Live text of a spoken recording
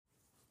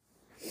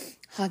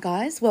Hi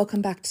guys,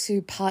 welcome back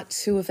to part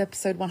 2 of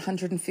episode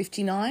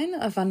 159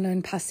 of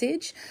Unknown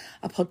Passage,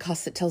 a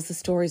podcast that tells the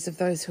stories of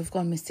those who have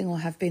gone missing or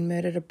have been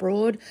murdered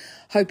abroad.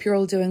 Hope you're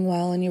all doing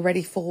well and you're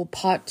ready for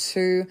part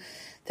 2,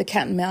 the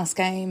cat and mouse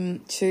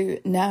game to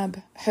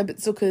nab Herbert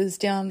Cukurs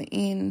down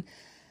in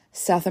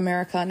South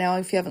America. Now,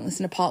 if you haven't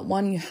listened to part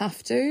 1, you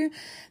have to.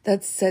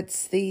 That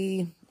sets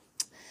the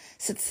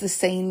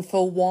scene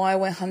for why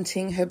we're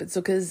hunting Herbert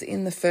Cukurs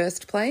in the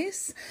first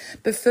place.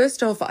 But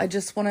first off, I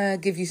just want to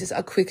give you just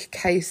a quick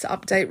case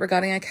update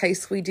regarding a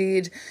case we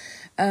did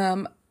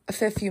a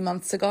fair few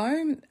months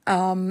ago.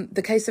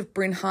 The case of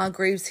Bryn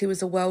Hargreaves. He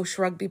was a Welsh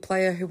rugby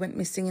player who went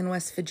missing in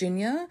West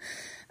Virginia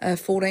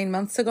 14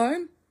 months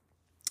ago.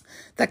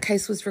 That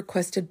case was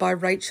requested by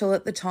Rachel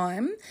at the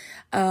time.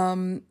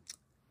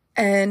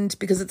 And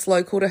because it's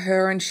local to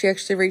her, and she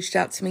actually reached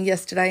out to me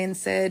yesterday and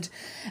said,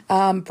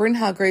 Bryn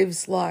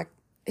Hargreaves,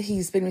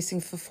 he's been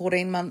missing for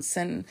 14 months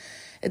and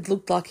it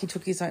looked like he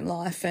took his own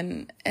life.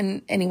 And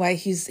anyway,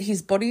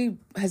 his body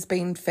has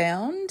been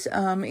found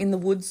in the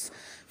woods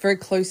very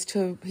close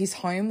to his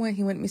home where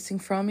he went missing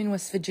from in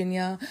West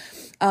Virginia,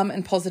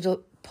 and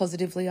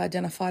positively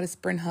identified as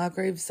Bryn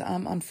Hargreaves.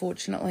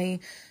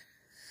 Unfortunately,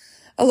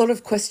 a lot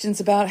of questions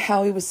about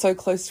how he was so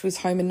close to his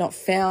home and not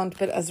found.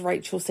 But as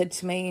Rachel said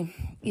to me,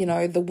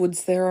 the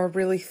woods there are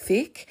really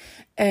thick,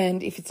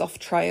 and if it's off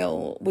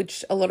trail,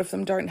 which a lot of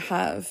them don't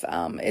have,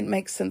 it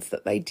makes sense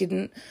that they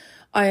didn't.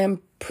 I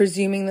am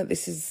presuming that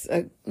this is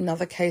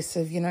another case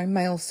of,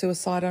 male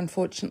suicide,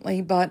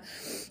 unfortunately, but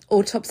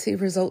autopsy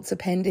results are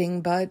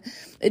pending. But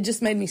it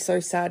just made me so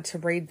sad to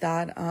read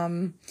that.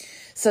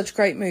 Such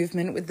great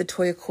movement with the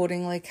Toy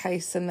Accordingly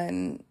case. And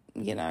then,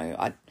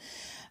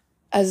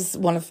 as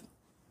one of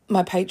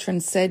my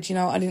patrons said,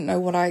 I didn't know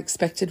what I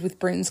expected with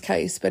Bryn's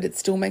case, but it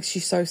still makes you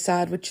so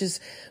sad, which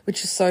is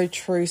so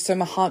true. So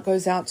my heart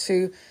goes out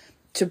to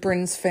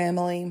Bryn's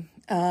family.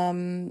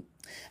 And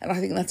I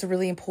think that's a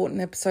really important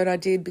episode I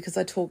did, because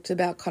I talked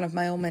about kind of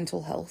male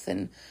mental health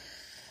and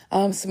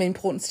some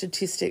important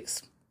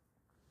statistics.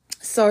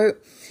 So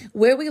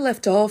where we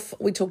left off,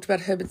 we talked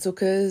about Herbert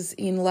Cukurs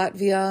in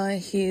Latvia,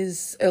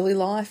 his early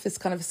life as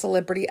kind of a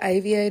celebrity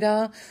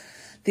aviator,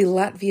 the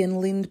Latvian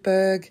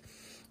Lindbergh.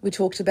 We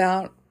talked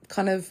about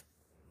kind of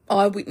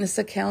eyewitness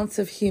accounts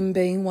of him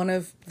being one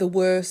of the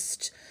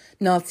worst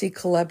Nazi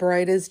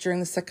collaborators during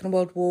the Second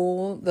World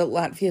War that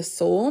Latvia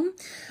saw.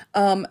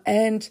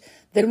 And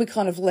then we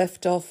kind of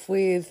left off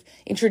with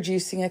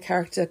introducing a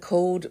character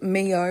called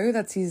Mio,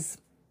 that's his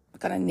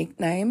kind of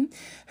nickname,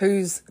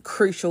 who's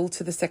crucial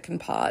to the second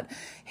part.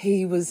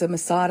 He was a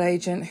Mossad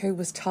agent who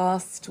was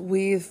tasked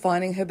with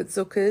finding Herbert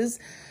Cukurs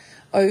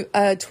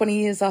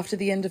 20 years after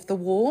the end of the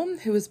war,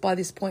 who was by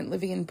this point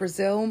living in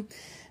Brazil,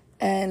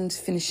 and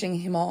finishing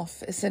him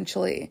off,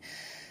 essentially.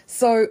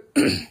 So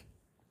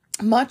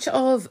much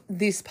of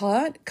this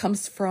part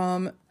comes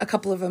from a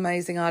couple of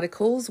amazing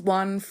articles.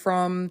 One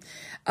from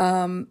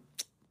the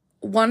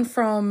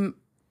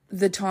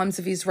Times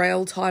of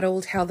Israel,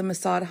 titled "How the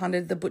Mossad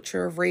Hunted the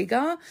Butcher of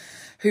Riga,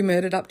 who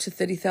murdered up to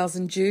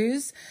 30,000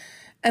 Jews,"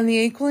 and the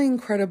equally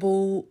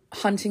incredible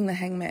 "Hunting the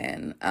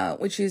Hangman,"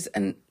 which is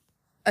an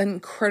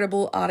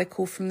incredible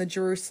article from the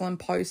Jerusalem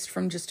Post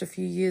from just a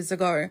few years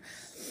ago.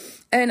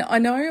 And I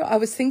know I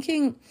was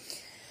thinking,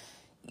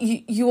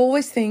 you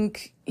always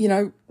think,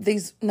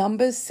 these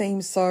numbers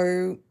seem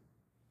so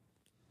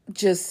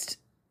just,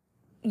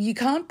 you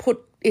can't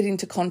put it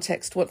into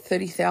context what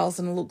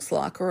 30,000 looks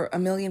like or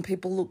 1 million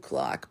people look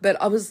like.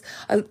 But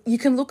you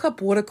can look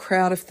up what a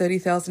crowd of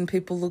 30,000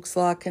 people looks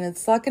like, and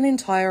it's like an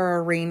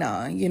entire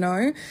arena,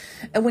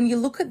 And when you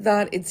look at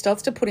that, it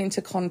starts to put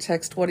into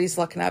context what is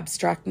like an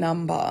abstract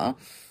number.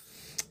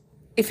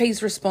 If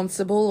he's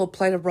responsible or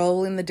played a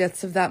role in the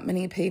deaths of that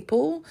many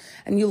people,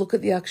 and you look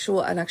at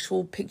an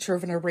actual picture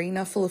of an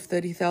arena full of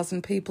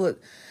 30,000 people,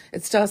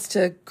 it starts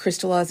to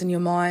crystallize in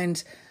your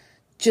mind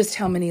just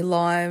how many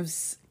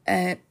lives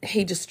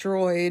he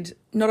destroyed,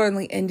 not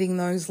only ending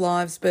those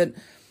lives, but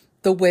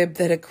the web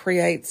that it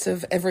creates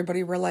of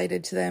everybody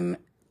related to them,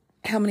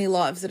 how many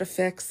lives it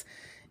affects.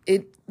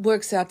 It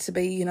works out to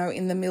be,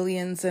 in the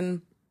millions.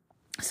 And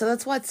so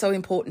that's why it's so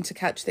important to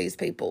catch these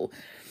people.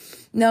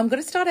 Now, I'm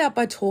going to start out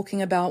by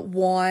talking about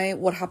why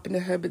what happened to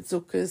Herbert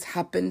Cukurs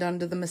happened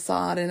under the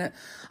Mossad, and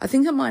I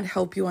think it might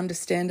help you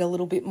understand a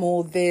little bit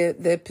more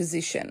their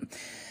position.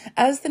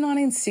 As the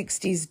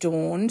 1960s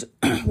dawned,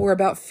 we're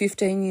about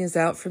 15 years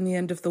out from the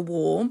end of the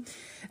war,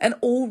 and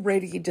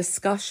already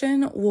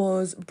discussion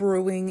was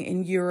brewing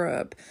in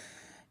Europe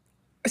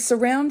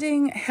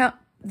surrounding how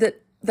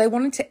that they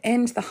wanted to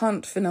end the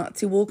hunt for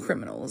Nazi war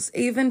criminals,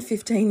 even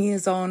 15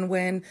 years on,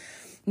 when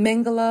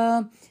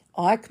Mengele,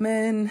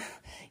 Eichmann,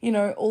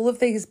 all of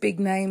these big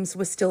names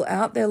were still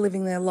out there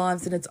living their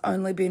lives, and it's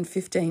only been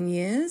 15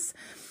 years.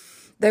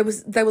 They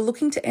were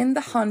looking to end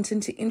the hunt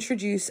and to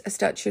introduce a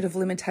statute of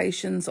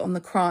limitations on the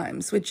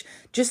crimes, which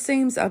just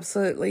seems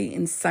absolutely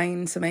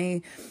insane to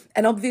me.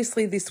 And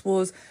obviously this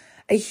was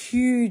a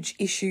huge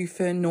issue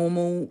for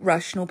normal,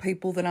 rational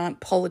people that aren't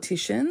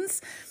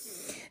politicians.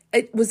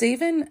 It was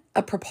even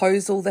a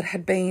proposal that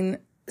had been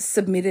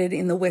submitted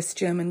in the West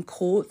German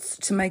courts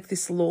to make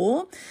this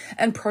law,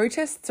 and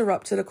protests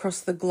erupted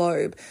across the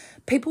globe.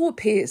 People were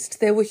pissed.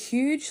 There were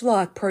huge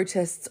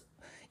protests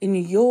in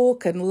New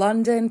York and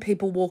London,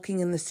 people walking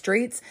in the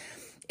streets.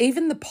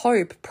 Even the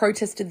Pope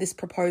protested this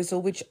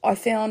proposal, which I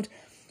found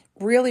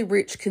really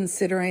rich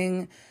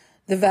considering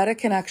the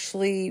Vatican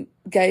actually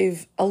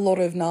gave a lot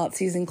of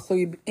Nazis,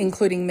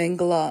 including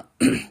Mengele,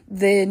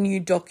 their new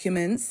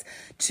documents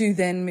to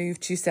then move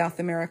to South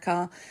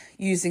America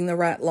using the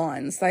rat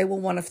lines. They were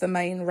one of the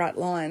main rat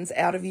lines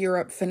out of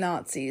Europe for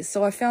Nazis.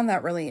 So I found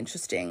that really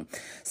interesting.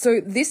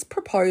 So this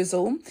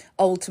proposal,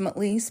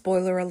 ultimately,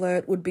 spoiler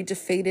alert, would be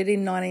defeated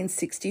in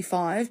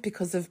 1965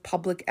 because of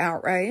public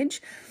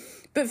outrage.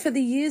 But for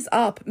the years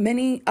up to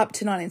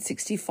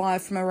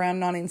 1965, from around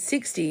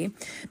 1960,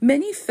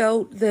 many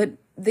felt that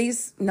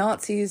these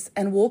Nazis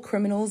and war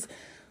criminals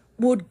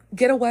would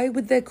get away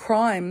with their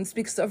crimes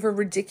because of a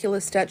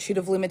ridiculous statute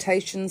of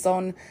limitations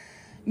on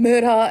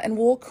murder and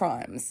war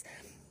crimes.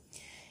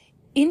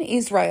 In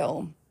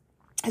Israel,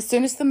 as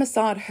soon as the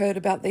Mossad heard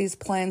about these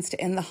plans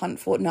to end the hunt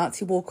for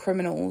Nazi war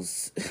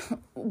criminals,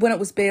 when it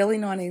was barely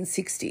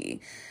 1960,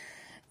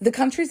 the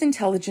country's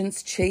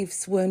intelligence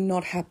chiefs were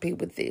not happy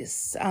with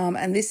this,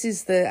 and this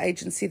is the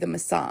agency, the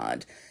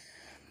Mossad.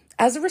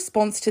 As a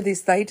response to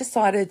this, they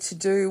decided to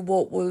do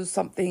what was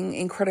something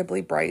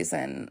incredibly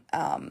brazen.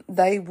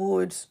 They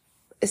would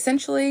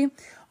essentially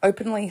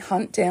openly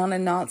hunt down a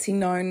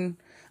known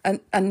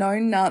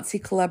Nazi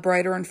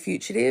collaborator and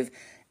fugitive,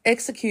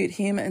 execute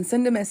him, and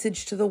send a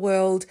message to the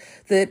world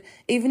that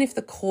even if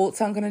the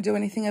courts aren't going to do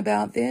anything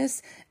about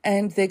this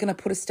and they're going to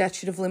put a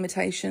statute of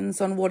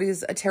limitations on what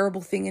is a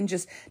terrible thing and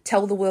just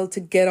tell the world to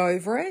get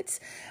over it,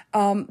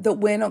 that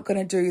we're not going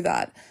to do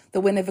that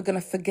we're never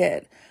going to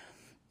forget.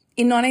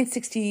 In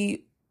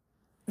 1960,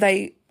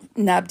 they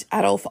nabbed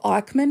Adolf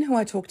Eichmann, who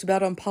I talked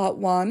about on part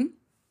 1,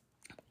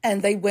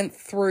 and they went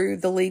through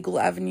the legal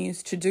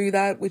avenues to do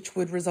that, which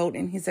would result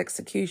in his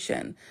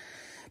execution.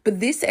 But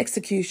this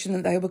execution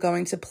that they were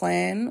going to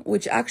plan,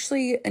 which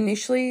actually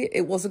initially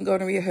it wasn't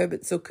going to be a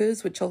Herbert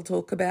Cukurs, which I'll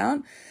talk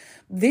about,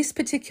 this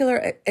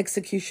particular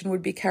execution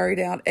would be carried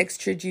out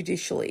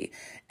extrajudicially,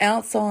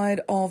 outside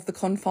of the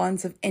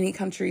confines of any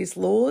country's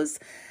laws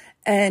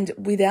and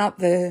without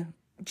the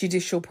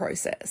judicial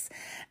process.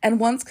 And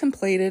once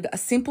completed, a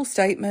simple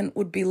statement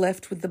would be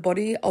left with the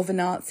body of a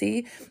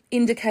Nazi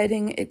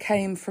indicating it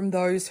came from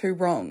those who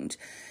wronged.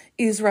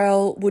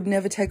 Israel would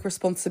never take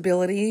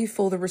responsibility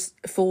for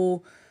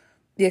the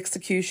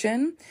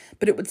execution,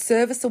 but it would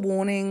serve as a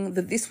warning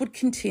that this would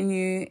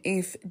continue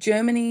if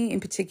Germany in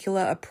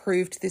particular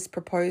approved this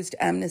proposed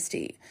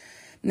amnesty.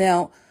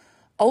 Now,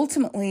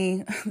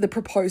 ultimately, the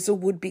proposal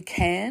would be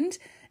canned,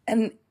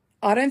 and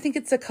I don't think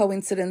it's a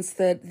coincidence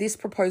that this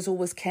proposal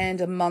was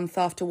canned a month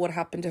after what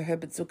happened to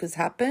Herbert Cukurs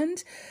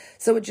happened.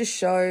 So it just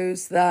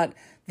shows that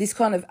this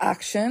kind of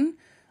action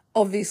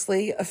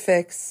obviously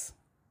affects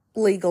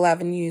legal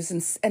avenues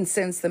and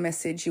sends the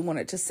message you want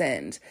it to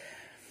send.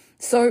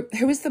 So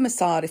who is the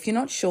Mossad? If you're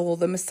not sure,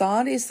 the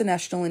Mossad is the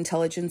National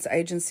Intelligence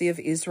Agency of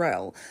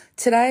Israel.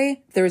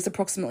 Today, there is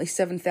approximately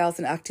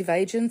 7,000 active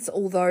agents,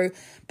 although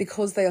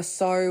because they are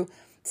so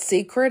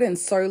secret and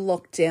so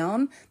locked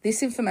down,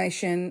 this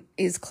information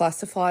is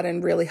classified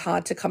and really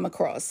hard to come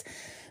across.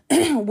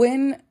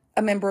 When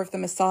a member of the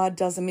Mossad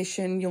does a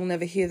mission, you'll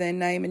never hear their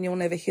name and you'll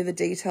never hear the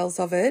details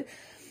of it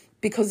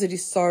because it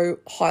is so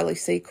highly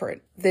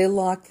secret. They're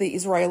like the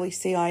Israeli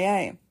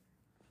CIA.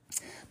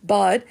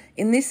 But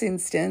in this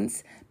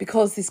instance,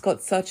 because this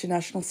got such a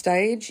national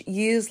stage,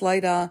 years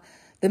later,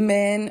 the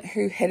man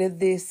who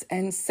headed this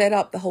and set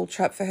up the whole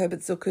trap for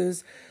Herbert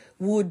Cukurs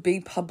would be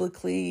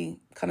publicly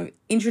kind of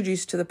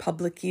introduced to the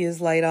public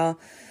years later,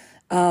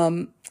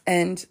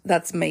 and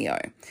that's Mio.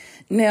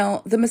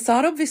 Now, the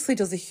Mossad obviously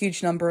does a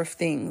huge number of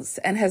things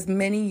and has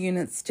many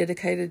units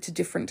dedicated to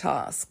different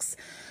tasks.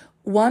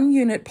 One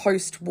unit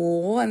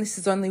post-war, and this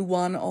is only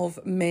one of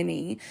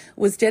many,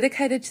 was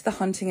dedicated to the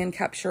hunting and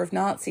capture of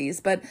Nazis.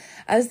 But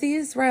as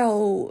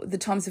the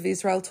Times of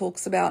Israel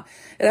talks about,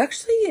 it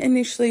actually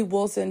initially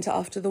wasn't,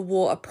 after the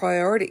war, a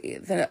priority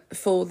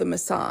for the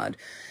Mossad.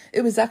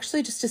 It was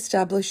actually just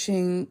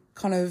establishing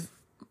kind of,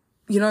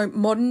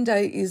 modern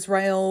day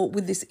Israel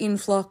with this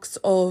influx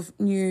of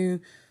new,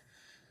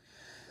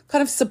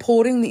 kind of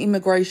supporting the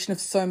immigration of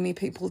so many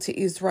people to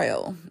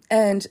Israel.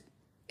 And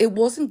it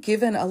wasn't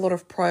given a lot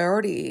of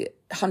priority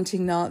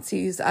hunting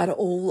Nazis at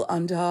all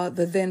under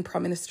the then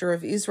Prime Minister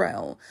of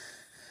Israel.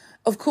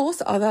 Of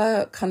course,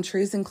 other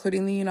countries,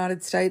 including the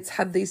United States,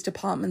 had these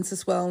departments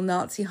as well,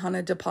 Nazi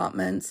hunter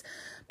departments.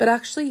 But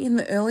actually, in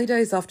the early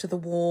days after the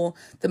war,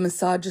 the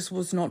Mossad just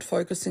was not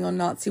focusing on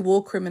Nazi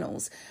war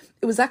criminals.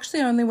 It was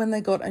actually only when they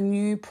got a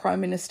new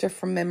Prime Minister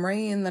from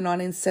memory in the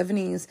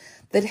 1970s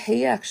that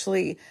he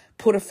actually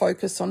put a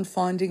focus on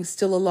finding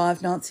still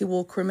alive Nazi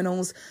war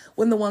criminals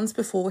when the ones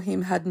before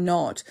him had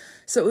not.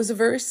 So it was a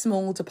very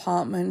small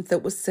department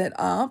that was set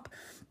up,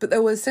 but they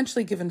were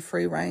essentially given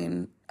free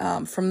rein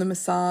from the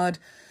Mossad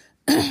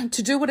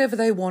to do whatever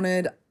they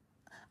wanted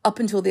up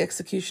until the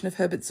execution of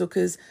Herbert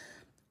Cukurs,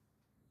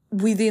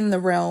 within the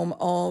realm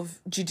of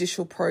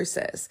judicial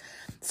process.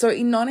 So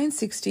in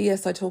 1960,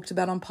 as I talked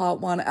about on part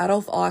 1,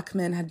 Adolf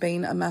Eichmann had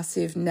been a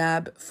massive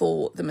nab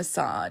for the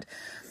Mossad.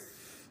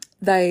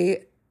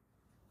 They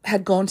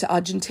had gone to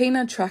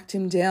Argentina, tracked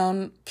him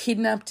down,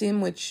 kidnapped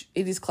him, which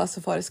it is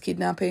classified as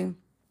kidnapping,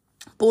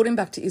 brought him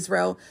back to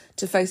Israel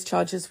to face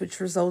charges which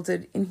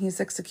resulted in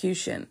his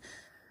execution.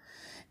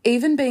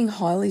 Even being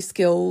highly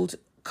skilled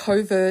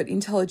covert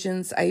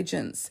intelligence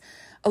agents,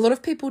 a lot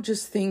of people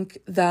just think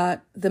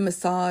that the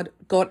Mossad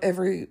got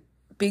every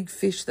big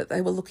fish that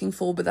they were looking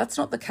for, but that's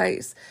not the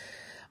case.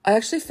 I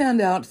actually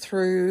found out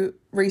through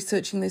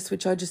researching this,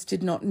 which I just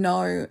did not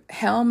know,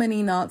 how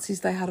many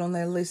Nazis they had on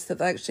their list that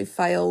they actually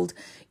failed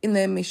in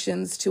their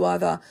missions to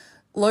either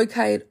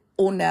locate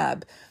or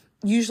nab.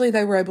 Usually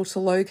they were able to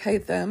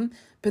locate them,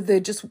 but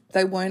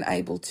they weren't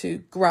able to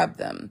grab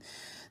them.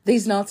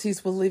 These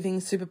Nazis were living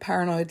super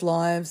paranoid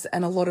lives,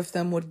 and a lot of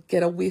them would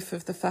get a whiff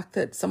of the fact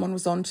that someone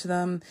was onto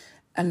them,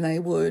 and they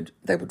would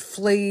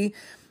flee,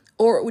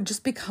 or it would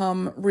just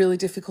become really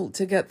difficult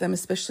to get them,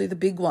 especially the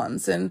big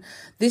ones. And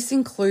this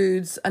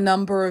includes a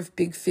number of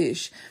big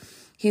fish.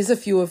 Here's a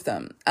few of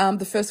them.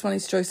 The first one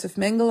is Joseph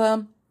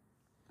Mengele.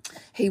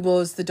 He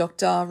was the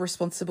doctor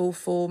responsible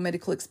for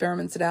medical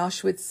experiments at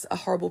Auschwitz, a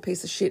horrible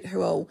piece of shit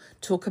who I'll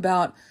talk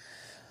about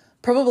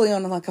probably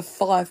on like a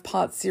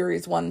 5-part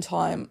series one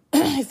time,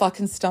 if I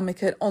can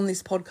stomach it, on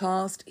this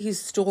podcast.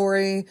 His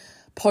story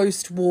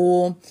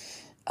post-war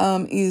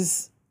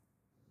is,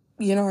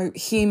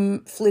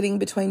 him flitting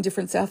between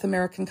different South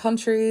American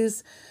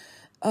countries.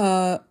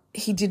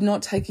 He did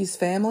not take his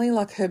family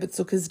like Herbert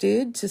Cukurs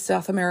did to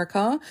South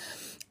America.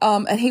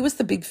 And he was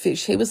the big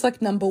fish. He was like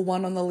number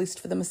 1 on the list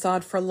for the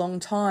Mossad for a long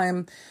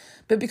time.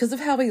 But because of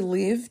how he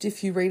lived,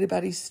 if you read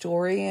about his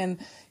story, and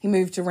he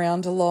moved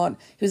around a lot,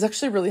 he was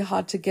actually really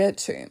hard to get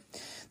to.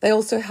 They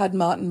also had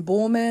Martin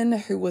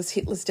Bormann, who was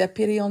Hitler's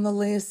deputy, on the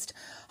list,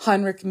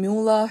 Heinrich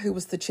Müller, who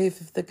was the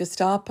chief of the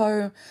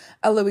Gestapo,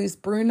 Alois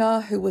Brunner,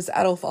 who was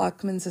Adolf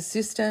Eichmann's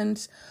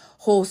assistant,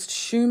 Horst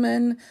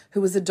Schumann, who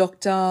was a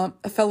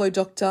fellow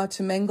doctor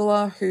to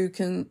Mengele,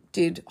 who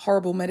did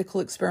horrible medical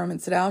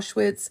experiments at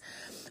Auschwitz,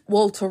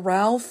 Walter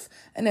Rauff,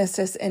 an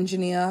SS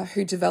engineer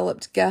who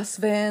developed gas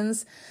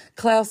vans,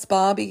 Klaus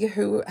Barbie,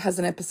 who has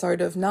an episode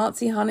of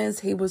Nazi Hunters.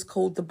 He was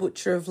called the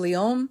Butcher of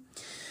Lyon.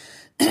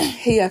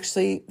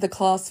 The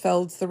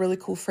Klarsfelds, the really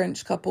cool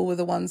French couple, were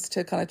the ones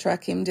to kind of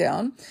track him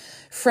down.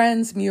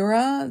 Franz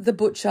Murer, the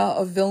Butcher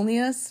of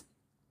Vilnius.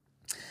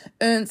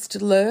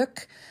 Ernst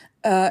Lurk,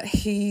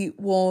 he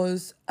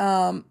was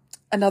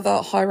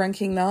another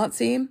high-ranking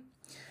Nazi.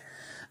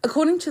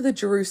 According to the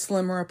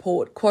Jerusalem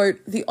report,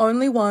 quote, the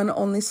only one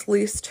on this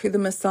list who the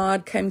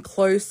Mossad came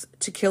close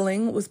to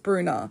killing was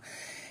Brunner.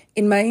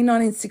 In May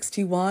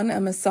 1961, a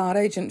Mossad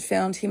agent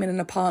found him in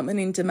an apartment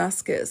in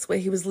Damascus where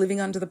he was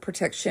living under the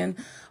protection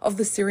of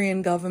the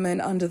Syrian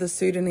government under the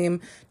pseudonym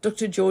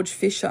Dr. George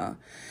Fisher.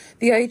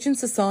 The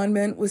agent's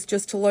assignment was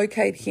just to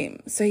locate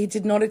him, so he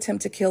did not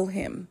attempt to kill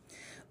him.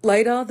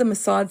 Later, the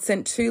Mossad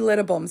sent 2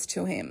 letter bombs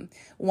to him,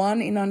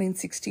 one in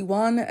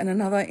 1961 and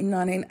another in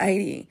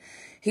 1980.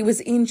 He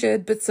was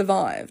injured but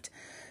survived.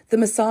 The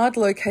Mossad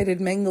located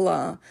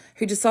Mengele,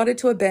 who decided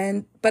to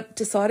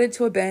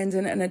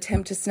abandon an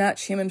attempt to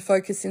snatch him and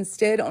focus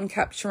instead on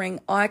capturing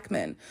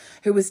Eichmann,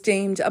 who was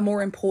deemed a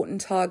more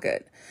important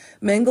target.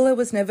 Mengele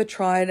was never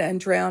tried and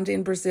drowned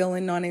in Brazil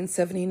in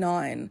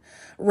 1979.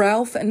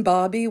 Ralph and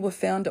Barbie were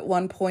found at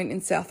one point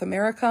in South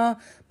America,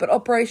 but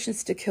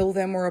operations to kill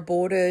them were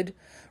aborted.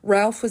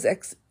 Ralph was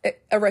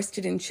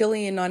arrested in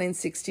Chile in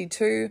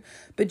 1962,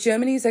 but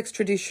Germany's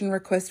extradition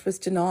request was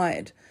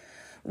denied.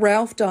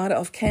 Ralph died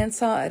of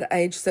cancer at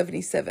age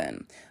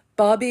 77.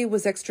 Barbie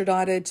was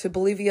extradited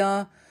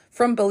to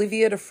from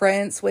Bolivia to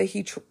France, where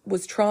he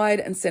was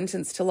tried and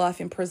sentenced to life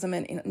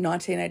imprisonment in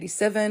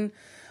 1987.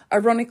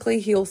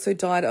 Ironically, he also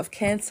died of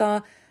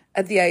cancer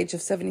at the age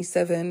of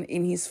 77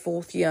 in his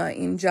 4th year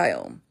in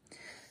jail.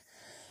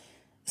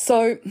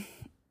 So,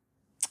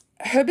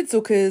 Herbert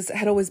Cukurs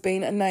had always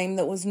been a name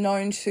that was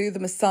known to the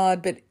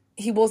Mossad, but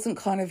he wasn't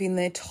kind of in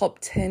their top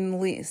 10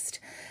 list.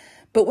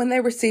 But when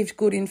they received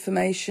good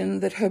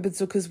information that Herbert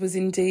Cukurs was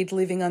indeed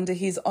living under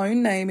his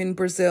own name in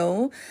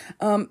Brazil,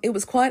 it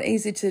was quite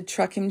easy to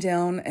track him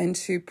down and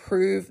to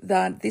prove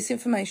that this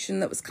information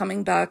that was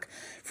coming back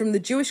from the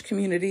Jewish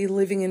community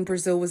living in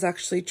Brazil was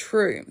actually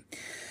true.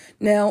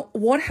 Now,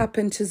 what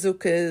happened to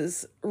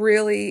Cukurs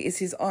really is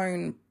his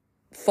own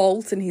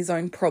fault and his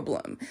own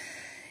problem.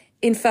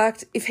 In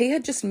fact, if he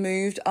had just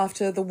moved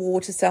after the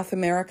war to South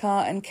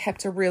America and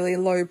kept a really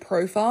low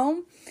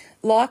profile,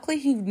 likely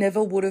he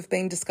never would have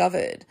been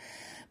discovered.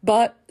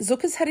 But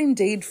Cukurs had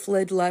indeed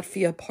fled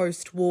Latvia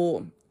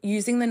post-war,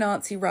 using the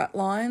Nazi rat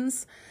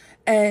lines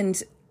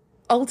and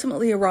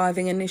ultimately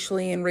arriving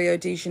initially in Rio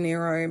de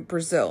Janeiro,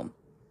 Brazil,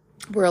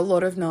 where a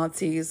lot of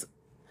Nazis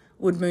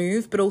would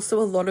move, but also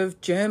a lot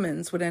of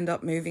Germans would end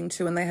up moving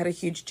to, and they had a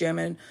huge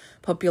German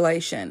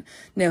population.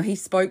 Now, he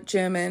spoke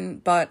German,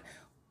 but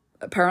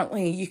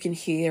apparently you can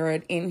hear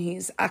it in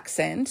his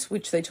accent,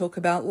 which they talk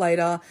about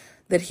later,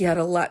 that he had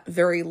a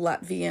very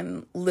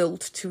Latvian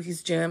lilt to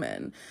his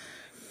German.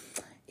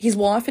 His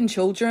wife and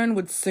children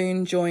would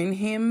soon join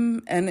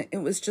him, and it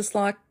was just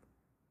like,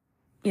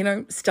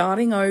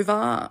 starting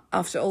over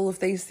after all of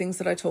these things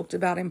that I talked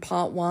about in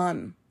part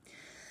 1.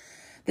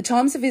 The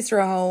Times of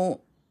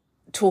Israel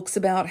talks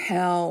about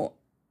how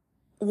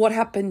what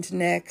happened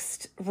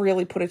next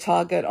really put a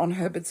target on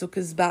Herbert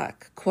Cukurs'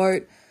 back.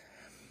 Quote,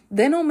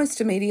 "Then almost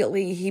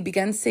immediately he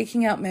began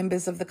seeking out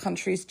members of the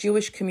country's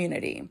Jewish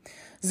community.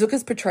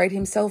 Cukurs portrayed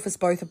himself as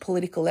both a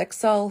political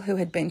exile who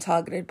had been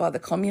targeted by the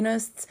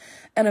communists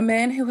and a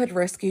man who had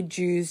rescued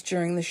Jews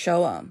during the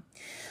Shoah.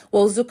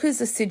 While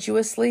Cukurs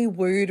assiduously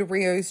wooed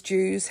Rio's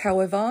Jews,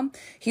 however,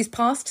 his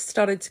past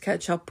started to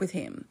catch up with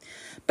him.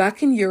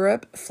 Back in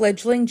Europe,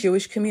 fledgling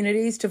Jewish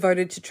communities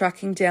devoted to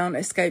tracking down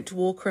escaped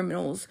war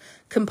criminals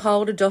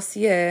compiled a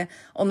dossier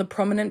on the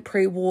prominent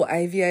pre-war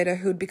aviator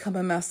who had become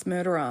a mass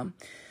murderer.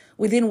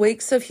 Within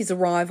weeks of his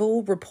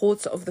arrival,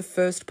 reports of the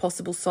first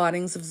possible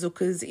sightings of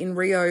Cukurs in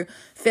Rio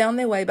found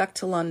their way back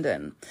to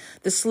London.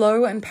 The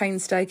slow and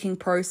painstaking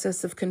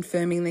process of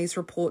confirming these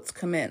reports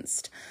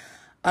commenced."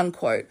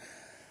 Unquote.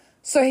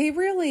 So he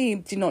really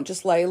did not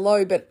just lay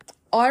low, but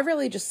I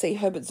really just see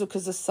Herbert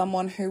Cukurs as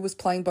someone who was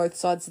playing both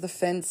sides of the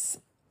fence.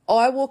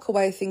 I walk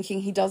away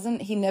thinking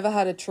he never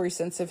had a true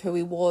sense of who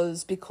he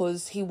was,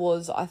 because he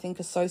was, I think,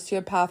 a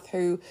sociopath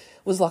who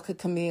was like a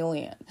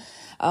chameleon.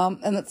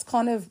 And that's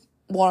kind of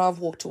what I've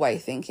walked away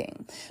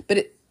thinking.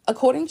 But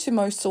according to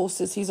most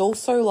sources, he's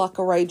also like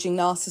a raging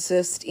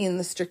narcissist in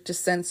the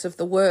strictest sense of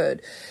the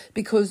word,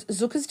 because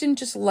Cukurs didn't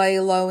just lay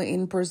low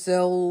in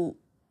Brazil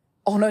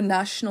on a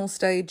national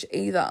stage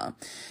either.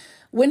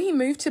 When he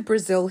moved to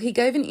Brazil, he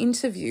gave an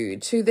interview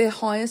to their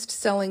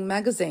highest-selling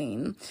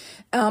magazine,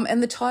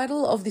 and the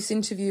title of this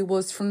interview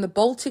was "From the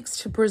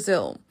Baltics to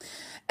Brazil."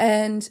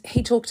 And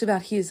he talked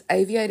about his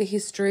aviator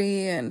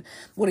history and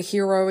what a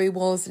hero he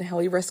was and how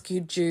he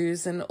rescued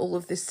Jews and all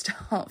of this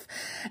stuff.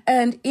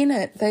 And in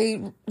it,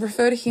 they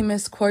refer to him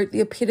as, quote,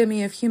 "the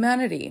epitome of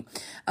humanity,"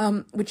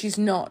 which is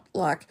not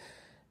like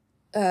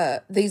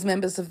these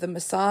members of the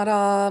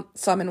Masada,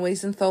 Simon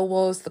Wiesenthal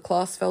was, the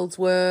Klarsfelds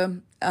were.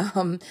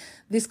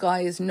 This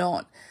guy is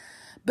not.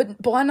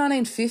 But by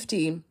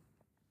 1950,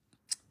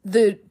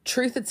 the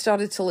truth had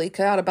started to leak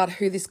out about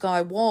who this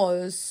guy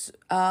was.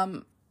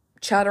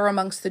 Chatter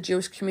amongst the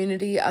Jewish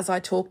community, as I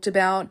talked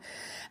about,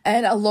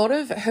 and a lot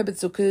of Herbert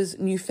Cukurs'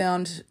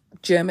 newfound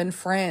German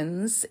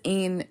friends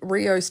in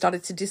Rio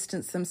started to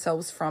distance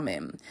themselves from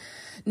him.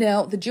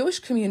 Now, the Jewish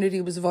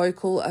community was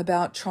vocal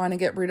about trying to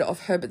get rid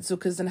of Herbert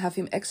Cukurs and have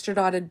him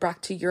extradited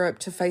back to Europe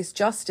to face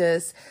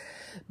justice,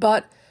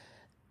 but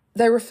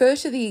they refer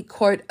to the,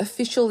 quote,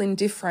 "official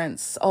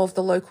indifference of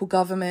the local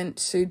government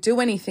to do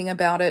anything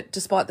about it,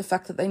 despite the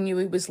fact that they knew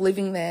he was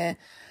living there,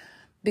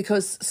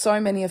 because so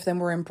many of them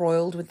were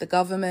embroiled with the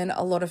government.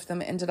 A lot of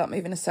them ended up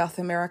moving to South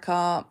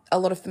America. A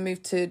lot of them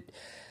moved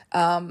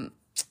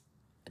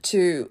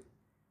to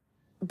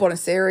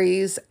Buenos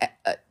Aires,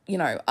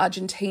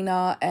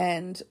 Argentina,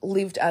 and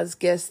lived as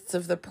guests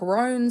of the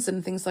Perones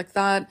and things like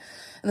that.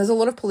 And there's a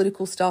lot of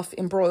political stuff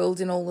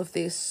embroiled in all of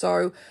this.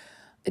 So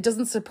it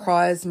doesn't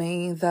surprise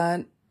me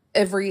that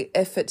every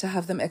effort to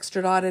have them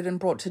extradited and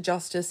brought to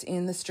justice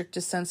in the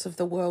strictest sense of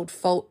the word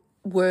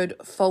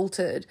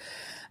faltered.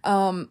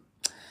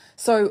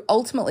 So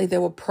ultimately there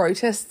were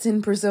protests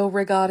in Brazil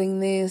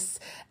regarding this,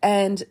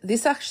 and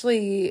this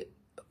actually,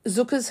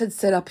 Cukurs had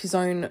set up his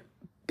own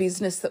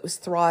business that was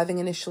thriving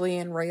initially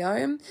in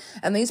Rio,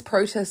 and these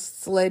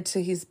protests led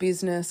to his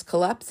business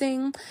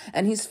collapsing,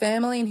 and his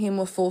family and him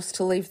were forced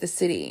to leave the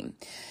city.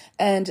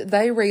 And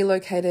they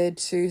relocated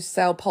to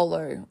Sao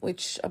Paulo,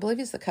 which I believe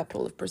is the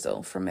capital of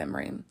Brazil from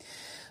memory.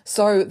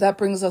 So that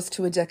brings us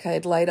to a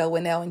decade later.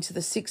 We're now into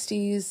the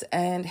 60s,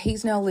 and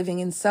he's now living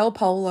in Sao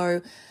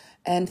Paulo,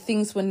 and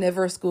things were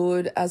never as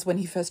good as when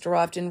he first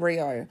arrived in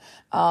Rio.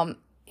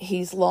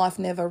 His life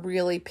never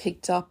really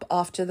picked up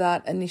after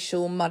that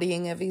initial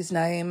muddying of his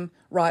name,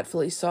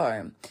 rightfully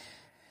so.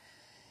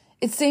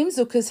 It seems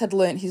Cukurs had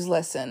learnt his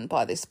lesson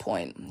by this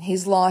point.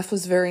 His life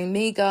was very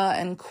meagre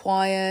and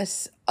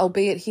quiet,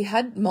 albeit he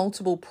had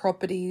multiple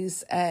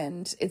properties,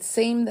 and it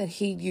seemed that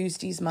he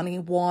used his money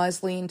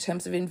wisely in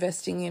terms of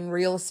investing in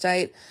real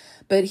estate.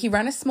 But he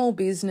ran a small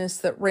business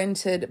that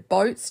rented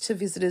boats to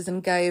visitors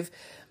and gave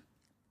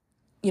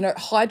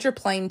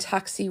hydroplane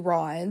taxi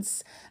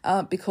rides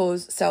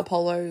because Sao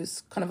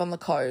Paulo's kind of on the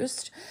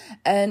coast.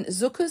 And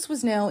Cukurs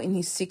was now in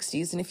his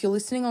 60s. And if you're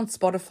listening on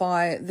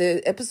Spotify,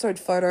 the episode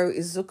photo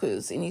is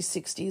Cukurs in his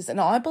 60s.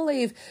 And I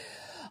believe,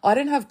 I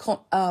don't have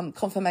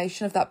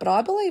confirmation of that, but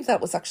I believe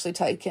that was actually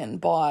taken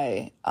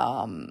by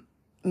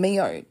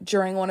Mio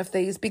during one of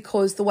these,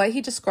 because the way he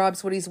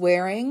describes what he's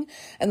wearing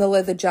and the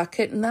leather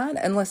jacket and that,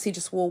 unless he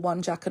just wore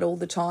one jacket all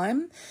the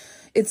time,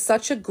 it's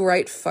such a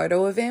great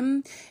photo of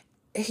him.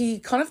 He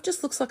kind of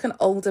just looks like an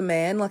older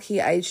man, like he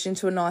aged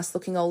into a nice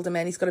looking older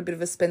man. He's got a bit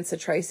of a Spencer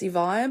Tracy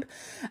vibe.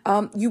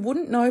 You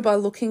wouldn't know by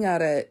looking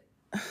at it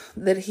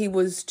that he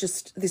was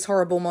just this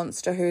horrible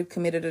monster who had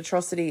committed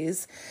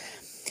atrocities.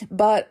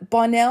 But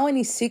by now in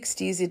his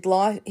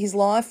 60s, his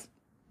life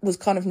was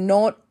kind of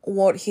not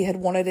what he had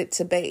wanted it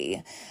to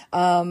be,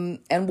 and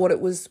what it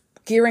was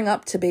gearing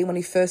up to be when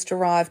he first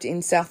arrived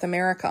in South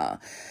America.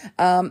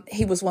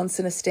 He was once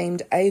an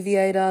esteemed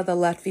aviator, the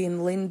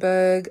Latvian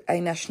Lindbergh, a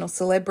national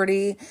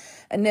celebrity,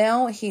 and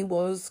now he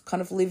was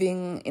kind of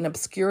living in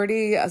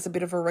obscurity as a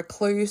bit of a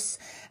recluse,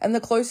 and the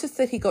closest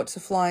that he got to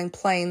flying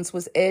planes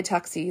was air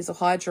taxis or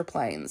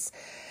hydroplanes.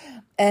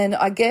 And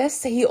I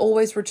guess he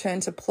always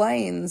returned to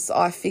planes,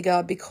 I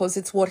figure, because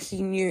it's what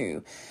he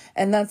knew.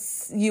 And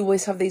you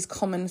always have these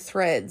common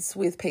threads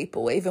with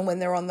people, even when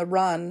they're on the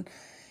run.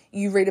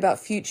 You read about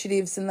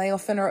fugitives and they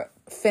often are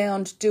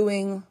found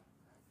doing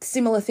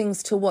similar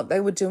things to what they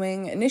were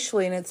doing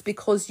initially. And it's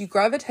because you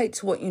gravitate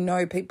to what you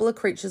know. People are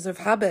creatures of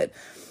habit.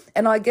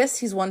 And I guess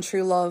his one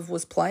true love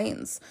was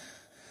planes.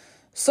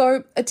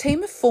 So a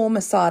team of 4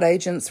 Mossad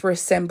agents were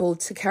assembled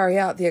to carry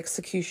out the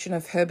execution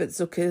of Herbert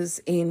Cukurs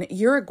in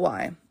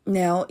Uruguay.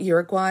 Now,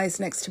 Uruguay is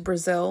next to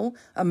Brazil,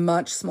 a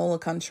much smaller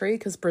country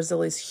because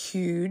Brazil is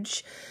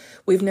huge.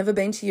 We've never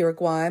been to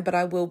Uruguay, but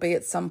I will be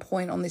at some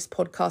point on this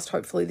podcast,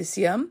 hopefully this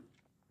year.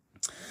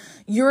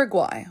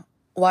 Uruguay.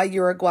 Why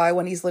Uruguay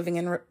when he's living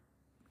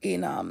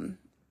in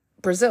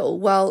Brazil?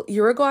 Well,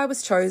 Uruguay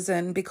was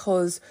chosen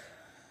because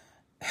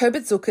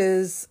Herbert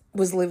Cukurs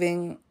was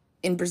living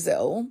in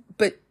Brazil,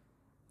 but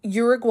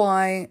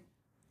Uruguay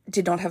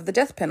did not have the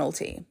death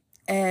penalty,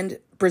 and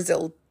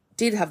Brazil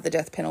did have the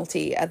death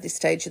penalty at this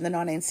stage in the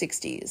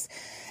 1960s.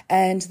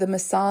 And the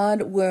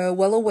Mossad were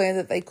well aware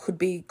that they could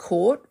be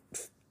caught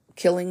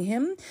killing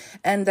him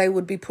and they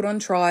would be put on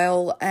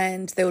trial,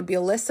 and there would be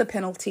a lesser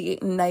penalty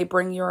in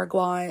neighbouring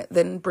Uruguay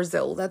than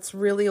Brazil. That's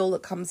really all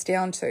it comes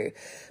down to.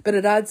 But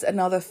it adds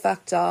another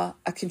factor,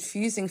 a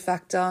confusing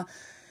factor.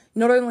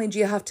 Not only do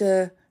you have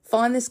to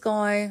find this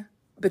guy,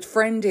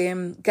 befriend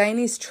him, gain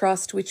his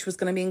trust, which was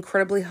going to be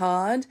incredibly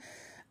hard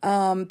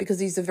because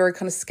he's a very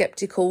kind of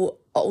skeptical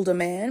older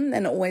man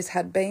and always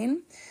had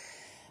been.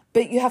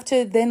 But you have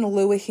to then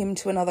lure him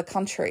to another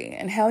country.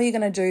 And how are you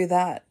going to do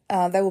that?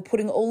 They were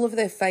putting all of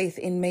their faith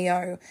in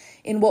Mio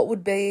in what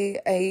would be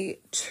a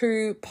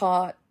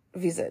 2-part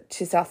visit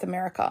to South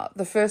America.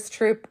 The first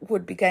trip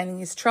would be gaining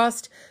his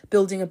trust,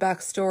 building a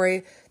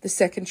backstory. The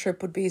second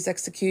trip would be his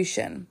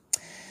execution.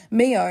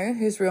 Mio,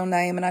 whose real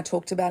name, and I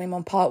talked about him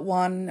on part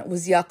 1,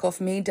 was Yakov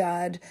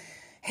Medad.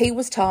 He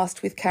was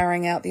tasked with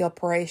carrying out the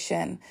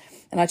operation.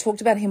 And I talked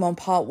about him on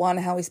part 1,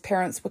 how his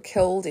parents were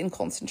killed in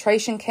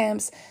concentration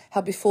camps, how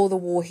before the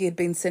war he had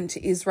been sent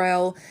to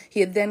Israel.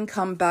 He had then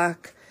come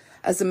back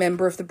as a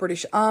member of the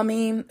British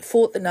Army,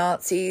 fought the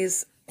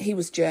Nazis. He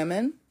was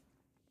German.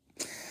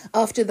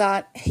 After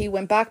that, he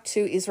went back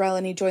to Israel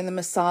and he joined the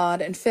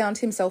Mossad and found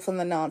himself on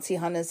the Nazi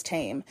hunters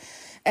team.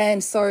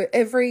 And so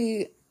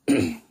every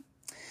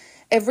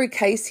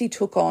case he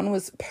took on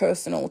was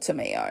personal to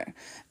Mio.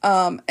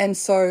 And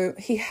so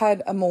he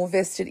had a more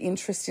vested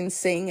interest in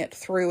seeing it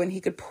through, and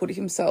he could put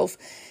himself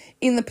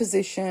in the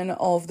position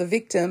of the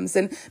victims.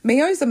 And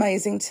Mio's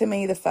amazing to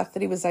me, the fact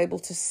that he was able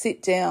to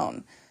sit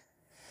down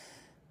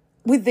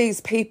with these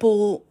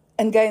people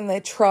and gain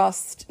their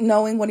trust,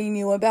 knowing what he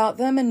knew about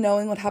them and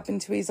knowing what happened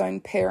to his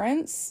own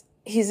parents.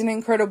 He's an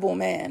incredible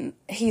man.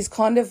 He's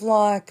kind of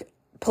like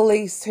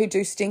police who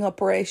do sting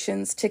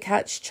operations to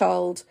catch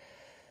child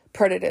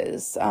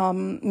predators,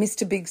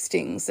 Mr. Big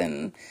Stings,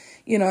 and,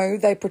 you know,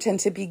 they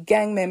pretend to be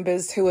gang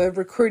members who are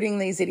recruiting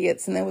these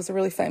idiots. And there was a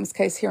really famous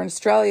case here in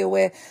Australia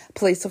where a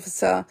police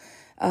officer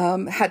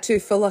had to,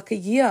 for like a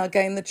year,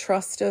 gain the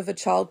trust of a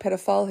child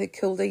pedophile who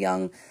killed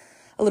a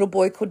little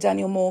boy called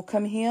Daniel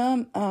Morecambe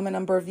here a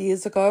number of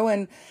years ago.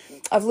 And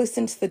I've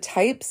listened to the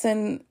tapes,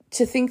 and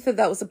to think that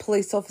that was a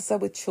police officer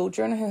with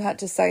children who had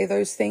to say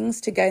those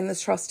things to gain the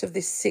trust of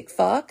this sick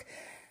fuck.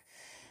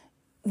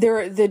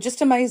 They're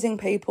just amazing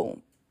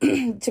people.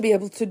 To be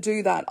able to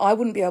do that. I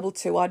wouldn't be able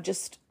to.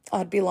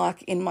 I'd be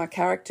like in my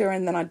character,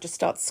 and then I'd just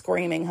start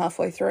screaming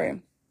halfway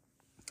through.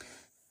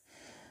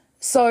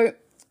 So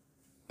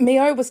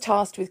Mio was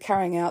tasked with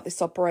carrying out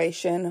this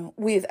operation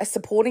with a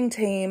supporting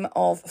team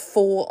of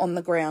 4 on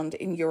the ground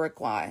in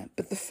Uruguay.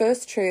 But the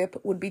first trip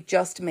would be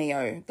just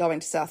Mio going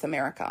to South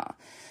America.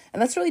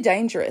 And that's really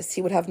dangerous.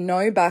 He would have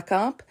no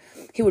backup.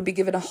 He would be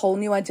given a whole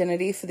new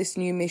identity for this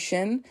new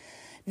mission.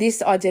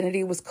 This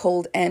identity was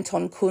called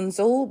Anton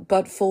Kunzel,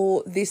 but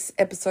for this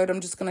episode,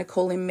 I'm just going to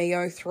call him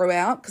Mio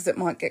throughout because it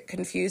might get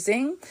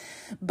confusing.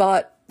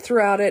 But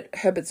throughout it,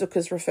 Herbert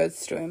Cukurs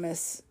refers to him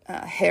as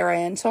Herr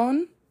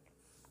Anton.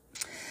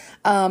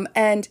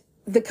 And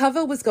the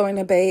cover was going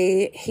to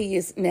be, he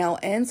is now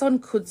Anton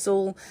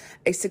Kunzel,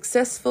 a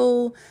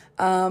successful,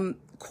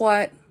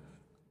 quite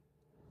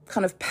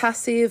kind of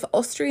passive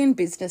Austrian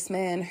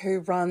businessman who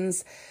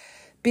runs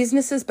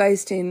businesses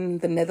based in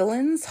the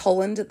Netherlands,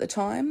 Holland at the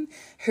time,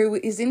 who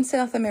is in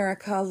South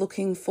America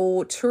looking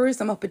for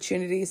tourism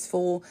opportunities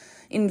for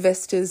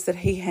investors that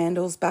he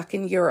handles back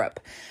in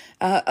Europe.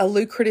 A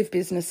lucrative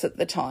business at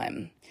the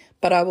time,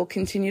 but I will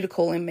continue to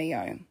call him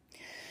Mio.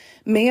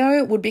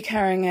 Mio would be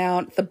carrying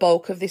out the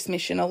bulk of this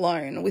mission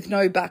alone with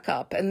no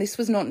backup, and this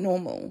was not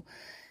normal.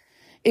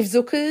 If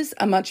Cukurs,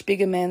 a much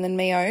bigger man than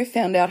Mio,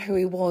 found out who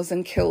he was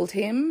and killed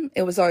him,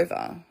 it was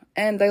over.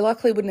 And they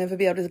likely would never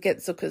be able to get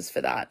Cukurs for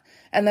that.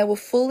 And they were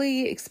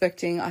fully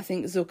expecting, I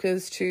think,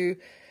 Cukurs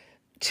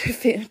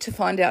to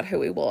find out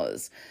who he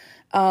was.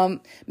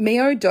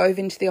 Mio dove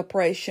into the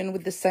operation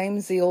with the same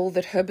zeal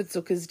that Herbert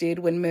Cukurs did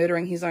when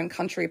murdering his own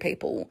country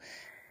people.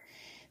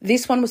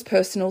 This one was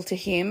personal to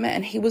him,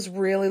 and he was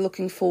really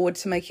looking forward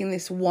to making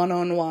this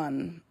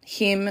one-on-one,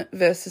 him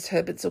versus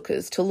Herbert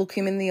Cukurs, to look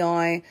him in the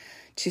eye,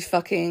 to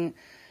fucking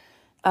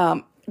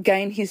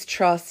gain his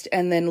trust,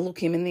 and then look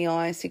him in the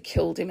eye as he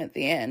killed him at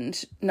the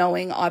end,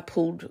 knowing I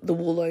pulled the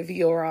wool over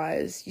your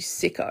eyes, you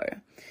sicko.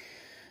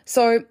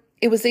 So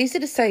it was easy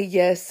to say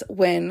yes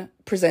when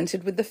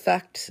presented with the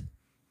fact,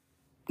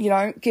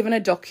 given a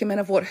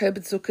document of what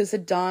Herbert Cukurs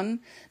had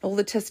done, all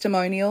the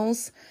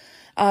testimonials,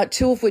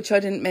 two of which I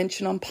didn't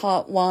mention on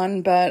part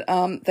one, but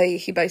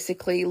he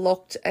basically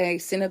locked a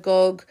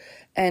synagogue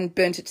and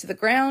burnt it to the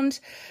ground,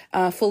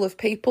 full of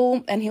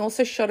people, and he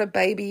also shot a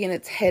baby in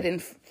its head in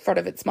front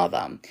of its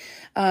mother,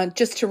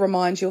 just to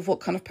remind you of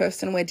what kind of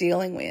person we're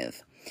dealing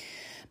with.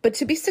 But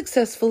to be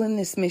successful in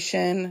this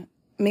mission,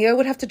 Mio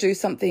would have to do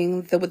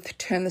something that would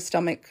turn the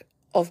stomach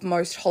of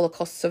most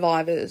Holocaust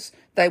survivors.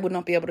 They would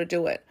not be able to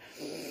do it.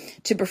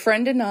 To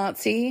befriend a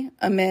Nazi,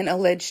 a man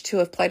alleged to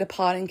have played a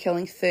part in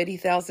killing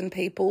 30,000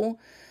 people,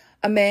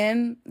 a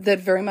man that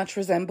very much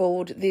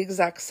resembled the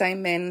exact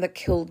same man that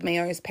killed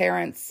Mio's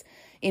parents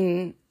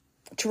in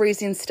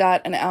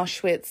Theresienstadt and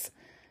Auschwitz.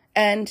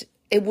 And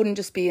it wouldn't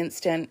just be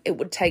instant. It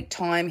would take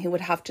time. He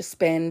would have to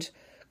spend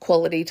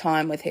quality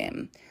time with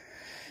him.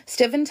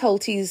 Stephen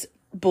Tolte's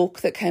book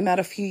that came out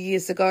a few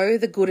years ago,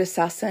 The Good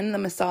Assassin, the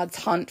Mossad's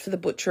Hunt for the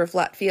Butcher of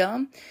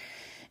Latvia,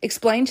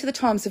 explained to the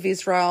Times of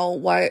Israel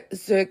why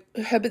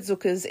Herbert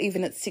Cukurs,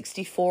 even at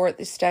 64 at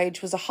this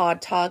stage, was a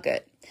hard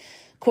target.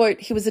 Quote,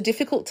 he was a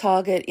difficult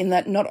target in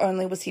that not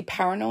only was he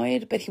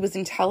paranoid, but he was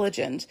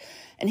intelligent,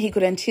 and he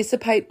could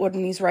anticipate what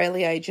an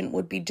Israeli agent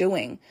would be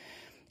doing.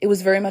 It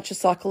was very much a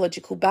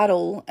psychological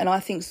battle, and I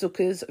think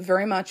Cukurs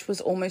very much was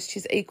almost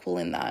his equal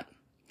in that.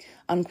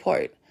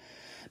 Unquote.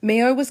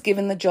 Mio was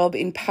given the job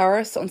in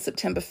Paris on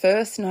September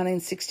 1st,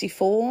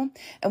 1964,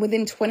 and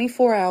within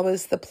 24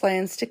 hours, the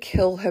plans to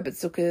kill Herbert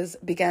Cukurs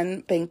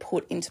began being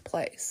put into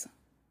place.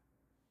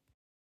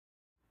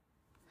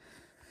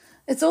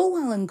 It's all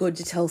well and good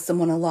to tell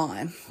someone a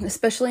lie,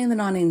 especially in the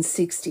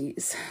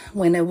 1960s,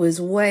 when it was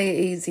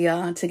way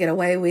easier to get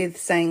away with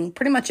saying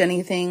pretty much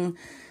anything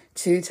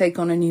to take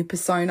on a new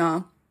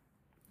persona,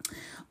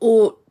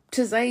 or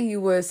to say you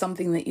were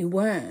something that you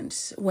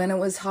weren't, when it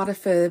was harder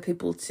for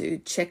people to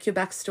check your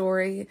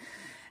backstory,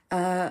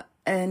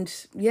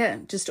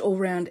 just all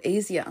round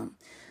easier.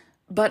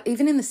 But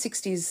even in the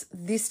 60s,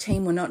 this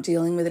team were not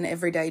dealing with an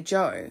everyday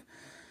Joe.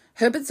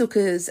 Herbert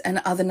Cukurs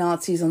and other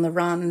Nazis on the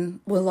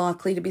run were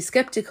likely to be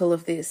sceptical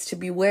of this, to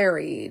be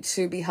wary,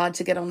 to be hard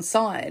to get on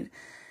side.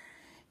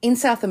 In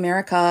South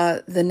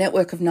America, the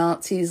network of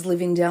Nazis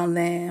living down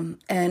there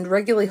and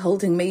regularly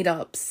holding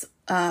meetups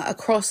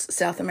across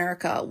South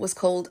America was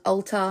called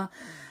Alta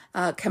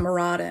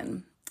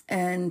Kameraden.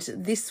 And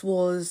this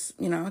was,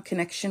 a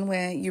connection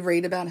where you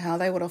read about how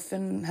they would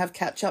often have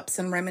catch-ups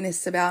and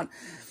reminisce about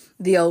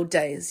the old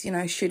days,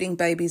 shooting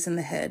babies in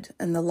the head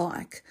and the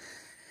like.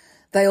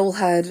 They all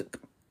had,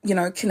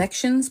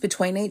 connections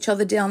between each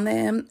other down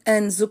there,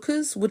 and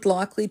Cukurs would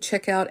likely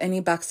check out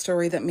any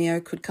backstory that Mio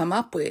could come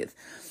up with.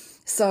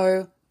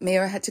 So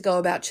Mio had to go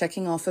about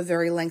checking off a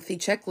very lengthy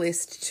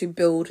checklist to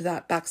build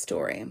that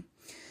backstory.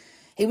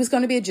 He was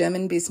going to be a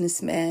German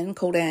businessman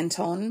called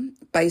Anton,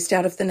 based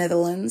out of the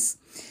Netherlands.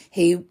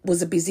 He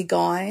was a busy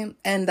guy,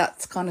 and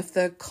that's kind of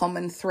the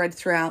common thread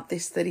throughout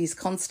this, that he's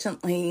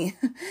constantly,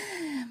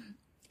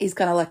 he's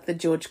kind of like the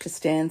George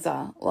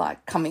Costanza,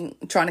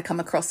 trying to come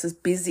across as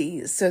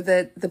busy, so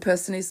that the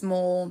person is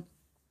more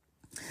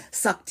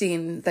sucked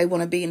in. They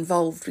want to be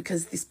involved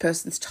because this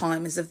person's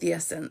time is of the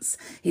essence.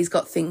 He's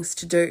got things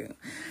to do.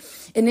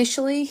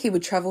 Initially, he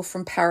would travel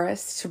from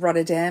Paris to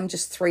Rotterdam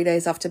just 3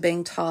 days after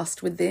being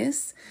tasked with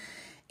this.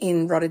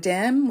 In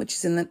Rotterdam, which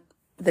is in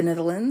the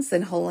Netherlands,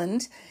 then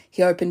Holland,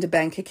 he opened a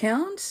bank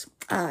account.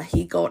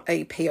 He got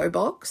a PO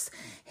box.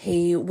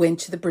 He went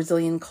to the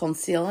Brazilian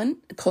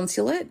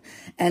consulate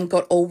and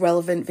got all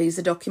relevant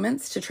visa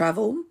documents to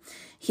travel.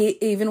 He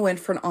even went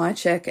for an eye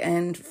check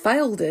and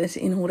failed it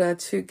in order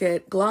to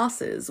get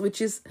glasses,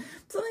 which is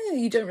something that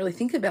you don't really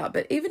think about.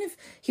 But even if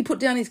he put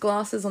down his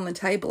glasses on the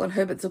table and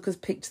Herbert Cukurs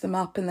picked them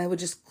up and they were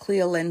just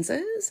clear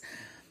lenses,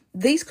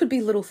 these could be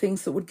little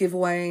things that would give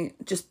away,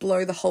 just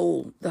blow the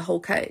whole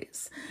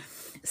case.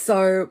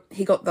 So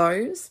he got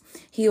those.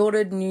 He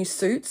ordered new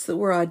suits that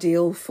were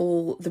ideal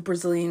for the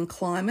Brazilian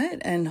climate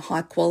and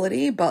high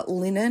quality, but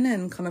linen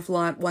and kind of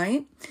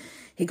lightweight.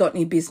 He got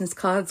new business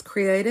cards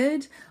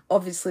created.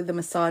 Obviously, the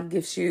Mossad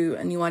gives you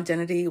a new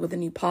identity with a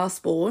new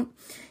passport.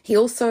 He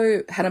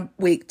also had a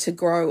week to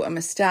grow a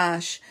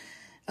moustache,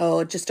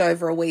 or just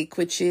over a week,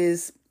 which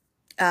is,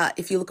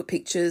 if you look at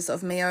pictures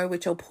of Mio,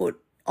 which I'll put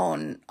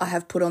I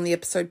have put on the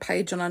episode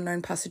page on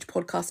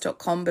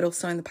unknownpassagepodcast.com, but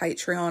also in the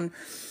Patreon,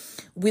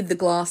 with the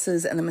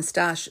glasses and the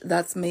moustache.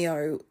 That's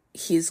Mio,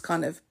 his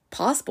kind of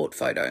passport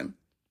photo.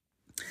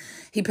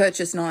 He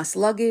purchased nice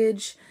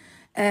luggage,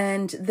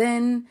 and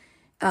then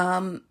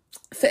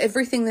for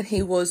everything that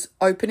he was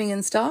opening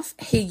and stuff,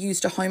 he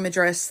used a home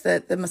address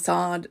that the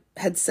Mossad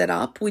had set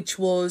up, which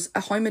was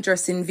a home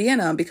address in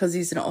Vienna, because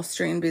he's an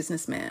Austrian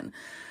businessman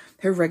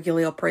who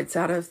regularly operates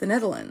out of the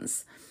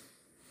Netherlands.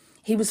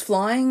 He was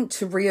flying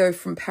to Rio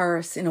from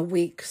Paris in a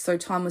week, so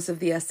time was of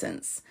the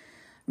essence.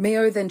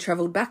 Mio then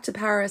travelled back to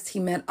Paris. He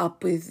met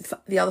up with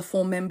the other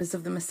 4 members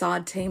of the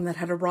Mossad team that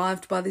had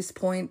arrived by this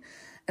point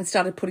and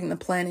started putting the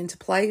plan into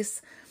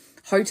place.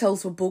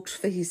 Hotels were booked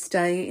for his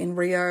stay in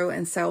Rio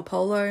and Sao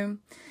Paulo.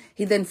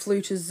 He then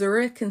flew to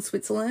Zurich in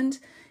Switzerland.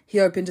 He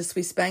opened a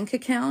Swiss bank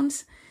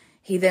account.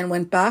 He then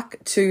went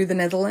back to the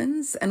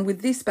Netherlands, and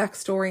with this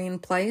backstory in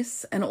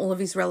place and all of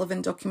his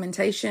relevant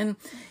documentation,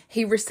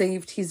 he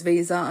received his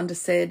visa under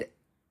said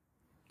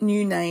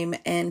new name,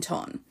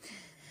 Anton.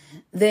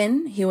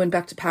 Then he went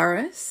back to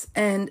Paris,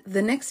 and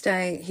the next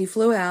day he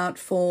flew out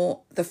for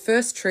the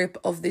first trip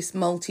of this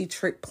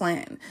multi-trip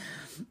plan.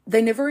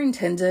 They never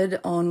intended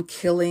on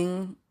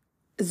killing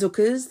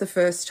Cukurs the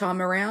first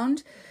time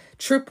around.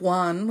 Trip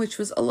 1, which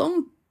was a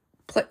long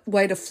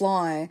way to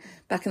fly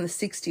back in the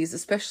 60s,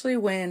 especially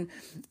when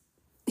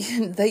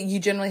you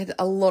generally had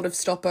a lot of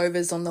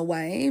stopovers on the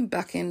way,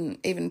 back in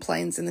even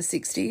planes in the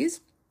 60s.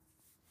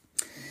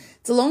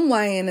 It's a long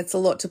way and it's a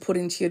lot to put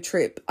into your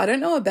trip. I don't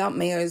know about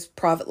Mio's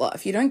private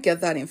life. You don't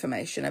get that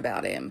information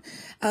about him.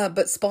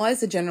 But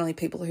spies are generally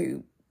people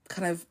who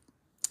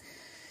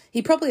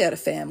he probably had a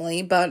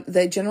family, but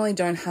they generally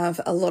don't have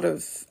a lot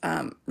of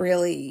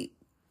really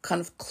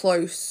kind of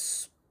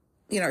close,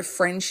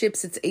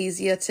 friendships. It's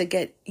easier to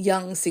get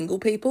young single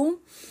people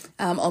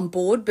on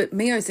board, but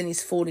Mio's in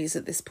his 40s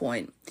at this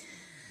point.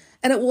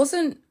 And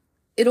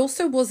it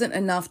also wasn't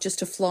enough just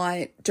to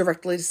fly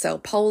directly to Sao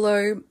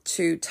Paulo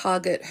to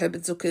target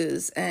Herbert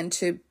Cukurs and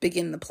to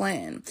begin the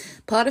plan.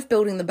 Part of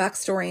building the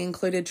backstory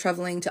included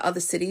travelling to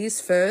other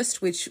cities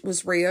first, which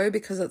was Rio,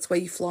 because that's where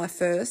you fly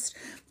first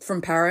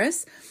from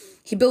Paris.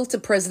 He built a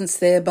presence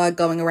there by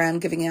going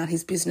around giving out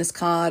his business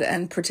card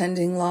and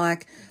pretending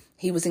like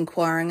he was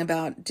inquiring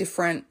about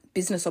different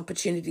business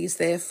opportunities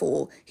there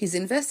for his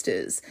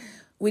investors,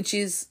 which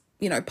is,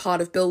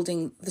 part of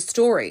building the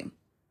story.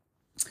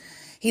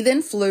 He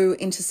then flew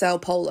into Sao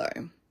Paulo.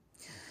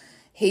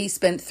 He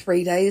spent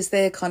 3 days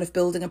there kind of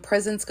building a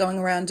presence, going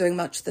around doing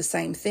much the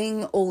same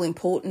thing, all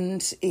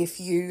important. If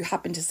you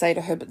happen to say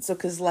to Herbert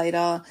Cukurs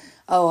later,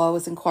 oh, I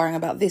was inquiring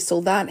about this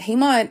or that, he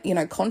might,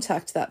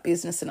 contact that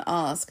business and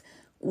ask,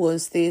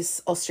 was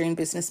this Austrian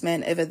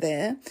businessman ever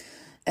there?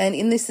 And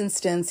in this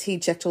instance, he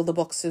checked all the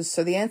boxes,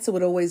 so the answer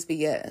would always be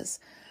yes.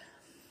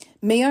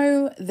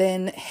 Mio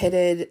then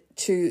headed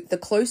to the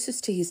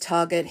closest to his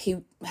target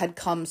he had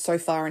come so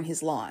far in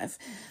his life,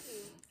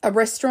 a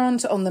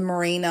restaurant on the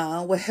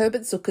marina where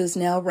Herbert Cukurs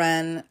now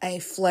ran a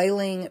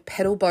flailing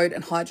pedal boat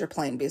and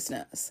hydroplane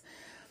business.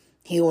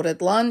 He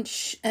ordered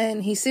lunch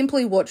and he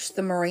simply watched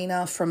the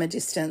marina from a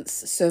distance,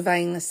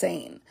 surveying the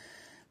scene,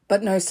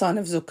 but no sign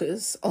of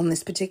Cukurs on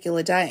this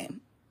particular day.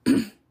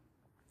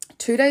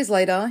 2 days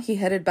later, he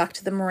headed back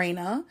to the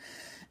marina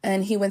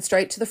and he went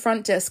straight to the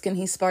front desk and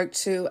he spoke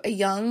to a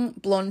young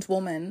blonde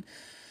woman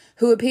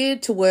who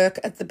appeared to work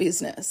at the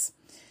business.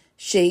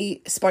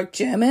 She spoke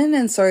German,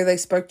 and so they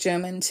spoke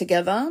German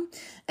together,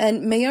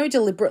 and Mio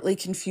deliberately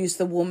confused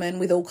the woman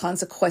with all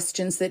kinds of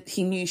questions that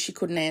he knew she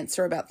couldn't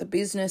answer about the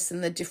business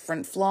and the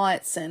different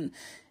flights and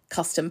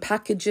custom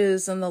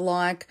packages and the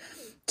like,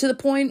 to the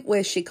point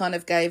where she kind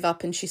of gave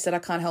up and she said, I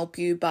can't help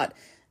you, but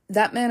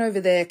that man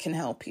over there can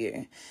help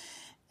you.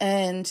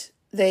 And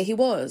there he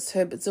was,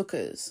 Herbert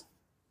Cukurs.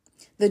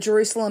 The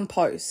Jerusalem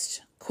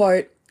Post,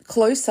 quote,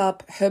 close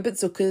up, Herbert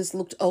Cukurs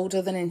looked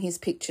older than in his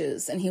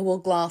pictures, and he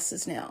wore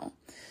glasses now.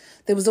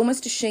 There was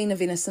almost a sheen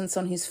of innocence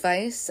on his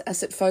face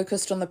as it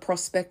focused on the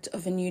prospect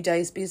of a new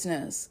day's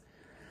business.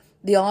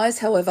 The eyes,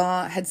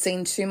 however, had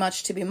seen too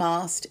much to be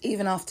masked,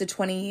 even after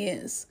 20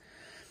 years.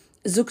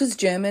 Cukurs'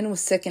 German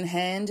was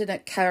second-hand, and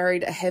it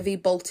carried a heavy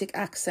Baltic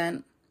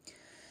accent.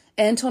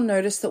 Anton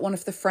noticed that one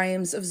of the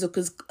frames of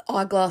Cukurs'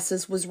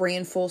 eyeglasses was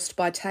reinforced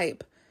by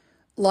tape.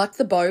 Like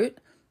the boat,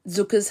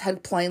 Cukurs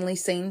had plainly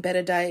seen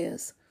better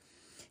days.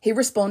 He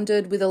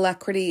responded with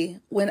alacrity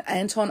when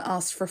Anton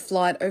asked for a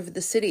flight over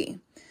the city.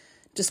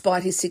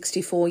 Despite his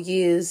 64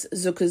 years,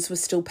 Cukurs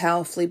was still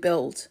powerfully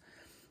built.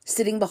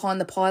 Sitting behind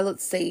the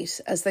pilot's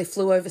seat as they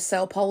flew over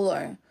Sao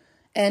Paulo,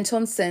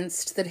 Anton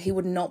sensed that he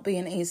would not be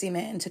an easy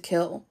man to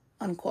kill,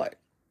 unquote.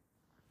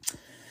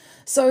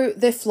 So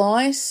their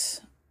flight,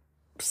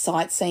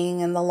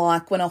 sightseeing and the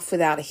like went off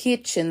without a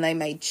hitch, and they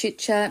made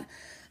chit-chat,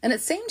 and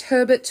it seemed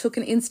Herbert took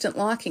an instant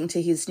liking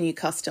to his new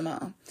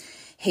customer.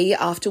 He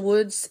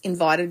afterwards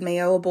invited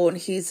Mio aboard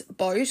his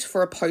boat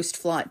for a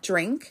post-flight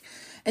drink,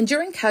 and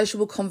during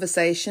casual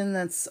conversation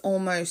that's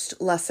almost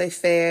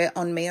laissez-faire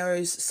on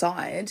Mio's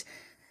side,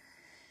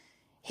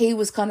 he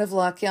was kind of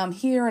like, yeah, I'm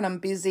here and I'm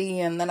busy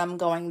and then I'm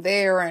going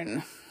there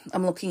and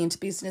I'm looking into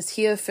business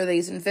here for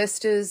these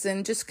investors,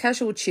 and just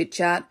casual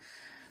chit-chat.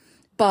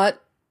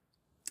 But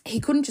he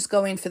couldn't just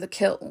go in for the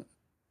kill.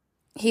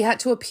 He had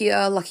to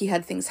appear like he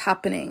had things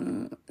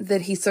happening,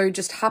 that he so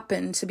just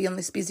happened to be on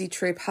this busy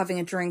trip having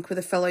a drink with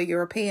a fellow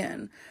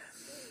European.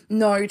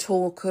 No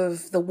talk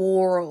of the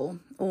war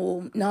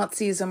or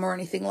Nazism or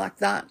anything like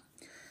that.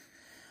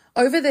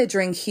 Over their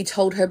drink, he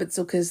told Herbert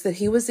Cukurs that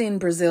he was in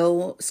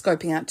Brazil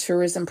scoping out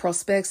tourism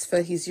prospects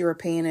for his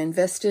European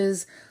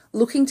investors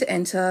looking to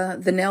enter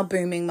the now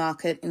booming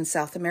market in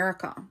South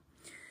America.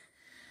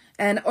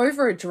 And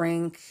over a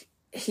drink,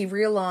 he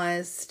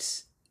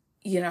realised,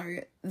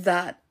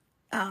 that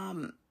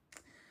Herbert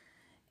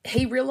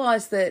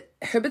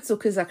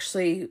Cukurs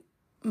actually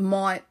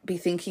might be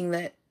thinking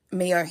that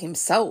Mio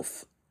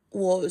himself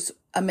was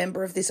a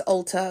member of this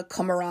Alta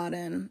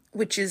Kameraden,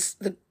 which is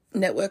the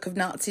network of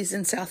Nazis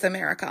in South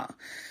America.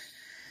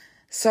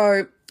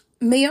 So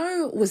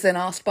Mio was then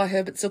asked by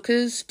Herbert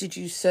Cukurs, did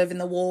you serve in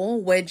the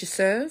war? Where'd you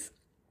serve?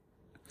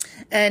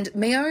 And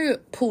Mio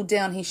pulled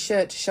down his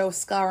shirt to show a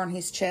scar on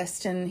his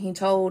chest, and he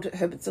told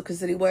Herbert Cukurs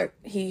that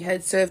he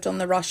had served on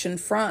the Russian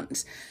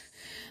front.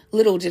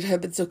 Little did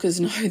Herbert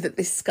Cukurs know that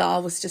this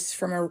scar was just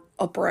from an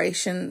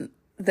operation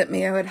that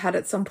Mio had had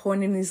at some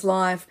point in his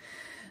life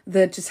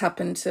that just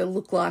happened to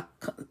look like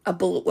a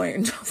bullet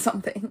wound or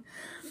something.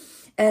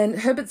 And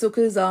Herbert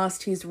Cukurs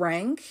asked his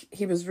rank.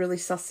 He was really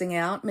sussing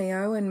out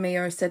Mio, and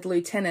Mio said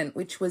lieutenant,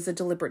 which was a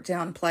deliberate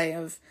downplay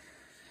of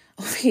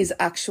his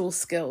actual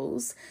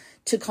skills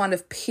to kind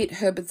of pit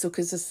Herbert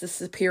Cukurs as the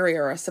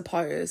superior, I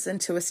suppose, and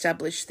to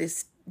establish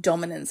this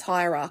dominance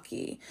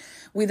hierarchy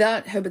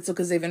without Herbert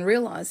Cukurs even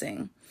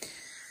realising.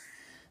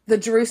 The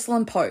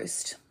Jerusalem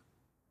Post.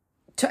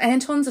 To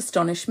Anton's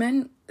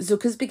astonishment,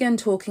 Cukurs began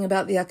talking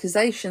about the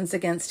accusations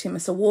against him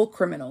as a war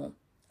criminal.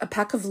 A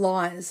pack of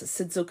lies,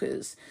 said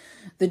Cukurs.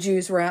 The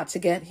Jews were out to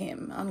get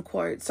him,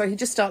 unquote. So he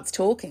just starts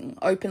talking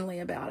openly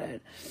about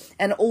it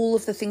and all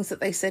of the things that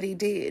they said he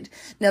did.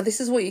 Now, this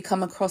is what you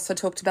come across. I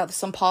talked about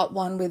this on part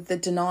 1 with the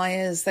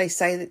deniers. They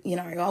say that,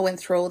 I went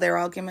through all their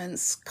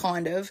arguments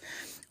kind of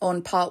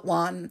on part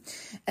 1.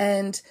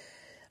 And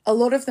a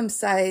lot of them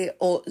say,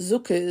 or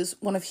Cukurs,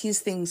 one of his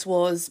things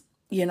was,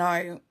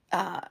 the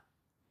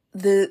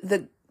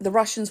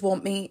Russians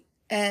want me,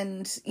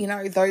 and,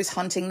 those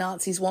hunting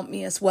Nazis want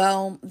me as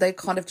well. They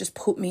kind of just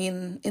put me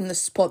in the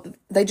spot.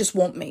 They just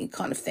want me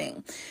kind of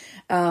thing.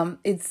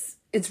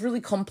 It's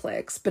really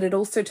complex, but it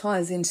also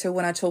ties into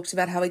when I talked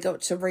about how he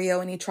got to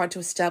Rio and he tried to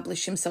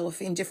establish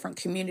himself in different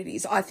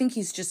communities. I think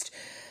he's just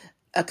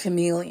a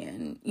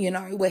chameleon,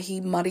 where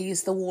he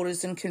muddies the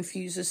waters and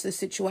confuses the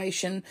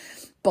situation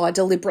by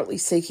deliberately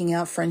seeking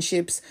out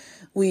friendships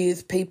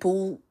with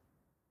people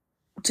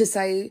to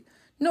say,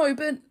 no,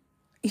 but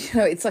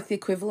it's like the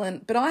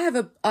equivalent, but I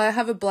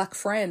have a black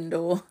friend,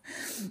 or,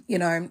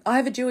 I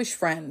have a Jewish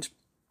friend.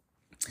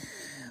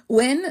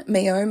 When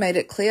Mio made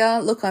it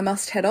clear, look, I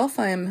must head off,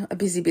 I am a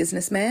busy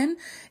businessman,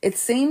 it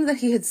seemed that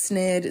he had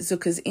snared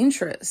Cukurs'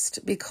 interest,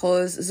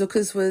 because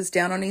Cukurs was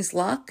down on his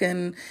luck,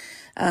 and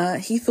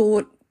he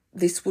thought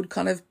this would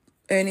kind of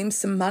earn him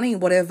some money,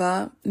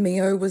 whatever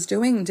Mio was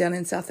doing down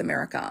in South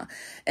America.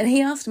 And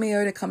he asked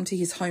Mio to come to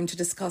his home to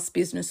discuss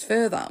business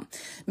further.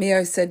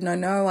 Mio said,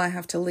 no, I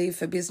have to leave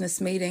for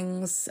business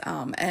meetings.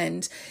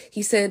 And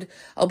he said,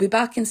 I'll be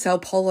back in Sao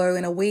Paulo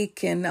in a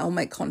week and I'll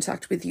make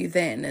contact with you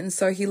then. And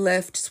so he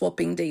left,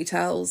 swapping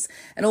details.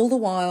 And all the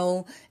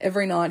while,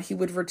 every night he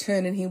would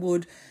return and he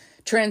would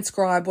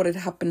transcribe what had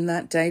happened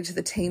that day to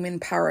the team in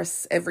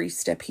Paris, every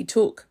step he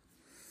took.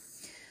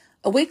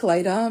 A week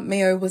later,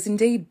 Mio was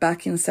indeed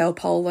back in Sao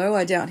Paulo.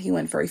 I doubt he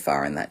went very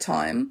far in that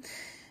time.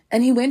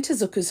 And he went to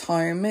Cukurs'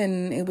 home,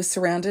 and it was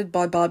surrounded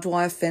by barbed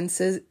wire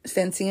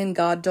fencing and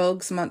guard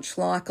dogs, much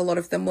like a lot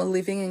of them were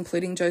living,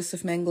 including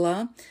Joseph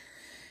Mengele.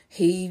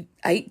 He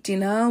ate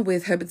dinner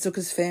with Herbert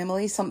Cukurs'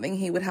 family, something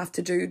he would have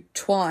to do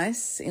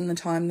twice in the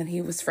time that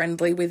he was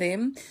friendly with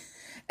him.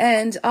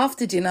 And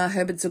after dinner,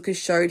 Herbert Cukurs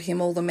showed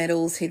him all the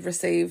medals he'd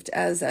received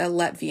as a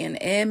Latvian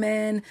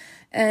airman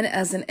and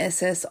as an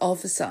SS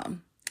officer.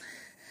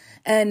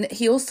 And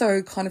he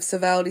also kind of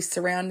surveilled his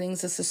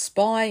surroundings as a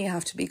spy. You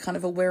have to be kind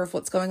of aware of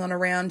what's going on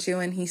around you.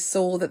 And he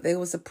saw that there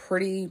was a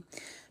pretty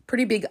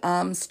big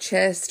arms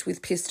chest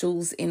with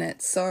pistols in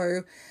it.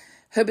 So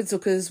Herbert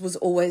Cukurs was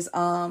always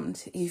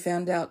armed, he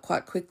found out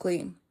quite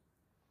quickly.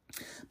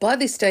 By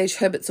this stage,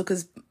 Herbert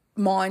Cukurs'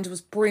 mind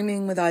was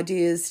brimming with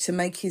ideas to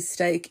make his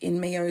stake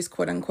in Mio's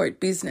quote-unquote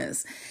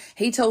business.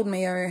 He told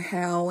Mio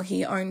how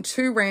he owned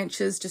 2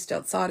 ranches just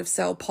outside of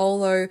Sao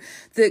Paulo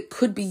that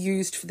could be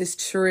used for this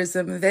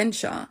tourism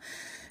venture.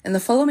 And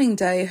the following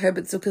day,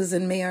 Herbert Cukurs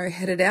and Mio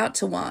headed out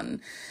to one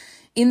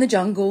in the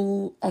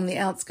jungle on the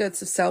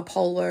outskirts of Sao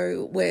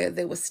Paulo, where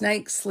there were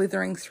snakes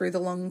slithering through the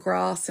long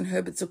grass, and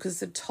Herbert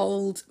Cukurs had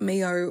told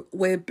Mio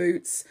wear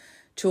boots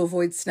to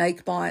avoid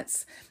snake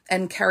bites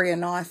and carry a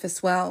knife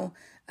as well,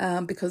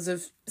 because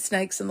of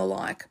snakes and the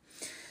like.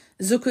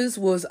 Cukurs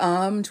was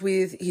armed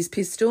with his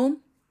pistol,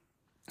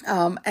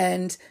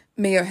 and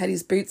Mio had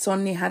his boots on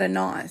and he had a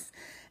knife.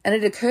 And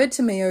it occurred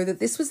to Mio that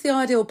this was the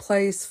ideal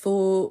place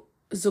for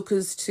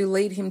Cukurs to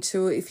lead him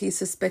to if he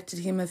suspected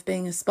him of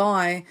being a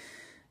spy.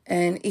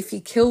 And if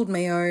he killed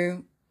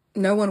Mio,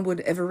 no one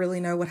would ever really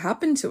know what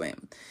happened to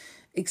him,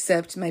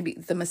 except maybe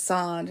the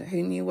Mossad,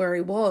 who knew where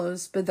he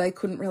was, but they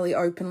couldn't really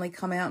openly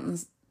come out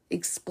and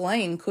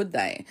explain, could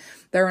they?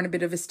 They were in a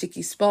bit of a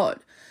sticky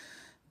spot.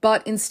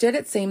 But instead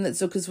it seemed that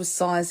Cukurs was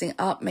sizing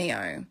up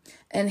Mio,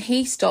 and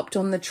he stopped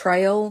on the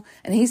trail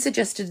and he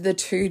suggested the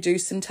two do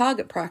some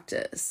target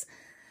practice.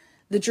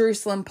 The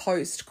Jerusalem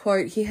Post,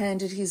 quote, he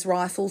handed his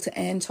rifle to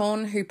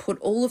Anton, who put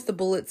all of the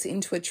bullets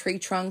into a tree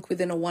trunk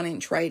within a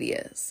 1-inch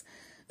radius.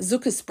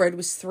 Cukurs' spread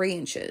was 3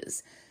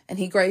 inches, and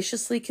he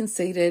graciously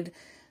conceded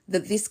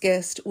that this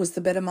guest was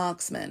the better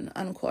marksman,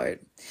 unquote.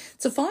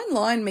 It's a fine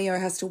line Mio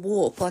has to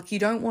walk. Like, you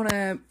don't want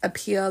to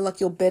appear like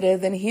you're better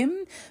than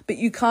him, but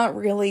you can't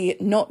really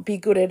not be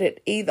good at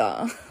it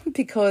either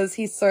because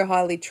he's so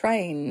highly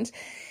trained.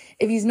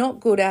 If he's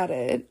not good at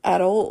it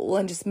at all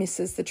and just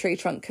misses the tree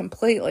trunk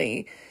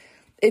completely,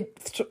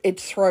 it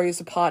throws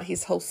apart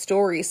his whole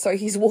story. So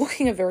he's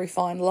walking a very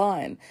fine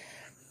line.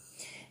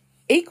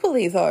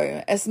 Equally,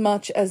 though, as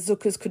much as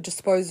Cukurs could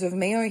dispose of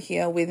Mio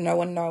here with no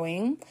one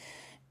knowing,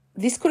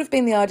 this could have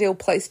been the ideal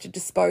place to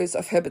dispose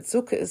of Herbert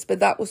Cukurs,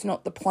 but that was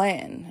not the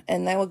plan.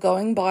 And they were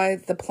going by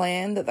the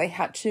plan that they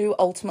had to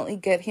ultimately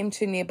get him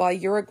to nearby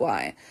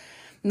Uruguay.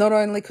 Not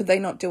only could they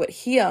not do it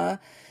here,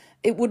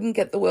 it wouldn't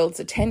get the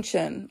world's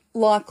attention.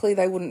 Likely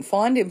they wouldn't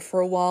find him for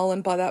a while,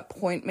 and by that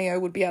point Mio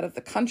would be out of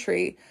the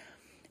country.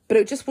 But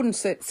it just wouldn't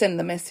send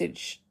the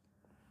message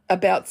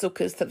about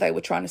Cukurs that they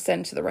were trying to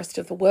send to the rest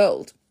of the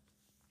world.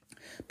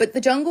 But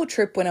the jungle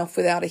trip went off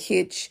without a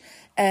hitch,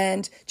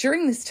 and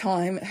during this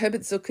time,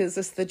 Herbert Cukurs,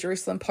 as the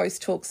Jerusalem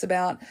Post talks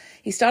about,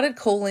 he started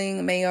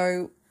calling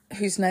Mio,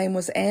 whose name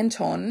was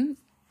Anton,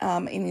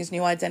 in his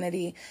new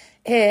identity,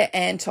 Herr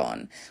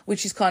Anton,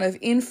 which is kind of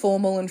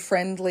informal and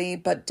friendly,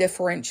 but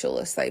deferential,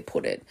 as they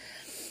put it.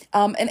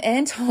 And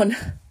Anton,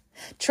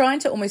 trying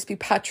to almost be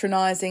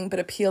patronising but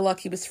appear like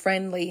he was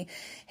friendly,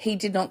 he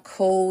did not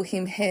call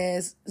him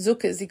Herr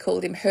Cukurs, he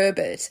called him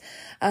Herbert,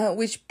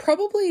 which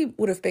probably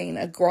would have been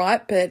a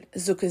gripe, but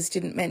Cukurs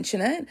didn't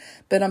mention it,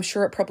 but I'm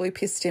sure it probably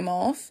pissed him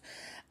off.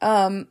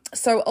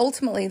 So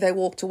ultimately they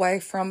walked away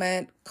from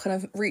it, kind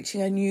of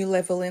reaching a new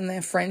level in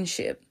their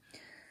friendship.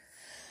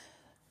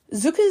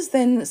 Cukurs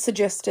then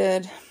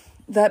suggested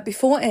that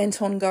before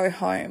Anton go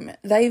home,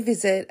 they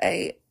visit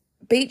a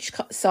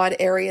beachside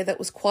area that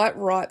was quite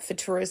ripe for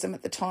tourism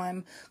at the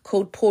time,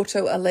 called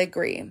Porto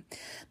Alegre.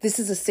 This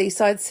is a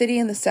seaside city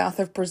in the south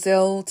of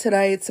Brazil.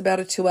 Today it's about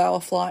a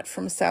 2-hour flight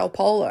from Sao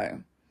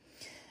Paulo.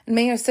 And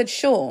Mio said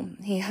sure.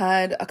 He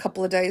had a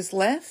couple of days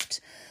left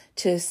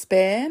to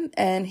spare,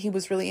 and he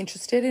was really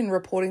interested in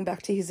reporting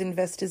back to his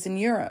investors in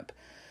Europe.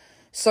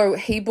 So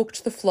he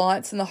booked the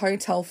flights and the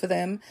hotel for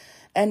them,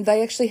 and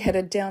they actually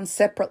headed down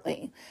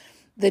separately.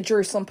 The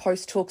Jerusalem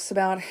Post talks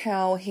about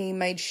how he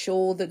made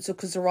sure that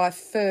Cukurs arrived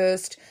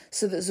first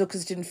so that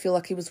Cukurs didn't feel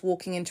like he was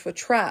walking into a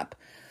trap.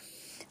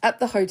 At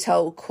the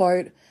hotel,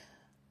 quote,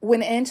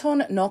 when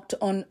Anton knocked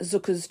on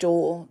Cukurs'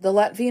 door, the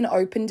Latvian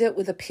opened it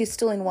with a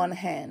pistol in one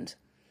hand.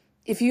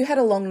 If you had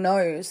a long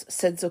nose,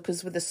 said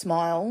Cukurs with a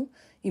smile,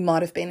 you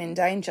might have been in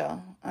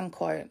danger,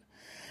 unquote.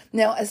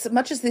 Now, as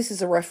much as this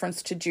is a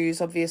reference to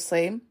Jews,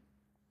 obviously,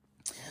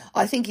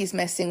 I think he's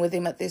messing with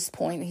him at this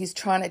point. He's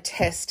trying to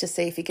test to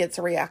see if he gets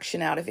a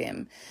reaction out of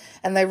him.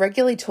 And they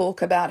regularly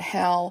talk about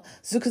how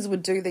Cukurs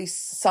would do these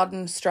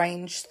sudden,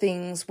 strange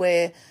things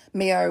where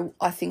Mio,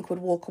 I think, would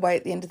walk away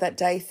at the end of that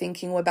day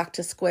thinking, we're back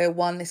to square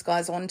one, this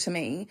guy's on to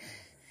me.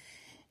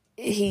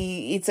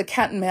 It's a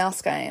cat and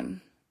mouse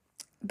game.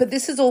 But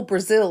this is all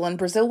Brazil, and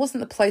Brazil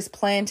wasn't the place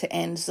planned to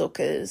end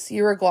Cukurs.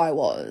 Uruguay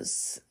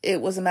was.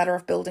 It was a matter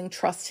of building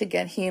trust to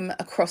get him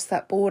across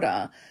that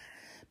border,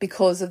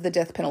 because of the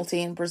death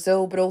penalty in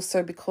Brazil, but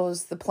also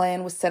because the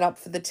plan was set up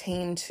for the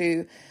team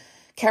to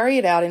carry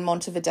it out in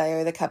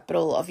Montevideo, the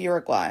capital of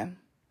Uruguay.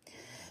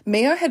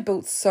 Mio had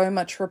built so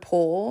much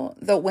rapport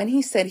that when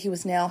he said he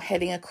was now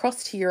heading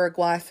across to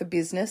Uruguay for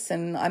business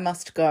and I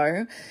must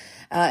go,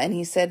 and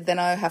he said, then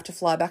I have to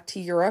fly back to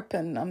Europe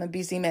and I'm a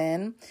busy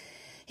man,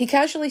 he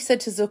casually said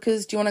to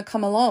Cukurs, do you want to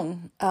come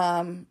along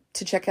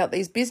to check out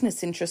these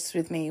business interests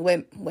with me?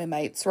 We're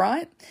mates,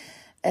 right?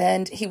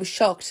 And he was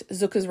shocked.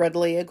 Cukurs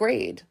readily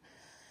agreed.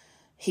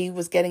 He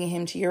was getting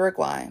him to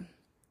Uruguay.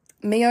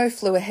 Mio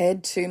flew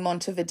ahead to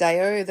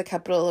Montevideo, the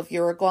capital of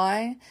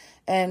Uruguay,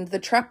 and the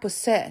trap was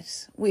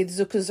set, with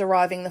Cukurs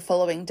arriving the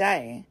following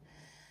day.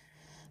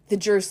 The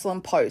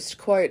Jerusalem Post,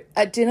 quote,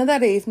 at dinner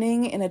that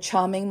evening in a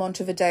charming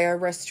Montevideo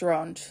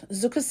restaurant,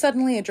 Cukurs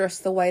suddenly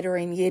addressed the waiter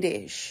in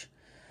Yiddish.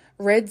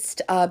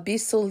 Redst a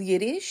bissel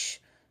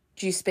Yiddish?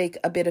 Do you speak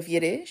a bit of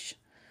Yiddish?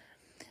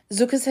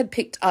 Cukurs had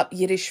picked up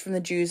Yiddish from the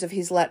Jews of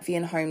his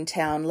Latvian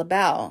hometown,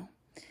 Labau.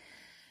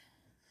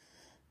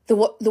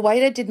 The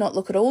waiter did not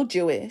look at all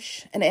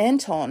Jewish, and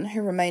Anton,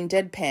 who remained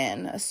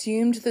deadpan,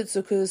 assumed that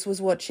Cukurs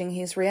was watching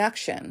his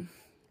reaction.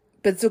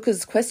 But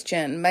Cukurs'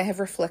 question may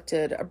have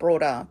reflected a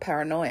broader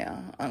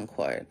paranoia,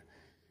 unquote.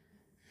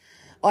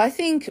 I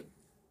think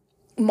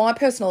my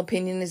personal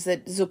opinion is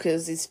that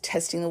Cukurs is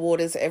testing the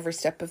waters every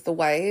step of the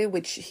way,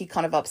 which he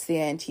kind of ups the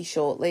ante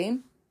shortly.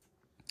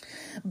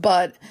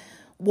 But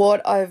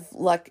what I've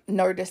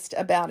noticed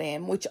about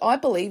him, which I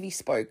believe he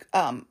spoke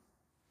kind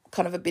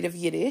of a bit of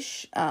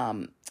Yiddish,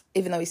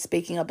 even though he's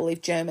speaking, I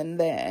believe, German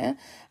there,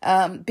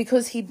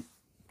 because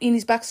in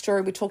his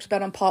backstory, we talked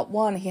about on part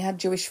 1, he had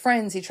Jewish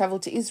friends, he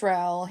travelled to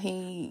Israel,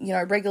 he,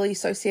 regularly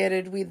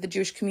associated with the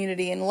Jewish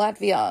community in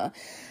Latvia.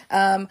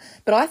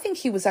 But I think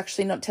he was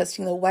actually not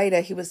testing the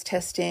waiter, he was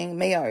testing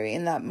Mio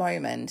in that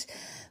moment.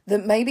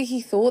 That maybe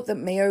he thought that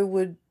Mio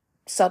would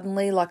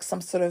suddenly,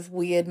 some sort of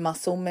weird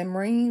muscle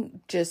memory,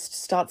 just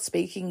start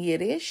speaking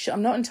Yiddish.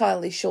 I'm not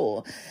entirely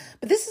sure.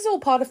 But this is all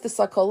part of the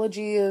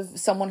psychology of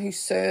someone who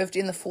served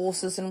in the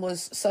forces and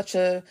was such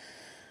a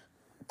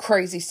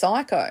crazy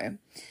psycho.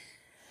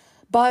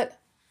 But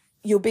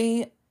you'll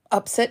be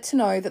upset to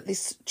know that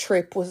this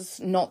trip was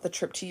not the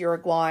trip to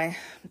Uruguay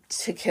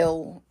to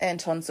kill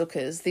Anton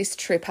Cukurs. This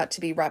trip had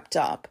to be wrapped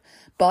up,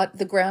 but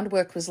the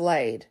groundwork was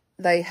laid.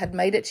 They had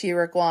made it to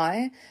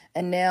Uruguay,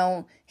 and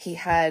now he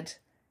had,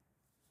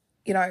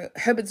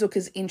 Herbert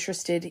Cukurs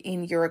interested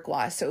in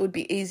Uruguay, so it would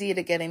be easier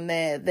to get him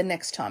there the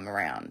next time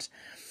around.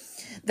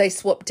 They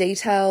swapped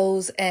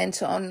details.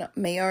 Anton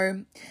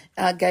Mio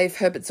gave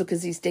Herbert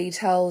Cukurs his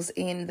details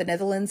in the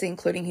Netherlands,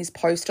 including his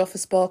post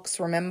office box,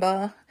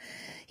 remember?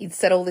 He'd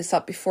set all this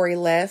up before he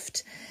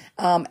left.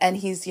 And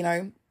his,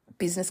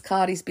 business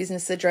card, his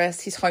business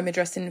address, his home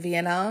address in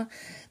Vienna.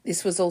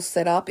 This was all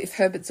set up. If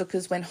Herbert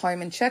Cukurs went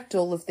home and checked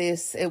all of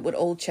this, it would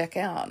all check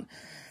out.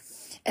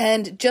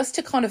 And just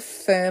to kind of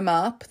firm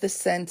up the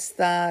sense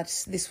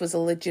that this was a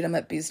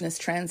legitimate business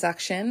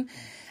transaction,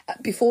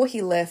 before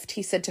he left,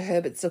 he said to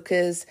Herbert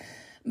Cukurs,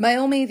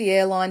 mail me the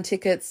airline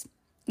tickets,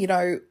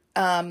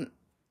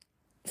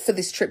 for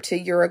this trip to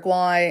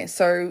Uruguay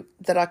so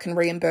that I can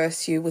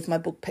reimburse you with my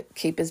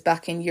bookkeepers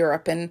back in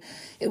Europe. And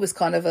it was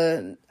kind of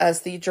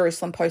as the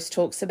Jerusalem Post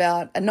talks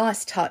about, a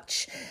nice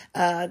touch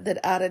that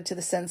added to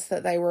the sense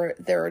that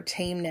they're a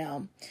team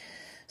now.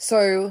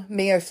 So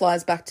Mio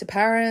flies back to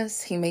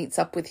Paris. He meets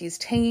up with his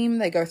team.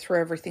 They go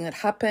through everything that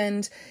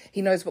happened.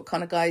 He knows what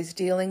kind of guy he's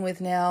dealing with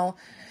now.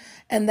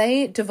 And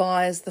they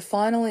devise the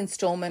final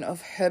installment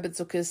of Herbert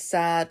Cukurs'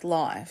 sad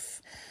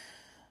life.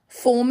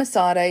 4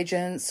 Mossad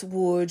agents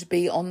would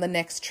be on the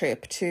next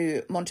trip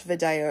to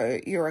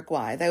Montevideo,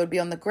 Uruguay. They would be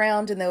on the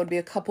ground, and there would be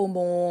a couple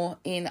more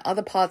in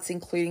other parts,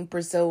 including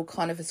Brazil,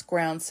 kind of as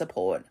ground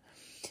support.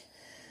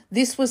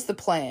 This was the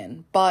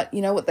plan, but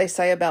you know what they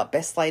say about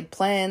best laid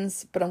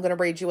plans, but I'm going to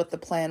read you what the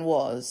plan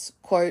was.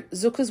 Quote,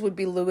 Cukurs would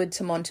be lured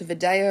to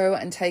Montevideo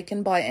and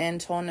taken by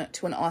Anton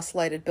to an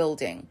isolated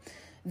building.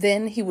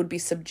 Then he would be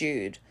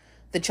subdued.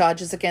 The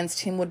charges against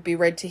him would be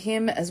read to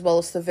him, as well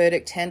as the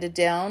verdict handed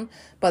down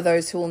by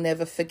those who will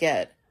never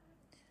forget.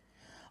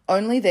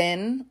 Only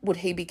then would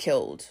he be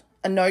killed.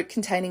 A note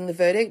containing the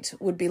verdict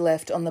would be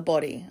left on the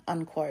body,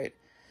 unquote.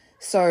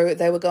 So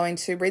they were going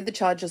to read the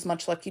charges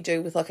much like you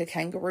do with a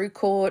kangaroo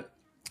court.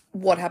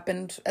 What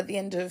happened at the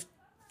end of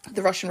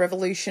the Russian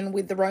Revolution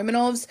with the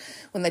Romanovs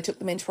when they took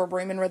them into a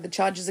room and read the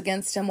charges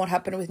against them. What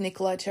happened with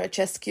Nicolae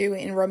Ceausescu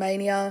in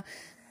Romania.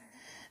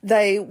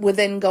 They were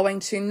then going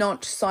to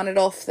not sign it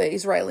off the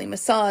Israeli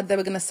Mossad. They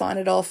were going to sign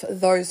it off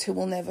those who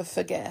will never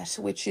forget,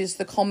 which is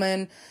the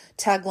common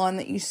tagline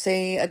that you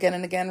see again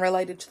and again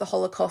related to the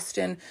Holocaust.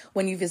 And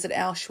when you visit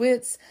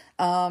Auschwitz,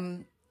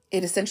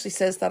 it essentially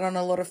says that on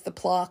a lot of the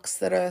plaques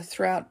that are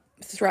throughout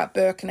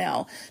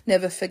Birkenau,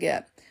 never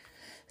forget.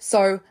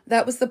 So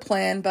that was the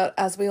plan, but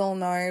as we all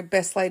know,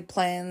 best laid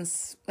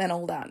plans and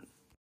all that.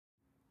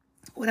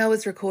 When I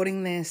was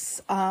recording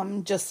this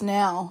just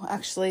now,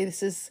 actually,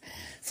 this is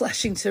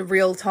flashing to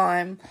real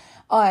time,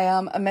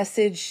 a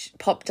message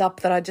popped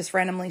up that I just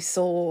randomly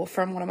saw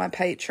from one of my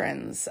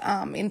patrons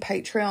in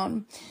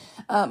Patreon,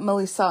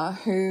 Melissa,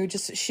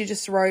 she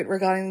just wrote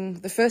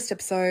regarding the first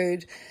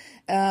episode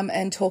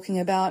and talking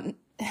about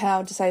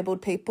how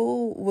disabled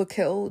people were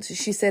killed.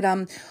 She said,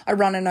 I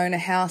run and own a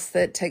house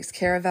that takes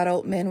care of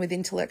adult men with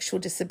intellectual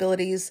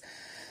disabilities.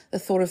 The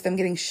thought of them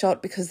getting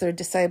shot because they're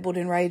disabled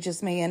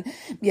enrages me. And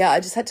yeah, I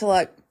just had to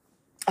I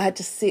had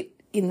to sit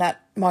in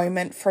that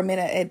moment for a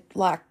minute. It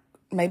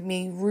made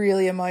me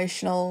really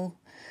emotional.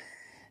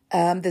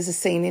 There's a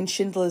scene in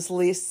Schindler's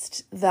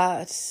List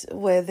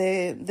where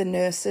the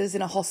nurses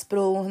in a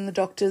hospital and the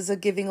doctors are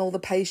giving all the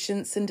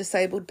patients and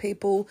disabled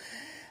people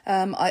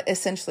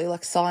essentially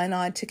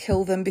cyanide to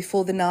kill them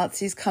before the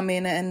Nazis come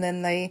in, and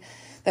then they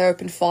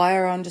open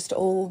fire on just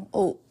all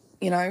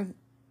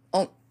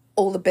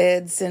the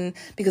beds, and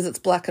because it's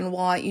black and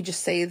white, you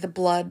just see the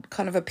blood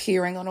kind of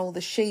appearing on all the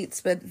sheets,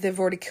 but they've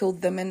already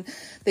killed them, and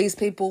these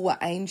people were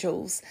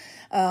angels.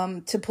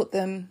 To put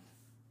them,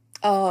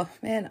 oh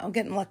man, I'm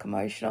getting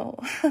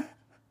emotional.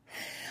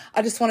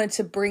 I just wanted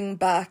to bring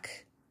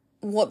back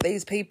what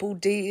these people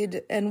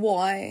did and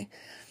why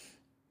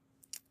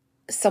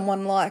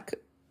someone like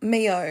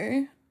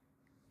Mio,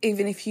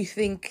 even if you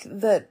think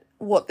that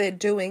what they're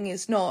doing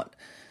is not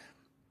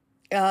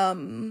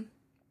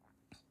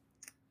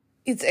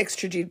it's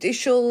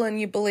extrajudicial and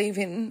you believe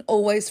in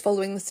always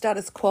following the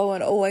status quo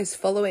and always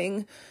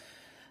following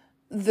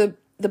the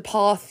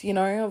path, you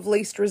know, of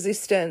least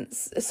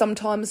resistance,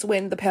 sometimes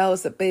when the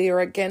powers that be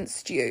are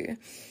against you,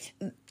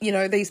 you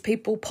know, these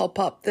people pop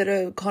up that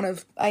are kind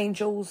of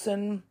angels.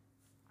 And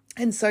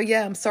so,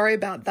 yeah, I'm sorry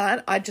about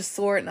that. I just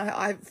saw it and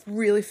I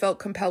really felt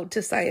compelled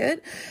to say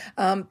it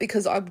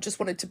because I just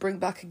wanted to bring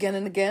back again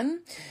and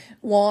again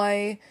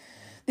why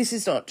this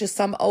is not just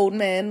some old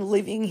man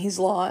living his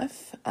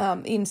life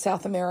in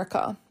South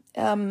America.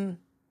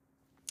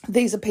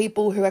 These are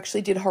people who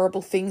actually did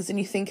horrible things, and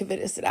you think of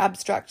it as an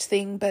abstract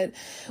thing, but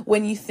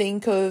when you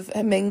think of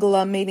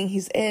Mengele meeting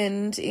his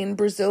end in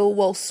Brazil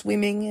while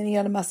swimming, and he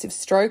had a massive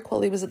stroke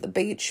while he was at the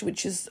beach,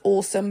 which is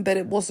awesome, but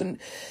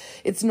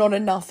it's not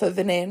enough of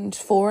an end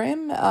for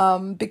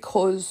him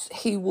because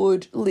he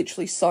would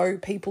literally sew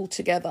people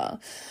together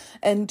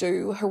and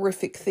do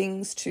horrific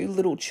things to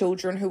little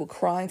children who were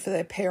crying for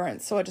their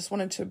parents. So I just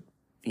wanted to,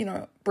 you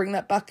know, bring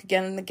that back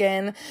again and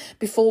again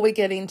before we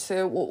get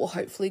into what will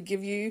hopefully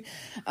give you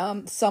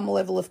some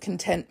level of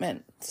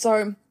contentment.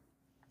 So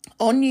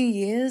on New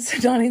Year's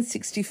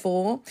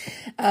 1964,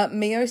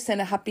 Mio sent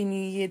a Happy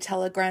New Year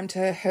telegram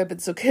to Herbert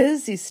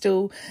Cukurs. He's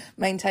still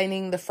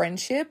maintaining the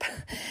friendship.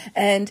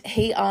 And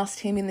he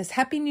asked him in this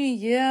Happy New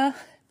Year,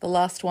 the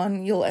last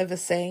one you'll ever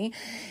see,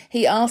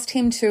 he asked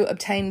him to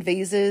obtain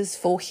visas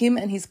for him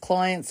and his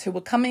clients who were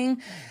coming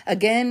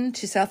again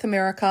to South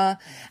America.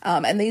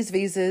 And these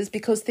visas,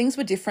 because things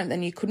were different,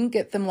 then you couldn't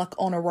get them like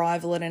on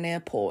arrival at an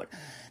airport.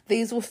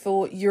 These were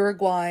for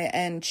Uruguay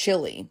and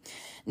Chile.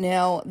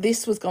 Now,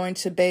 this was going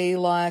to be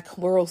like,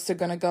 we're also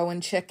going to go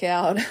and check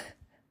out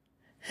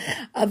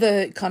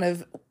other kind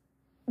of,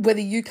 whether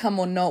you come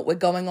or not, we're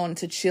going on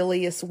to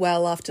Chile as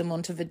well after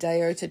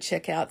Montevideo to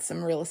check out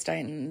some real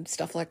estate and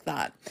stuff like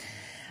that.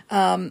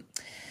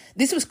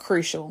 This was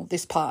crucial,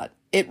 this part.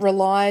 It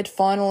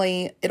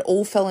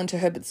all fell into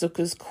Herbert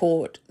Zucker's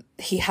court.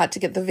 He had to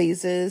get the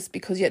visas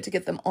because you had to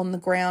get them on the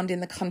ground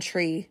in the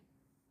country.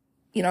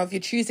 You know, if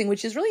you're choosing,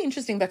 which is really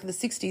interesting, back in the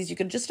 60s, you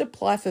could just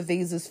apply for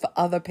visas for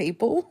other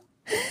people.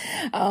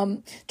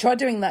 Try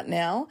doing that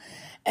now.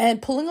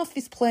 And pulling off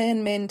this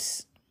plan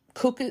meant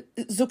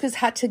Cukurs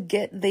had to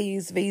get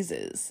these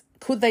visas.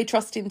 Could they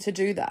trust him to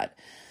do that?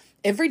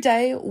 Every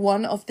day,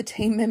 one of the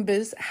team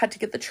members had to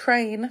get the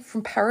train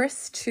from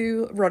Paris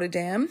to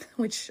Rotterdam,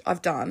 which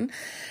I've done,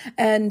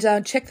 and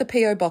check the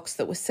PO box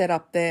that was set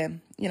up there,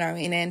 you know,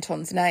 in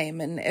Anton's name.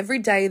 And every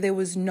day there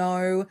was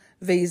no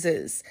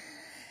visas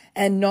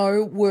and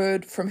no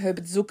word from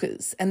Herbert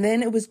Cukurs. And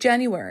then it was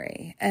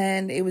January,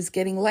 and it was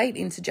getting late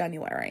into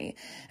January.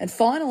 And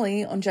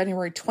finally, on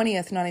January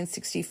 20th,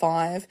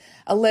 1965,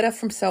 a letter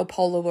from Sao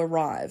Paulo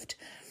arrived.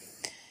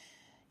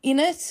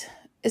 In it,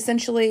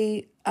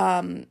 essentially,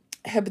 Herbert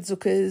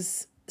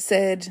Cukurs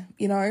said,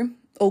 you know,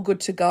 all good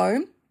to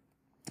go.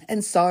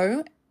 And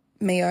so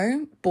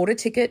Mio bought a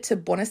ticket to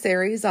Buenos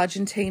Aires,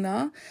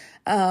 Argentina,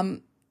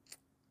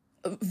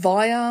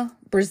 via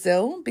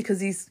Brazil, because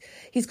he's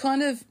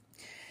kind of,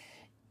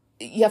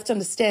 you have to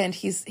understand,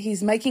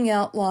 he's making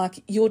out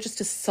like you're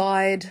just a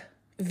side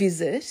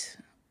visit,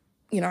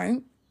 you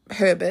know,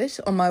 Herbert,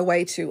 on my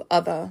way to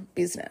other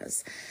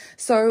business.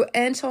 So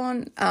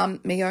Anton,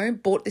 Mio,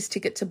 bought this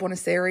ticket to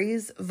Buenos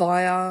Aires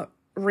via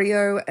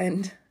Rio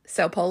and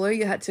Sao Paulo.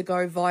 You had to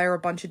go via a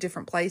bunch of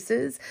different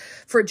places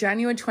for a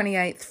January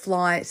 28th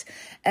flight.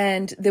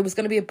 And there was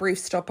going to be a brief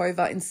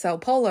stopover in Sao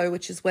Paulo,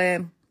 which is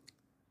where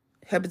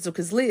Herbert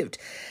Cukurs lived,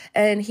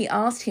 and he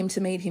asked him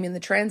to meet him in the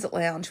transit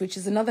lounge, which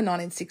is another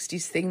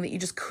 1960s thing that you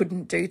just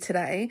couldn't do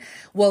today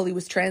while he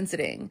was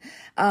transiting.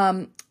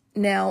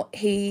 Now,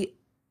 he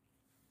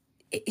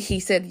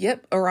said,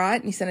 yep, all right,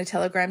 and he sent a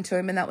telegram to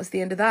him, and that was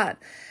the end of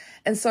that.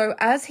 And so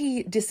as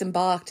he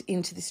disembarked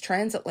into this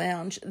transit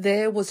lounge,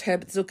 there was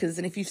Herbert Cukurs.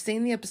 And if you've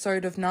seen the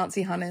episode of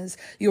Nazi Hunters,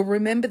 you'll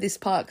remember this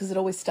part because it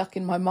always stuck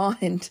in my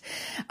mind.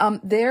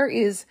 There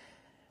is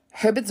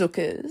Herbert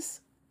Cukurs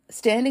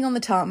standing on the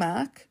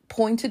tarmac,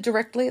 pointed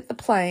directly at the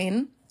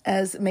plane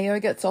as Mio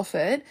gets off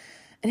it,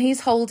 and he's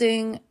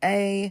holding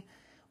a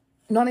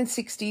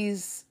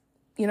 1960s,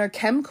 you know,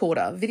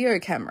 camcorder, video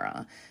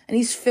camera, and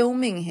he's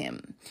filming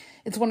him.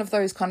 It's one of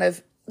those kind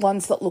of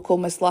ones that look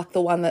almost like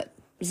the one that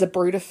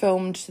Zapruder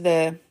filmed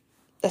the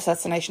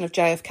assassination of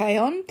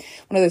JFK on, one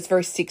of those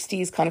very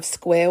 60s kind of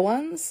square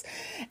ones,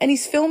 and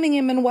he's filming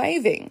him and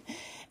waving.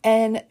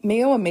 And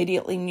Mio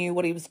immediately knew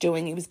what he was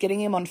doing. He was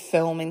getting him on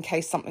film in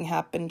case something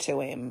happened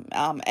to him.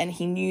 And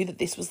he knew that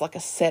this was like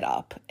a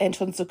setup.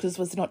 Anton Cukurs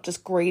was not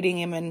just greeting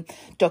him and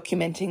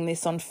documenting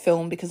this on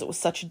film because it was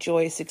such a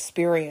joyous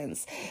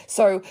experience.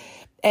 So,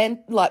 and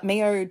like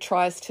Mio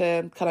tries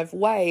to kind of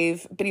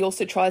wave, but he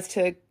also tries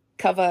to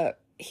cover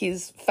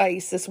his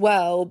face as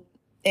well.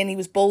 And he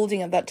was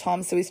balding at that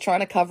time, so he's trying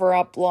to cover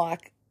up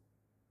like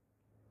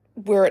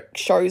where it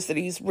shows that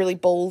he's really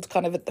bald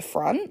kind of at the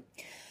front.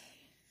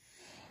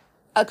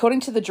 According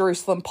to the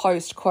Jerusalem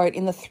Post, quote,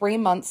 in the 3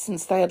 months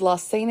since they had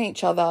last seen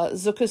each other,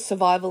 Cukurs'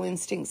 survival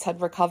instincts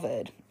had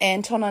recovered.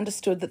 Anton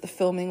understood that the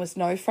filming was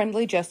no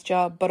friendly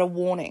gesture, but a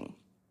warning.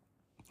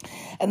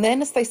 And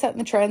then as they sat in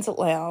the transit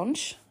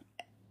lounge,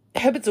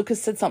 Herbert Cukurs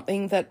said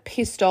something that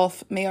pissed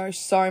off Mio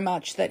so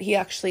much that he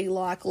actually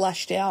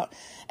lashed out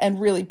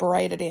and really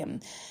berated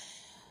him.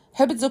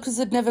 Herbert Cukurs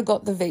had never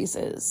got the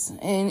visas,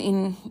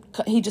 and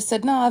he just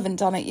said, no, I haven't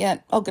done it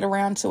yet. I'll get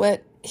around to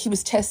it. He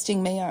was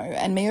testing Mio,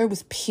 and Mio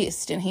was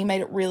pissed, and he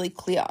made it really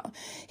clear.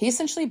 He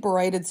essentially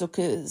berated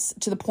Cukurs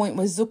to the point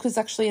where Cukurs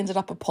actually ended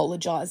up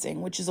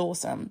apologising, which is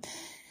awesome.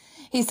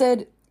 He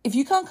said, if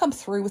you can't come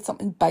through with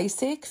something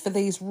basic for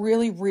these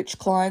really rich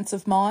clients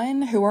of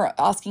mine who are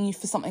asking you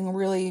for something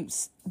really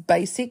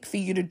basic for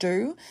you to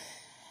do,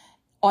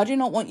 I do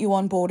not want you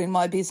on board in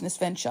my business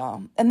venture.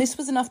 And this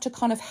was enough to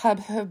kind of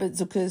have Herbert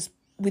Cukurs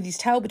with his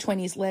tail between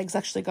his legs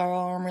actually go,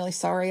 oh, I'm really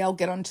sorry, I'll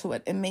get onto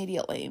it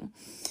immediately.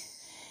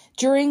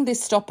 During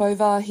this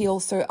stopover, he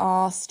also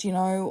asked,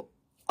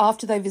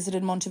 after they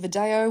visited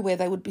Montevideo, where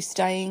they would be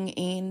staying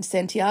in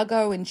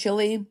Santiago in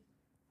Chile,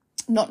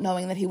 not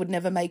knowing that he would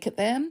never make it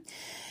there.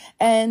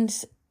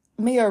 And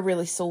Mio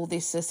really saw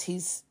this as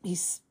he's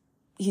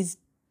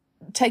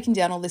taking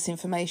down all this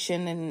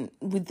information, and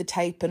with the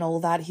tape and all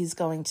that, he's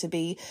going to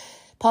be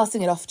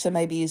passing it off to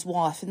maybe his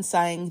wife and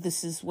saying,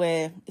 this is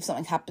where, if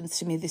something happens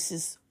to me, this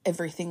is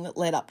everything that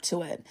led up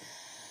to it.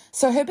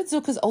 So Herbert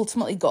Cukurs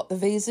ultimately got the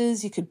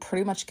visas. You could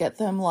pretty much get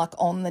them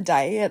on the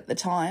day at the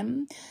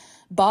time.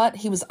 But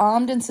he was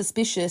armed and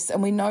suspicious,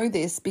 and we know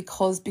this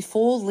because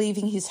before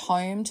leaving his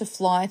home to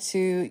fly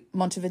to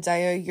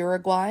Montevideo,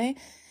 Uruguay,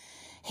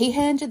 he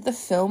handed the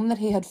film that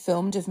he had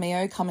filmed of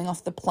Mio coming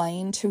off the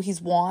plane to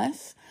his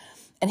wife.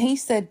 And he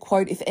said,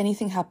 quote, if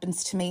anything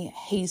happens to me,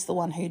 he's the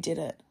one who did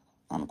it,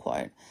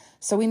 unquote.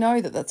 So we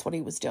know that that's what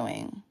he was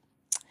doing.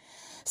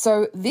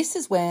 So this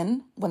is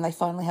when they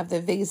finally have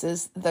their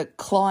visas, the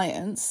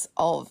clients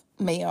of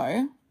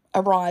Mio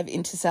arrive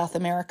into South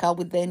America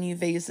with their new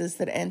visas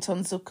that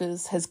Anton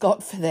Cukurs has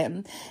got for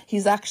them.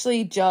 He's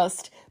actually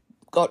just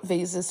got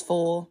visas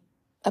for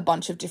a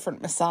bunch of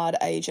different Mossad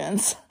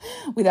agents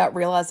without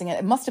realising it.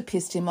 It must have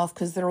pissed him off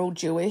because they're all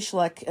Jewish.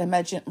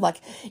 Imagine,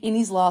 in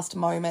his last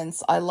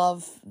moments, I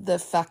love the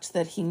fact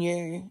that he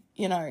knew,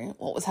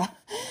 what was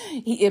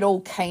happening. It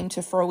all came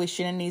to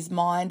fruition in his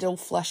mind, it all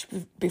flashed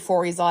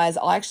before his eyes.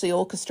 I actually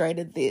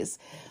orchestrated this.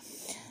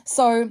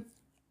 So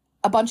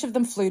a bunch of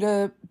them flew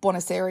to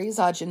Buenos Aires,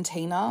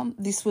 Argentina.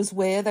 This was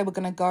where they were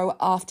going to go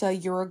after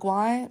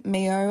Uruguay.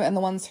 Mio and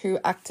the ones who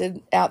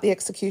acted out the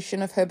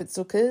execution of Herbert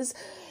Cukurs,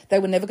 they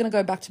were never going to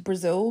go back to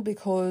Brazil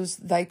because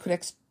they could,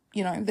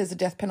 there's a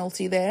death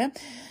penalty there.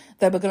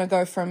 They were going to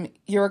go from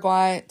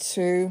Uruguay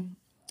to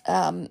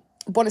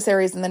Buenos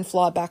Aires and then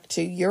fly back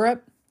to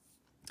Europe.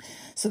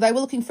 So they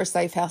were looking for a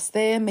safe house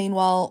there.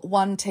 Meanwhile,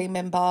 one team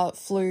member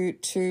flew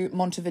to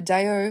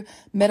Montevideo,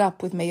 met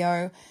up with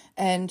Mio,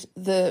 and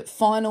the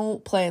final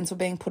plans were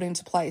being put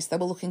into place. They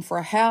were looking for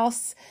a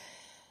house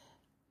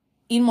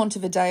in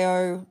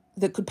Montevideo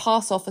that could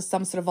pass off as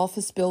some sort of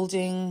office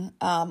building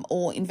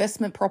or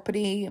investment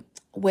property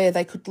where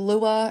they could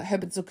lure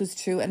Herbert Cukurs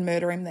to and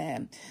murder him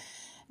there.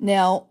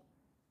 Now,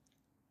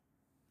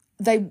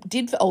 they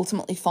did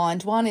ultimately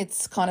find one.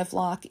 It's kind of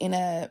in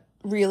a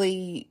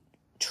really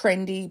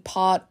trendy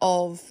part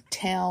of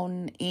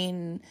town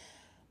in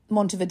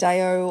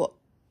Montevideo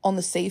on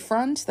the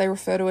seafront. They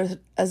refer to it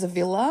as a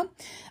villa.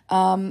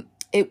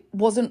 It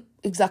wasn't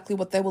exactly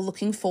what they were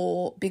looking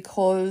for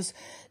because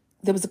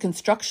there was a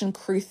construction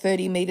crew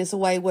 30 metres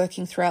away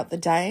working throughout the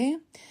day,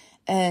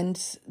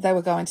 and they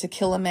were going to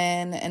kill a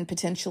man and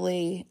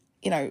potentially,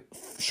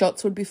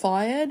 shots would be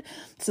fired.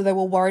 So they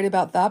were worried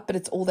about that, but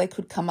it's all they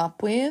could come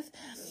up with.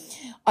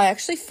 I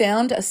actually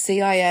found a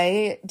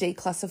CIA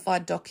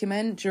declassified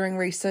document during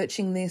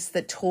researching this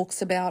that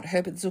talks about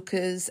Herbert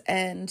Cukurs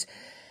and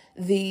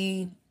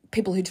the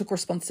people who took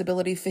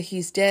responsibility for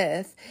his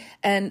death.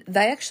 And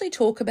they actually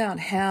talk about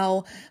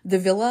how the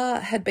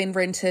villa had been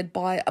rented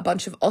by a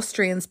bunch of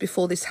Austrians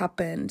before this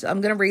happened.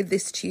 I'm going to read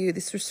this to you.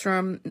 This was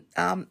from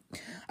a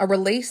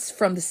release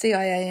from the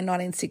CIA in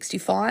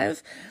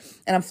 1965.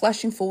 And I'm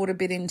flashing forward a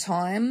bit in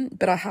time,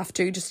 but I have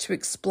to just to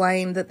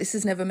explain that this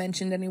is never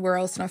mentioned anywhere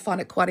else, and I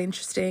find it quite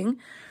interesting.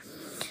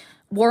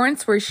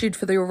 Warrants were issued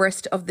for the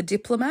arrest of the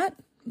diplomat,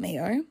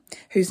 Mio,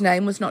 whose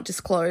name was not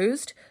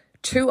disclosed,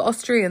 2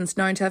 Austrians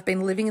known to have been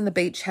living in the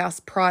beach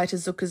house prior to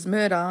Cukurs'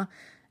 murder,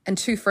 and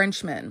 2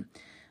 Frenchmen.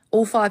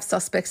 All 5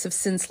 suspects have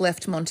since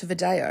left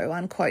Montevideo,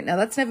 unquote. Now,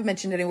 that's never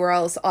mentioned anywhere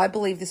else. I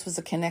believe this was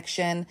a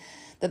connection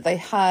that they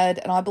had,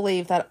 and I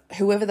believe that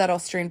whoever that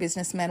Austrian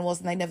businessman was,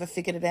 and they never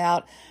figured it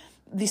out,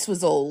 this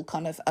was all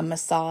kind of a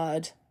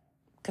Mossad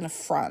kind of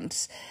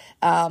front,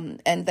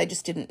 and they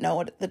just didn't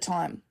know it at the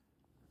time.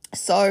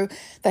 So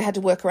they had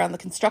to work around the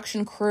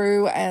construction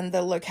crew and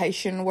the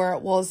location where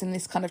it was in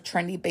this kind of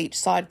trendy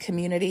beachside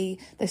community.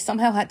 They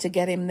somehow had to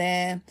get him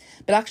there.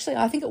 But actually,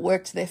 I think it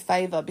worked to their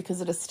favour because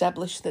it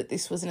established that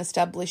this was an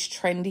established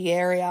trendy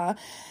area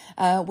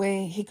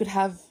where he could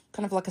have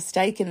kind of a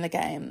stake in the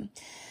game.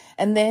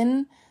 And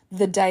then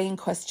the day in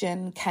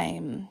question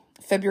came,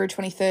 February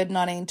 23rd,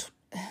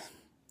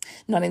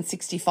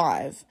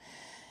 1965.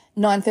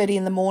 9:30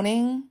 in the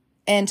morning,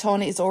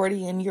 Anton is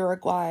already in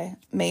Uruguay,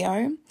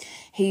 Mio.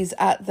 He's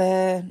at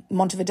the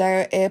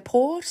Montevideo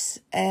airport,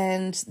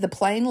 and the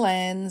plane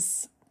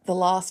lands, the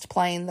last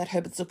plane that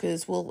Herbert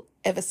Cukurs will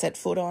ever set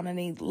foot on, and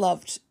he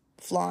loved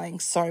flying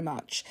so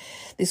much.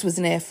 This was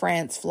an Air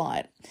France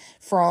flight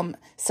from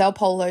Sao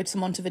Paulo to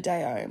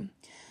Montevideo.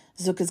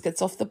 Cukurs gets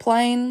off the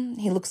plane,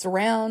 he looks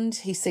around,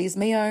 he sees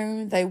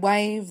Mio, they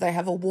wave, they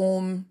have a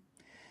warm,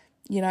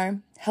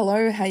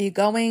 hello, how you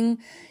going?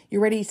 You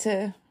ready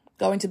to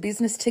go into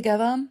business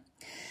together?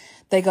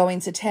 They go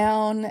into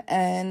town,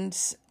 and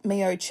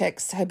Mio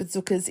checks Herbert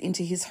Cukurs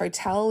into his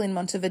hotel in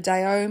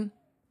Montevideo.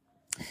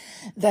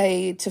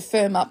 To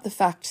firm up the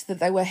fact that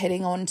they were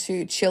heading on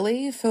to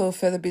Chile for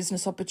further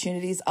business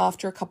opportunities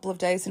after a couple of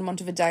days in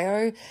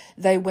Montevideo,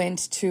 they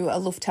went to a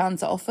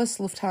Lufthansa office,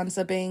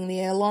 Lufthansa being the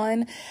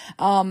airline,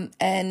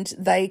 and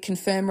they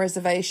confirm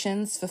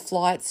reservations for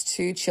flights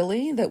to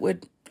Chile that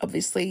would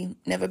obviously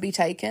never be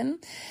taken.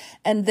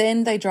 And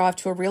then they drive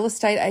to a real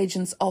estate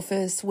agent's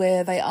office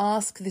where they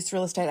ask this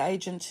real estate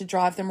agent to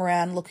drive them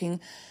around looking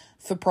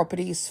for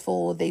properties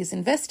for these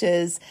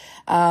investors.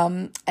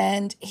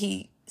 And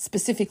he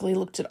specifically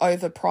looked at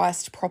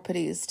overpriced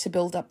properties to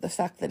build up the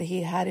fact that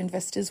he had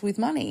investors with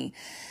money.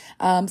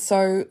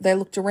 So they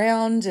looked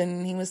around,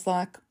 and he was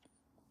like,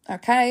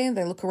 okay.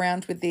 They look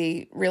around with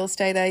the real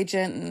estate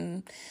agent,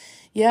 and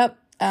yep,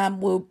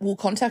 we'll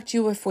contact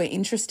you if we're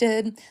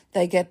interested.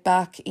 They get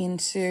back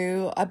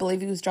into, I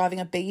believe he was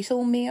driving a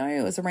Beetle, Mio.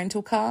 It was a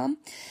rental car.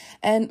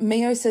 And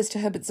Mio says to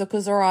Herbert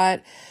Cukurs, all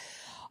right,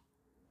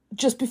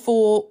 just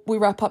before we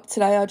wrap up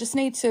today, I just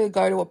need to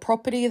go to a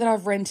property that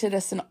I've rented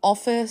as an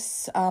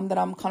office that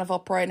I'm kind of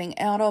operating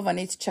out of. I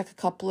need to check a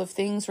couple of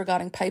things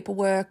regarding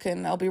paperwork,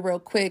 and I'll be real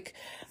quick.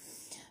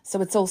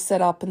 So it's all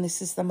set up, and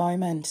this is the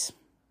moment.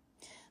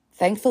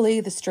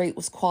 Thankfully, the street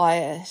was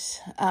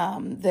quiet.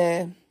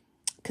 The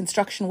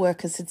construction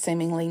workers had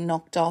seemingly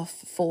knocked off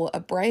for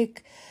a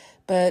break,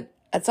 but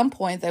at some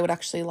point they would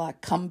actually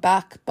come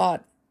back,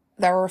 but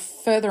they were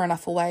further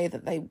enough away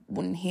that they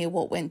wouldn't hear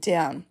what went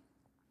down.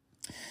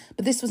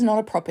 But this was not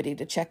a property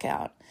to check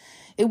out.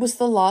 It was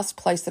the last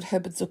place that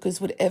Herbert Cukurs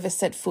would ever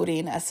set foot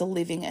in as a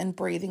living and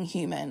breathing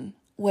human,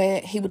 where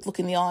he would look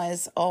in the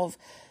eyes of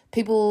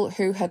people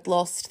who had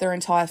lost their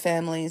entire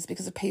families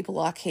because of people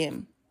like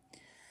him.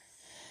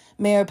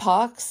 Mio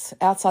parks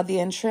outside the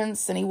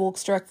entrance, and he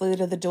walks directly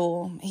to the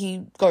door.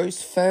 He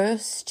goes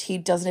first. He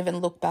doesn't even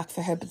look back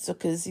for Herbert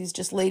Cukurs. He's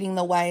just leading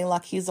the way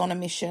like he's on a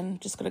mission.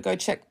 Just got to go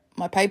check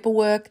my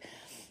paperwork.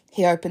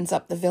 He opens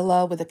up the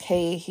villa with a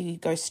key. He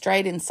goes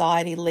straight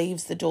inside. He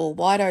leaves the door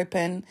wide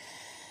open,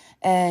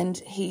 and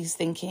he's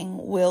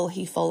thinking, will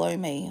he follow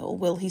me or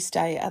will he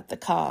stay at the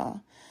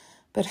car?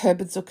 But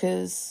Herbert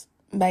Cukurs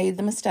made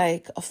the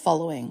mistake of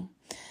following.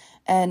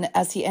 And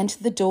as he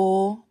entered the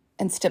door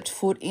and stepped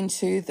foot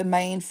into the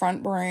main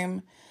front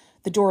room,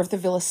 the door of the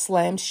villa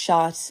slammed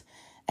shut,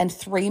 and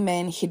 3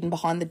 men hidden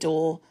behind the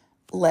door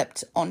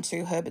leapt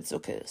onto Herbert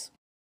Cukurs.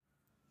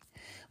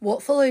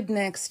 What followed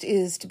next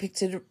is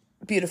depicted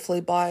beautifully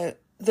by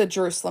the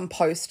Jerusalem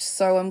Post,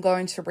 so I'm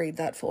going to read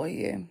that for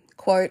you.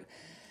 Quote,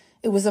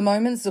 "It was a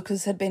moment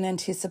Cukurs had been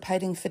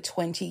anticipating for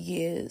 20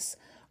 years.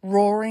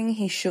 Roaring,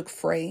 he shook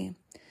free.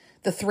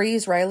 The 3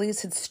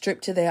 Israelis had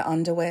stripped to their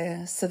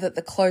underwear so that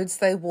the clothes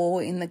they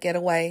wore in the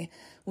getaway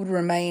would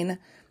remain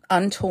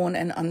untorn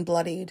and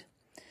unbloodied.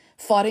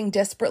 Fighting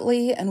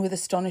desperately and with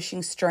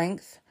astonishing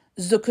strength,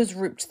 Cukurs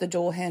ripped the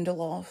door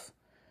handle off.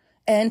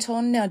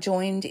 Anton now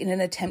joined in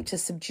an attempt to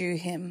subdue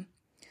him.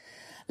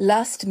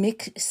 Lasst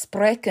mich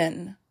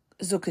sprechen,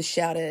 Cukurs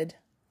shouted.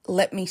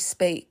 Let me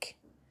speak.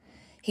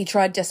 He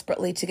tried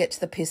desperately to get to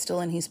the pistol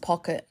in his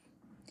pocket.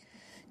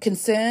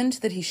 Concerned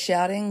that his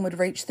shouting would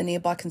reach the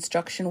nearby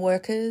construction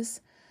workers,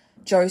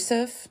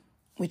 Joseph,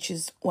 which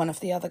is one of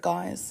the other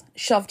guys,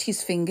 shoved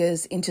his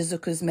fingers into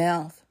Cukurs'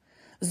 mouth.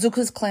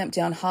 Cukurs clamped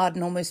down hard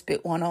and almost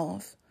bit one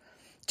off.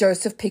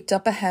 Joseph picked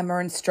up a hammer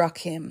and struck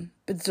him,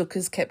 but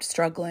Cukurs kept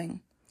struggling.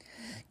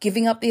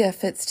 Giving up the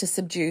efforts to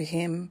subdue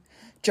him,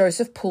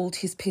 Joseph pulled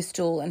his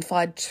pistol and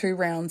fired 2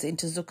 rounds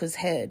into Cukurs'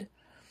 head.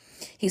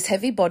 His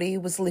heavy body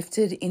was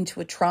lifted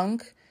into a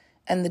trunk,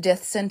 and the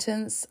death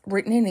sentence,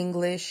 written in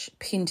English,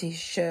 pinned to his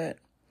shirt.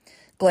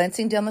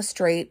 Glancing down the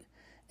street,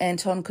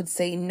 Anton could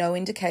see no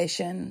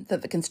indication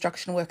that the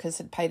construction workers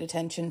had paid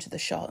attention to the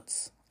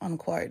shots."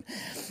 Unquote.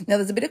 Now,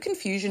 there's a bit of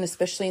confusion,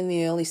 especially in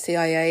the early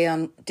CIA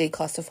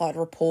declassified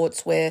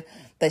reports, where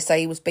they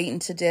say he was beaten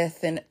to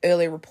death and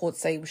earlier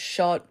reports say he was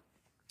shot.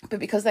 But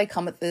because they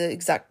come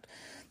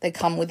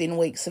within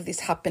weeks of this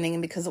happening,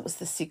 and because it was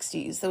the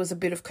 60s, there was a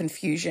bit of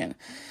confusion.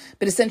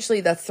 But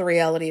essentially, that's the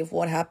reality of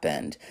what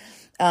happened.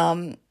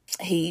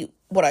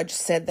 What I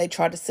just said, they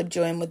tried to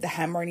subdue him with the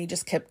hammer and he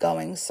just kept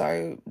going.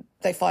 So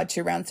they fired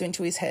 2 rounds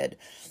into his head.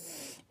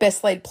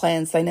 Best laid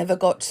plans, they never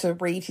got to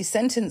read his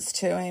sentence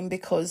to him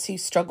because he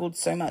struggled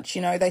so much.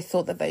 They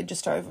thought that they'd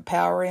just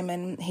overpower him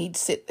and he'd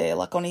sit there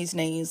on his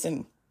knees,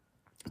 and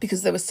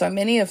because there were so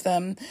many of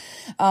them.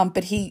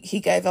 But he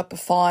gave up a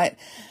fight.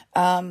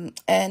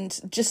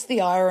 And just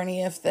the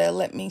irony of the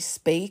let me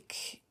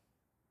speak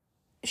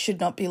should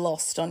not be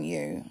lost on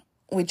you,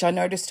 which I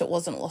noticed it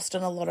wasn't lost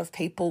on a lot of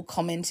people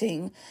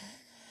commenting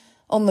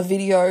on the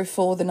video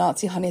for the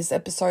Nazi Honeys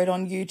episode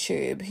on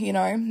YouTube. You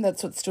know,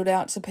 that's what stood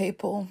out to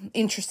people.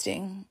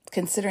 Interesting,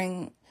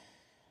 considering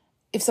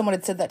if someone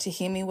had said that to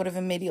him, he would have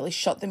immediately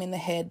shot them in the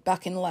head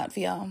back in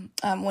Latvia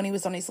when he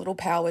was on his little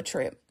power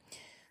trip.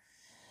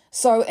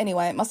 So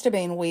anyway, it must have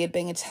been weird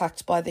being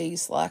attacked by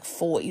these like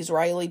 4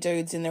 Israeli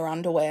dudes in their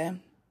underwear,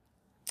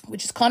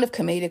 which is kind of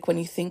comedic when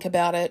you think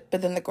about it,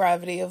 but then the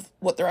gravity of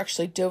what they're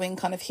actually doing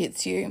kind of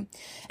hits you.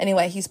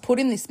 Anyway, he's put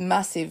in this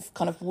massive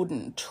kind of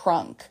wooden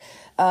trunk.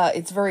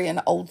 It's very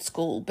an old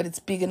school, but it's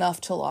big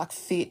enough to like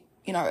fit,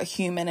 you know, a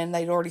human, and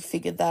they'd already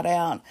figured that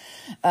out.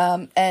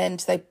 And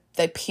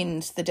they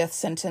pinned the death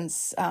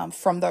sentence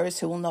from those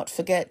who will not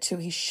forget to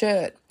his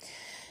shirt.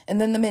 And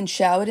then the men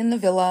showered in the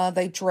villa.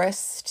 They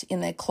dressed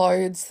in their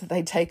clothes that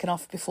they'd taken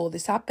off before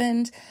this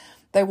happened.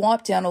 They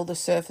wiped down all the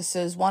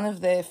surfaces. One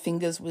of their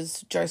fingers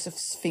was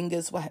Joseph's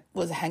fingers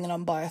was hanging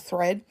on by a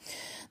thread.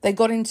 They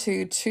got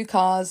into 2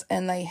 cars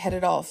and they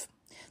headed off.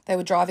 They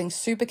were driving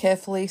super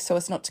carefully so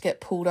as not to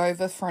get pulled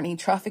over for any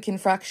traffic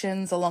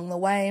infractions along the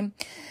way.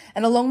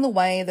 And along the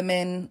way, the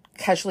men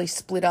casually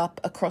split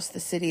up across the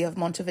city of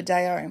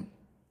Montevideo.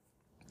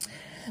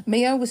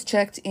 Mio was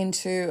checked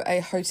into a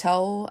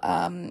hotel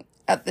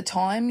at the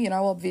time, you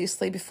know,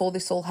 obviously before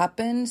this all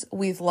happened,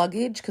 with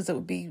luggage, because it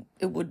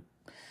would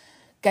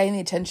gain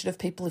the attention of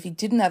people if he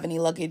didn't have any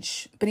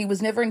luggage. But he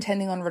was never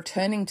intending on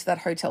returning to that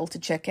hotel to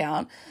check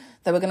out.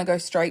 They were going to go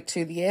straight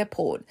to the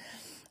airport.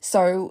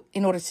 So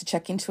in order to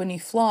check into a new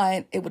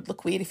flight, it would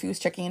look weird if he was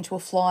checking into a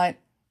flight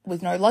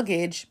with no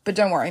luggage. But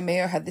don't worry,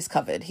 Mio had this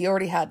covered. He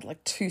already had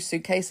like 2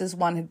 suitcases.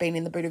 One had been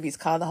in the boot of his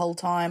car the whole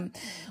time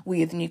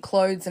with new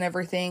clothes and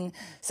everything.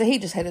 So he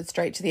just headed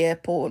straight to the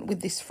airport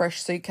with this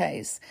fresh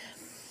suitcase.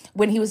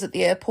 When he was at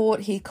the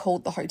airport, he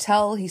called the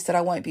hotel. He said,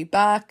 I won't be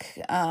back.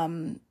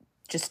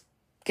 Just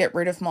get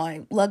rid of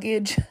my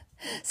luggage.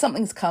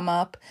 Something's come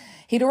up.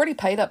 He'd already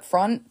paid up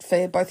front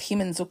for both him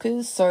and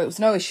Cukurs, so it was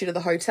no issue to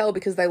the hotel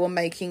because they were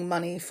making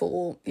money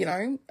for, you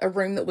know, a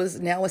room that was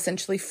now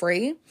essentially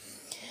free.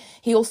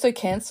 He also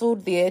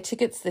cancelled the air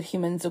tickets that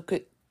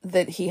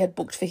he had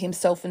booked for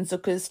himself and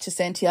Cukurs to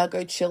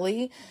Santiago,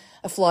 Chile,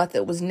 a flight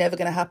that was never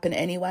going to happen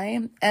anyway,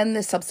 and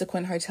the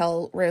subsequent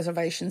hotel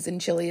reservations in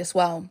Chile as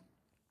well.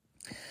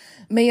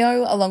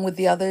 Mio, along with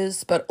the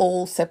others, but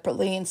all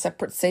separately in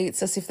separate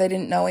seats as if they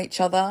didn't know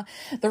each other.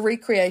 The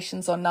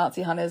recreations on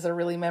Nazi Hunters are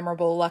really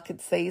memorable. Like,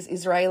 it's these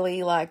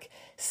Israeli, like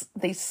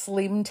these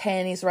slim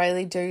tan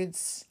Israeli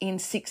dudes in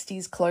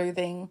 60s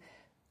clothing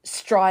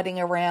striding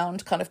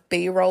around, kind of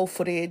B-roll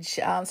footage,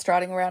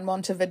 striding around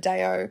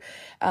Montevideo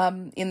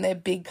in their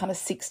big kind of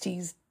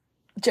 60s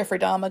Jeffrey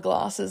Dahmer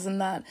glasses and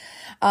that.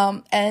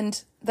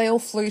 And they all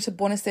flew to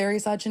Buenos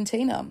Aires,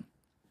 Argentina.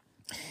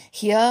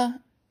 Here,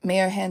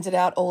 Mio handed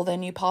out all their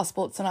new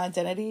passports and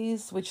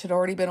identities, which had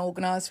already been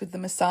organised with the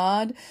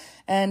Mossad,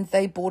 and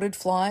they boarded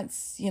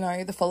flights, you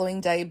know, the following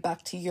day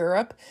back to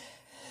Europe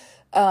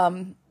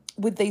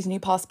with these new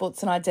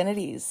passports and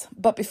identities.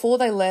 But before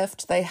they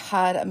left, they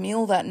had a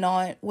meal that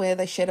night where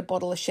they shared a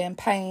bottle of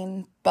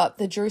champagne, but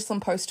the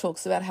Jerusalem Post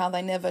talks about how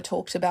they never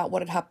talked about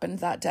what had happened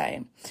that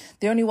day.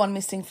 The only one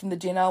missing from the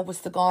dinner was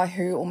the guy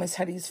who almost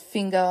had his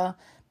finger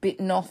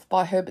bitten off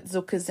by Herbert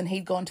Cukurs, and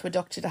he'd gone to a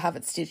doctor to have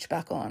it stitched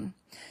back on.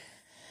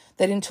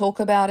 They didn't talk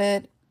about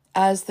it.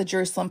 As the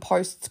Jerusalem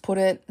Posts put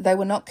it, they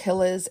were not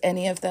killers,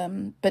 any of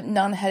them, but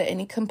none had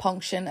any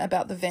compunction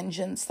about the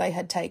vengeance they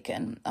had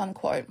taken,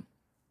 unquote.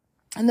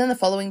 And then the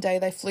following day,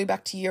 they flew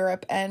back to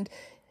Europe, and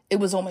it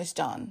was almost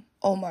done.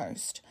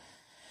 Almost.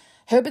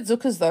 Herbert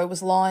Cukurs, though,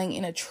 was lying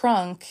in a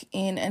trunk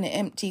in an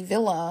empty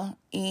villa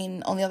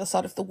on the other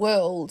side of the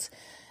world,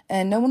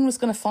 and no one was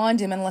going to find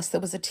him unless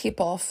there was a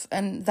tip-off,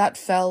 and that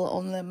fell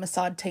on the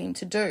Mossad team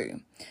to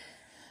do.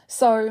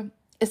 So,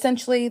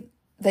 essentially,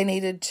 they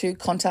needed to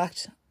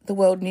contact the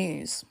world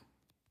news.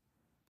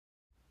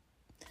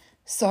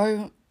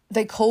 So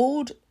they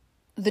called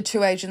the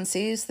 2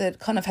 agencies that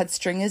kind of had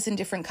stringers in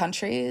different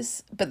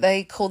countries, but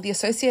they called the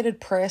Associated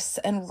Press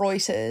and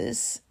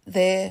Reuters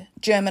their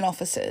German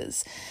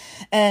offices.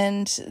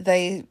 And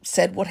they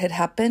said what had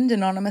happened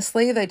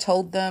anonymously. They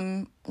told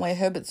them where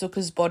Herbert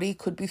Cukurs' body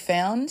could be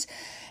found.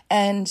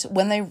 And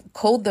when they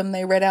called them,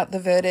 they read out the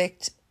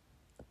verdict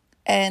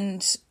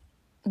and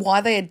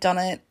why they had done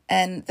it,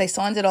 and they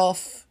signed it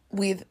off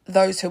with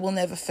those who will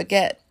never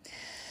forget.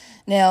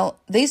 Now,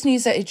 these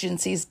news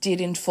agencies did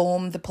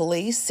inform the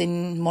police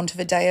in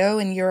Montevideo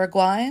in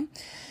Uruguay,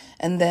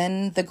 and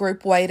then the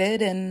group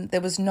waited and there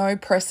was no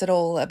press at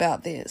all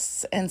about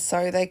this. And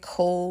so they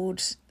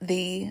called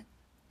the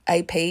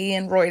AP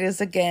and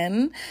Reuters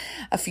again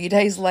a few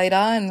days later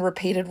and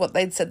repeated what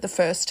they'd said the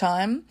first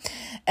time.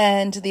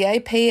 And the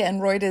AP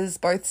and Reuters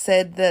both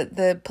said that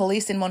the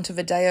police in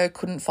Montevideo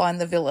couldn't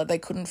find the villa. They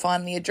couldn't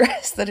find the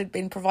address that had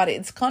been provided.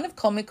 It's kind of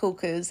comical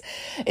because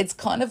it's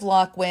kind of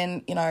like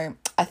when, you know,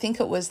 I think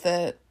it was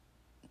the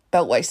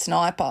Beltway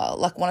sniper,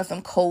 like one of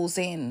them calls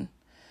in.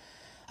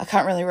 I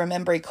can't really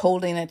remember. He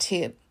called in a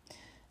tip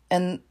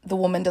and the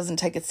woman doesn't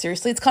take it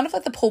seriously. It's kind of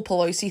like the Paul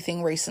Pelosi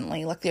thing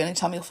recently, like the only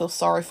time you'll feel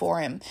sorry for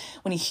him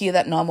when you hear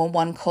that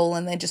 911 call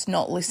and they're just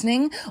not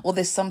listening, or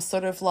there's some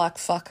sort of like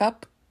fuck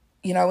up,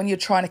 you know, when you're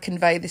trying to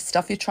convey this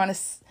stuff, you're trying to,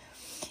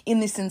 in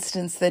this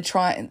instance,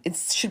 it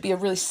should be a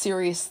really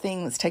serious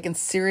thing that's taken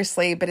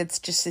seriously, but it's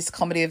just this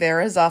comedy of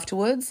errors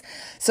afterwards.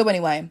 So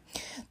anyway,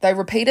 they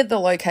repeated the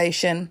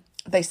location.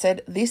 They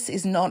said, this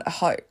is not a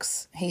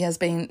hoax. He has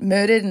been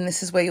murdered and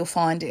this is where you'll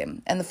find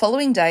him. And the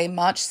following day,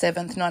 March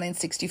 7th,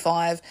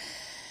 1965,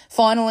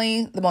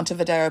 finally, the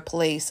Montevideo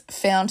police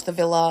found the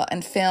villa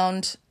and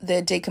found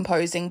the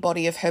decomposing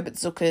body of Herbert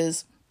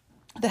Cukurs,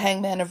 the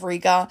hangman of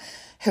Riga,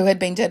 who had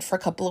been dead for a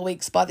couple of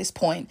weeks by this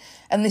point.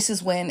 And this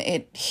is when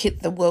it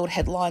hit the world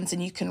headlines,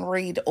 and you can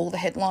read all the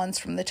headlines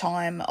from the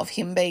time of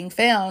him being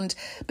found,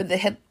 but they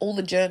had all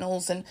the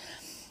journals and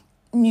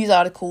news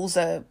articles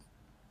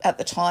at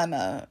the time,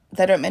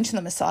 they don't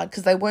mention the Mossad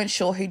because they weren't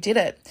sure who did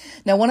it.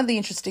 Now, one of the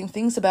interesting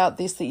things about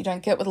this that you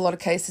don't get with a lot of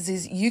cases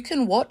is you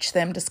can watch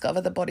them discover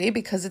the body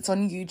because it's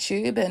on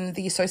YouTube, and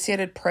the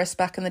Associated Press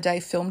back in the day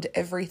filmed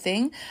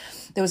everything.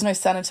 There was no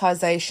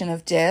sanitization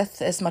of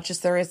death as much as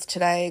there is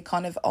today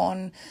kind of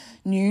on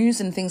news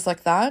and things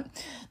like that.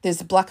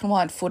 There's black and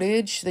white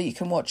footage that you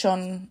can watch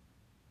on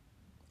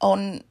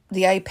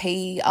the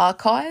AP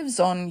archives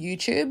on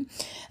YouTube,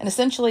 and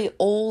essentially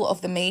all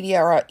of the media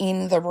are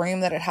in the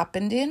room that it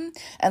happened in,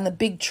 and the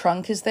big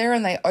trunk is there,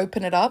 and they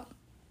open it up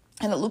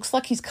and it looks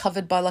like he's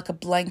covered by like a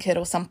blanket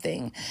or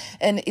something,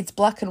 and it's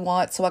black and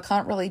white, so I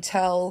can't really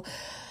tell.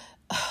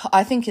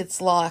 I think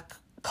it's like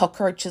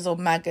cockroaches or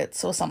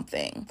maggots or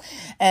something,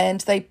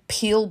 and they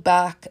peel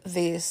back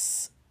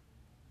this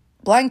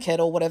blanket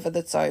or whatever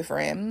that's over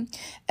him,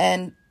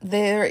 and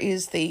there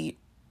is the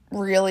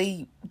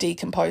really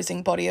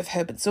decomposing body of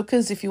Herbert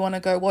Cukurs, if you want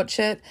to go watch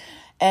it.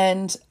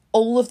 And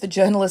all of the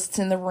journalists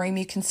in the room,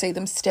 you can see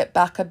them step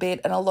back a bit,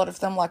 and a lot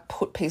of them like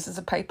put pieces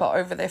of paper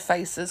over their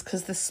faces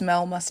because the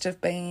smell must have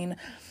been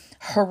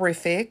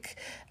horrific.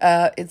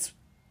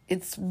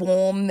 It's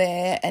warm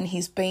there, and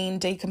he's been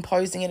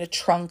decomposing in a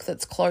trunk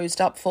that's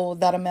closed up for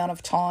that amount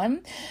of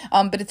time.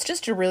 But it's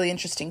just a really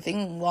interesting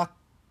thing, like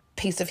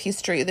piece of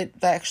history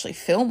that they actually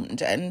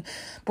filmed and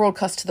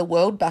broadcast to the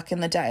world back in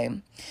the day.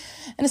 And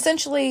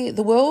essentially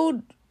the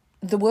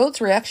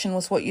world's reaction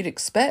was what you'd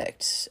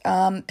expect.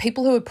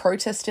 People who had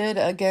protested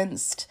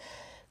against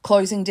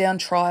closing down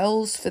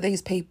trials for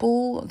these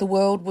people, the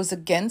world was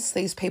against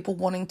these people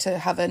wanting to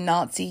have a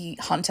Nazi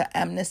hunter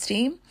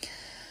amnesty.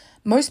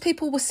 Most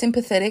people were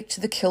sympathetic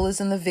to the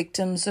killers and the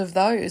victims of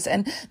those,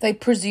 and they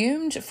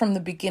presumed from the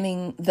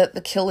beginning that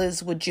the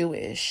killers were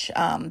Jewish.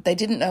 They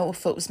didn't know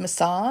if it was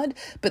Mossad,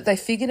 but they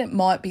figured it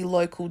might be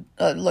local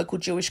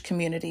Jewish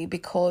community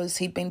because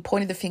he'd been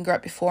pointing the finger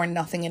at before and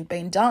nothing had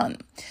been done.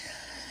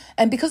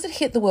 And because it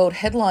hit the world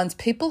headlines,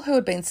 people who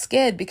had been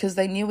scared because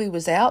they knew he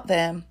was out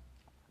there,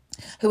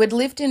 who had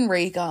lived in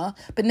Riga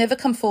but never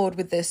come forward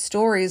with their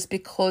stories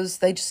because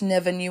they just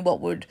never knew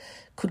what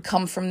could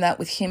come from that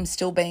with him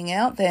still being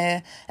out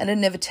there and had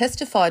never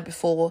testified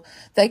before,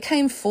 they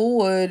came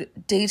forward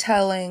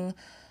detailing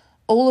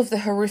all of the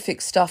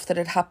horrific stuff that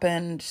had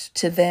happened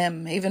to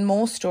them, even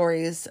more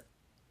stories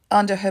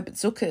under Herbert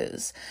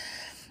Cukurs.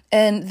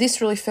 And this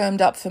really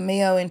firmed up for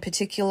Mio in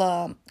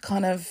particular,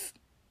 kind of.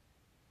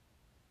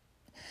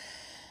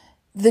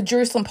 The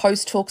Jerusalem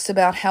Post talks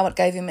about how it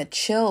gave him a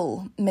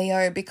chill,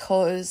 Mio,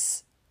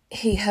 because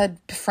he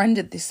had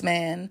befriended this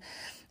man,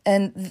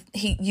 and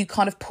you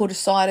kind of put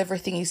aside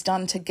everything he's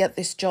done to get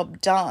this job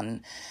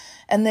done.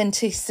 And then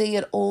to see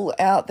it all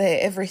out there,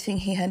 everything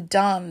he had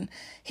done,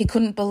 he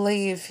couldn't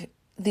believe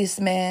this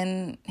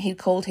man, he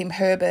called him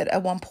Herbert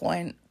at one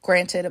point.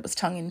 Granted, it was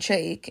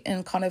tongue-in-cheek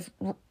and kind of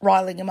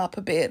riling him up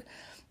a bit.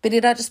 But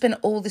he'd had to spend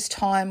all this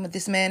time with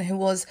this man who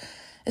was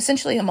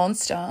essentially a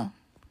monster.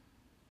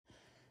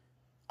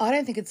 I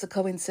don't think it's a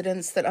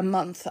coincidence that a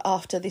month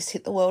after this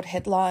hit the world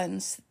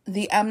headlines,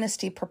 the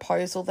amnesty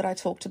proposal that I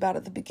talked about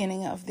at the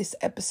beginning of this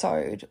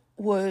episode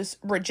was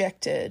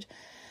rejected.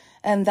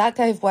 And that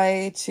gave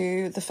way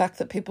to the fact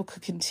that people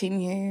could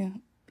continue,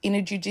 in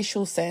a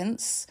judicial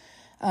sense,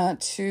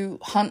 to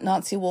hunt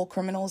Nazi war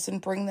criminals and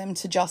bring them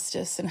to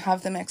justice and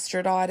have them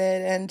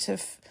extradited and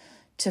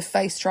to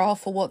face trial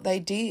for what they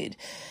did.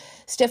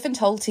 Stefan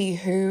Tulte,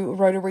 who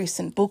wrote a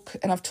recent book,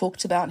 and I've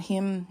talked about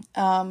him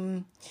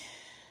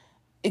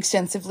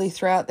extensively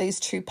throughout these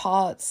two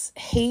parts,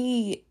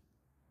 he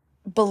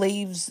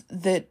believes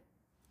that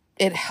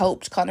it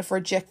helped kind of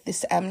reject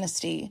this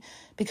amnesty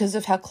because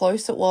of how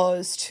close it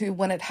was to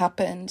when it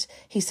happened.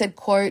 He said,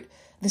 quote,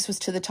 "This was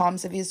to the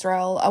Times of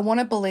Israel. I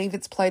want to believe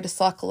it's played a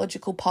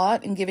psychological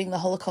part in giving the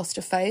Holocaust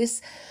a face,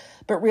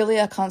 but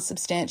really I can't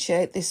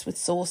substantiate this with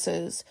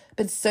sources.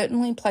 But it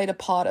certainly played a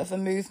part of a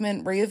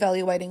movement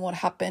reevaluating what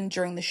happened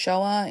during the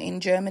Shoah in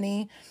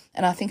Germany,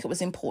 and I think it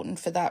was important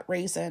for that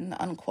reason,"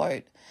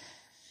 unquote.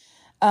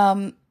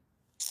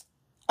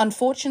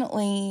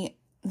 Unfortunately,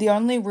 the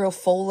only real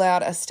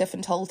fallout, as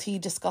Stefan Tulte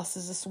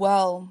discusses as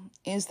well,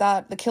 is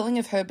that the killing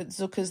of Herbert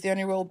Cukurs, the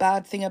only real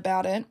bad thing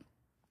about it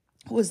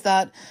was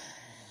that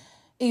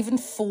even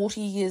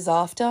 40 years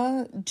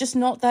after, just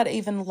not that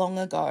even long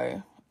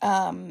ago,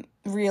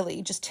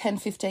 really, just 10,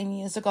 15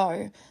 years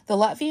ago, the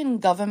Latvian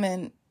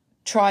government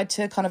tried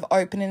to kind of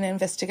open an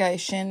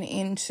investigation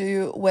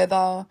into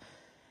whether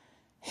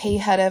he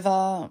had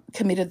ever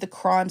committed the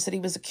crimes that he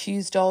was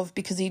accused of,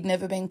 because he'd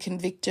never been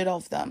convicted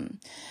of them.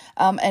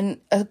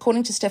 And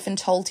according to Stefan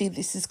Tolte,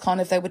 this is kind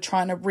of, they were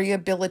trying to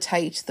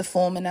rehabilitate the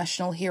former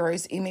national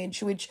hero's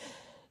image, which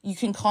you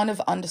can kind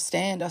of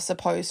understand, I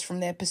suppose,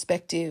 from their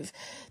perspective.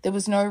 There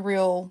was no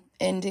real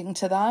ending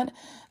to that.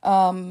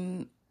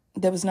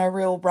 There was no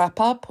real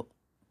wrap-up,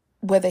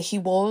 whether he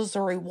was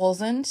or he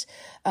wasn't,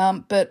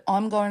 but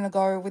I'm going to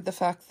go with the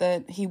fact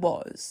that he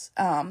was,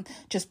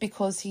 just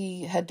because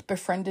he had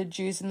befriended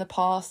Jews in the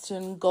past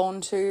and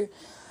gone to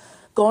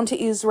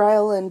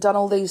Israel and done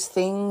all these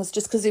things.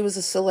 Just because he was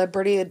a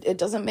celebrity, it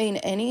doesn't mean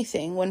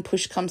anything when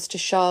push comes to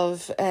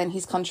shove and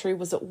his country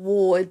was at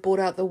war. It brought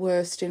out the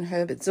worst in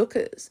Herbert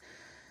Cukurs,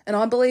 and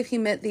I believe he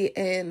met the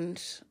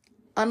end,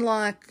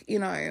 unlike,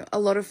 a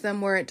lot of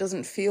them where it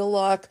doesn't feel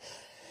like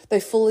they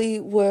fully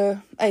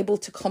were able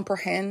to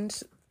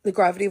comprehend the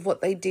gravity of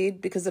what they did,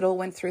 because it all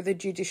went through the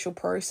judicial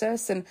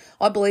process. And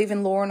I believe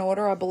in law and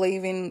order. I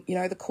believe in,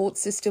 the court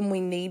system.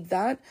 We need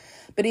that.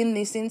 But in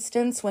this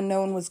instance, when no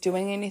one was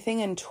doing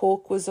anything and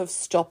talk was of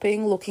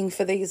stopping, looking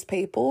for these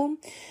people,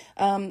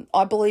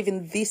 I believe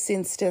in this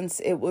instance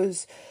it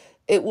was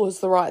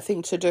the right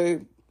thing to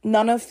do.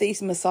 None of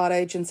these Mossad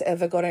agents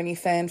ever got any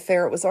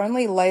fanfare. It was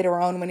only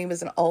later on, when he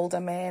was an older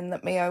man,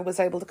 that Mio was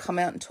able to come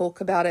out and talk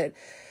about it.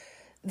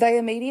 They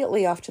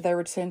immediately, after they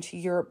returned to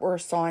Europe, were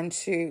assigned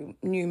to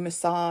new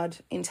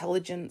Mossad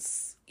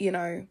intelligence,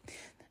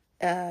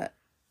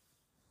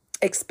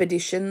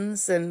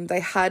 expeditions, and they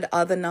had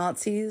other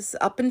Nazis.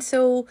 Up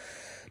until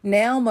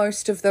now,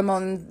 most of them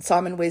on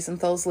Simon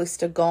Wiesenthal's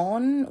list are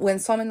gone. When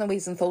Simon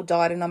Wiesenthal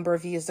died a number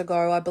of years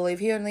ago, I believe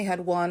he only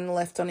had one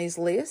left on his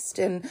list,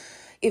 and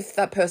if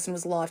that person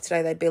was alive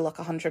today, they'd be like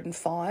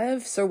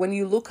 105. So when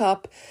you look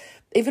up,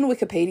 even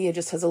Wikipedia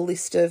just has a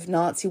list of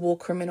Nazi war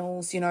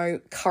criminals,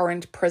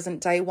 current,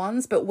 present-day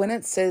ones. But when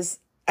it says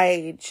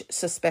age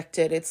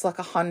suspected, it's like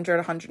 100,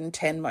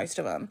 110, most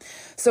of them.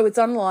 So it's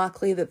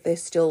unlikely that they're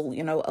still,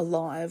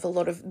 alive.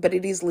 But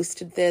it is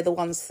listed there, the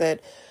ones that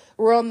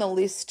were on the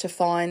list to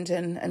find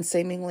and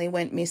seemingly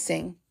went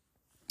missing.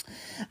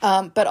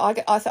 But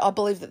I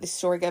believe that this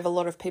story gave a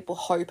lot of people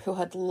hope who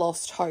had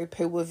lost hope,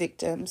 who were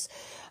victims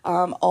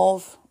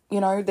of,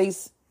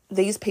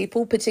 these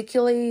people,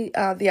 particularly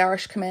the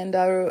Irish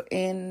commando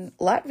in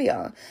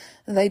Latvia.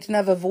 They didn't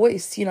have a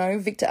voice.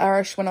 Victor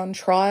Arish went on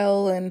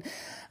trial, and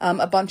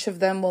a bunch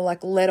of them were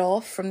let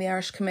off from the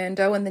Irish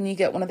commando, and then you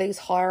get one of these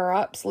higher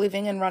ups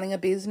living and running a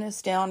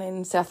business down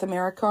in South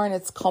America, and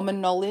it's common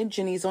knowledge,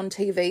 and he's on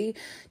TV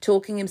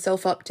talking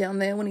himself up down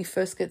there when he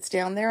first gets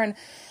down there, and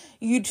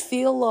you'd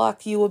feel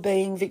like you were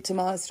being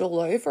victimized all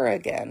over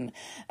again.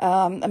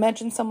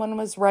 Imagine someone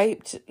was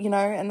raped,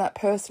 and that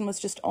person was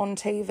just on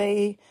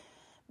TV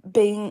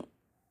being,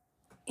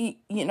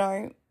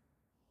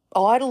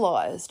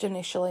 idolized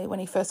initially when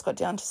he first got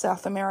down to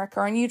South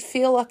America, and you'd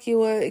feel like you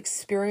were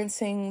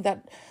experiencing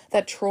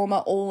that trauma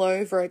all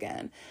over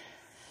again.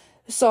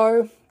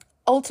 So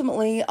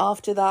ultimately,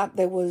 after that,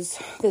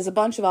 there's a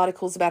bunch of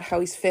articles about how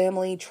his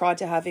family tried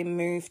to have him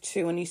moved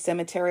to a new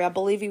cemetery. I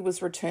believe he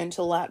was returned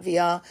to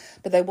Latvia,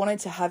 but they wanted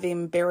to have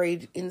him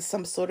buried in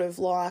some sort of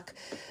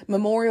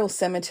memorial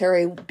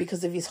cemetery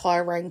because of his high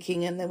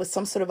ranking, and there was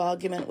some sort of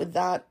argument with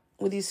that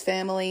with his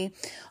family.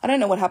 I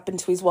don't know what happened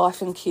to his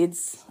wife and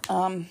kids.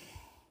 I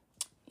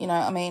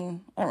don't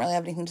really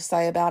have anything to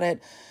say about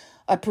it.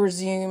 I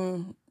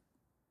presume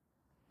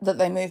that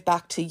they moved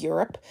back to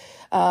Europe.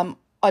 I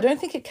don't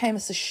think it came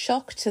as a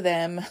shock to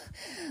them.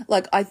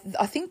 I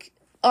think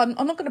I'm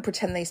not going to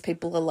pretend these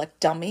people are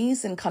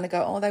dummies and kind of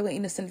go, oh, they were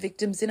innocent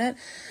victims in it.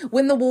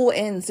 When the war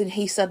ends and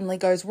he suddenly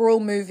goes, we're all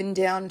moving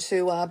down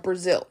to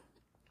Brazil.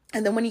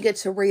 And then when you get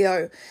to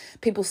Rio,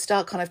 people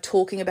start kind of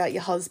talking about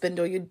your husband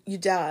or your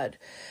dad,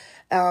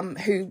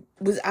 who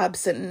was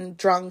absent and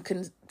drunk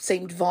and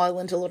seemed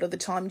violent a lot of the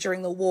time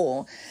during the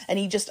war. And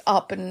he just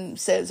up and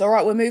says, all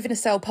right, we're moving to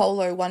Sao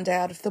Paulo one day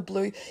out of the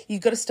blue.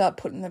 You've got to start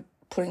putting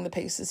the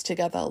pieces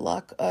together.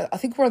 I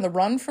think we're on the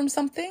run from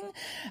something.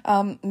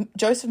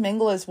 Joseph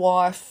Mengeler's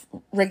wife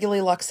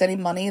regularly sent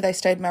him money. They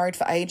stayed married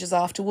for ages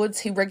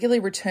afterwards. He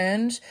regularly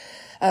returned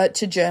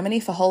to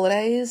Germany for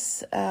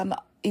holidays,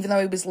 even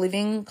though he was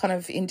living kind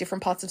of in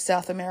different parts of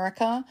South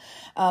America.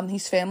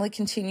 His family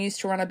continues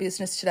to run a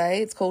business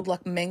today. It's called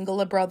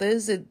Mengeler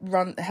Brothers. It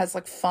has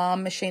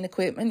farm machine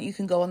equipment. You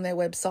can go on their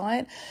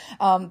website.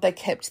 They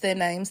kept their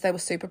names. They were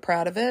super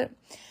proud of it.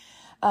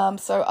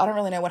 So I don't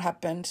really know what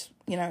happened,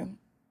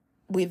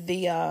 with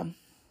the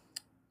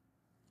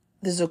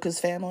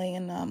Cukurs family,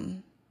 and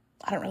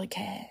I don't really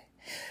care.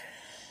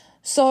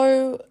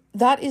 So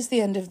that is the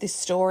end of this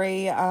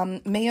story.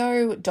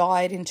 Mio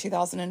died in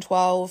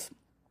 2012.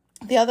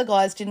 The other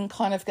guys didn't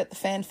kind of get the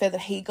fanfare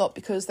that he got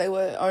because they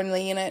were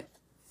only in it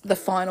the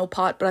final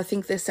part, but I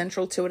think they're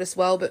central to it as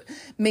well. But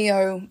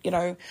Mio,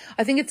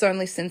 I think it's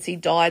only since he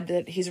died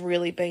that he's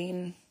really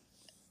been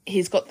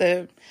he's got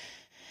the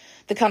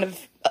kind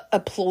of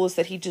applause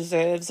that he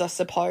deserves, I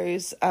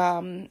suppose.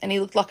 And he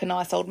looked like a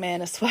nice old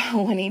man as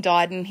well when he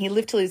died, and he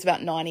lived till he was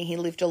about 90. He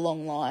lived a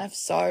long life.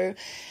 So,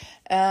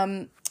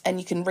 and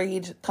you can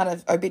read kind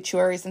of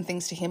obituaries and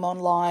things to him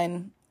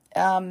online.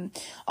 I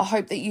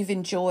hope that you've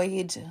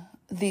enjoyed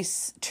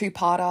this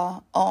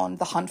two-parter on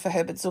the hunt for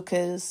Herbert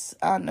Cukurs.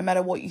 No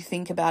matter what you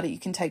think about it, you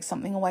can take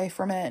something away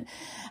from it.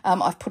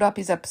 I've put up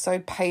his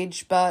episode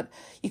page, but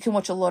you can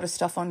watch a lot of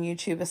stuff on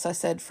YouTube, as I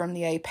said, from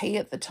the AP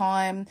at the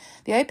time.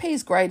 The AP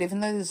is great,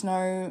 even though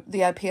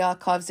the AP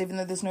archives, even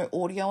though there's no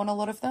audio on a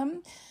lot of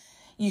them.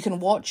 You can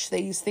watch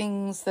these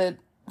things that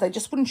they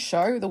just wouldn't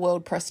show the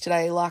world press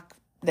today, like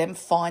them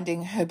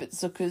finding Herbert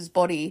Cukurs'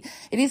 body.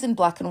 It is in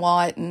black and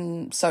white,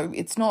 and so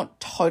it's not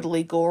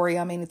totally gory.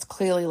 I mean, it's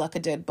clearly like a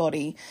dead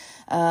body.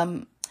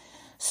 Visit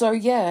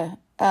the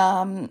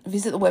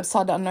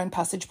website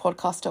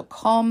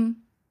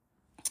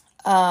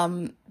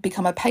unknownpassagepodcast.com.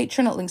 Become a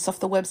patron. It links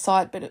off the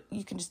website, but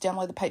you can just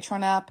download the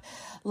Patreon app.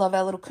 Love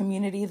our little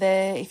community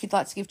there. If you'd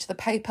like to give to the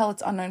PayPal,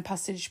 it's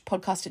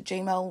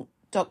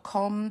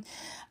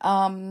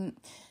unknownpassagepodcast@gmail.com.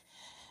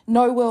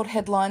 No world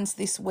headlines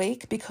this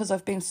week because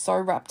I've been so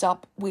wrapped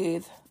up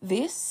with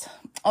this.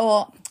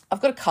 I've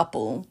got a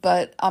couple,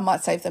 but I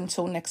might save them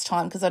till next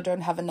time because I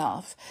don't have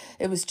enough.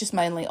 It was just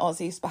mainly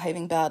Aussies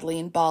behaving badly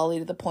in Bali,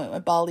 to the point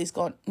where Bali's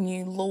got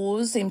new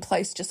laws in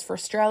place just for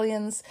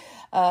Australians,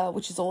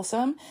 which is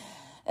awesome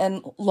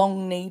and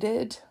long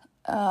needed.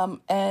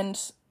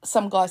 And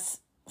some guys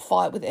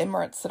fight with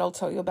Emirates that I'll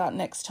tell you about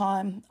next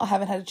time. I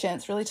haven't had a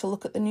chance really to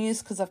look at the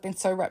news because I've been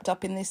so wrapped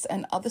up in this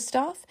and other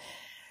stuff.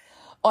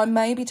 I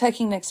may be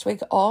taking next week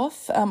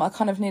off. I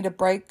kind of need a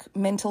break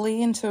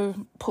mentally and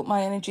to put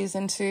my energies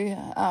into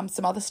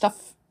some other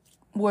stuff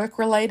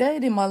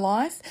work-related in my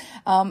life.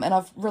 And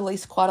I've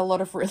released quite a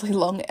lot of really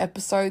long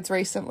episodes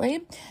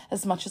recently,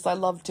 as much as I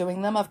love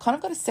doing them. I've kind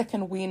of got a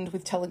second wind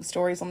with telling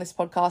stories on this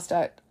podcast.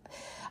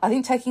 I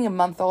think taking a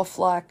month off,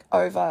 like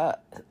over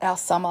our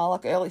summer,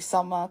 like early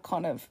summer,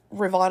 kind of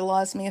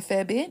revitalised me a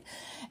fair bit.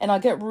 And I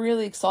get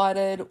really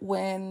excited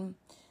when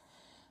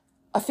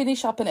I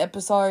finish up an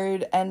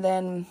episode, and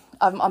then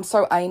I'm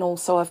so anal,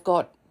 so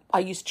I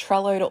use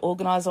Trello to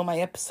organise all my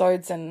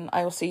episodes, and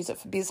I also use it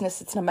for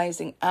business. It's an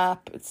amazing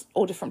app. It's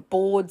all different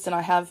boards, and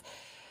I have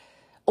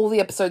all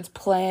the episodes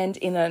planned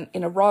in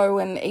a row,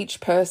 and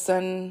each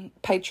person,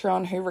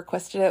 Patreon, who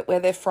requested it, where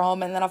they're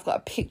from, and then I've got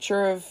a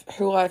picture of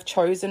who I've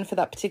chosen for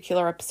that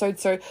particular episode,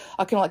 so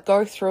I can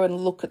go through and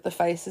look at the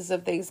faces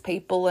of these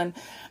people, and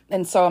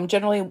so I'm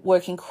generally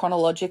working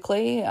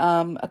chronologically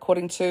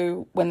according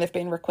to when they've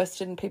been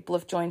requested and people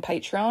have joined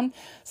Patreon.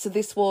 So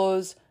this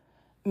was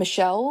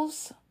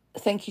Michelle's.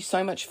 Thank you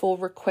so much for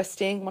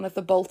requesting one of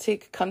the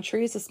Baltic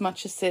countries, as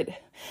much as it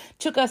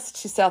took us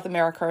to South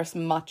America, as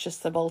much as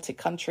the Baltic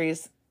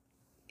countries.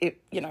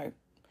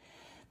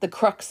 The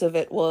crux of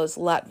it was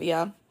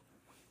Latvia.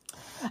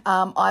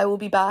 I will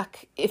be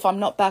back. If I'm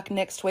not back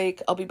next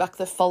week, I'll be back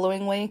the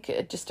following week.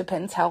 It just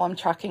depends how I'm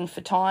tracking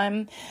for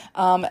time.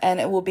 And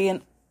it will be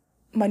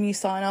my new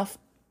sign-off,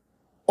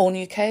 all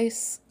new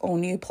case, all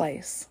new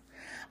place.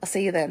 I'll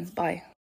see you then. Bye.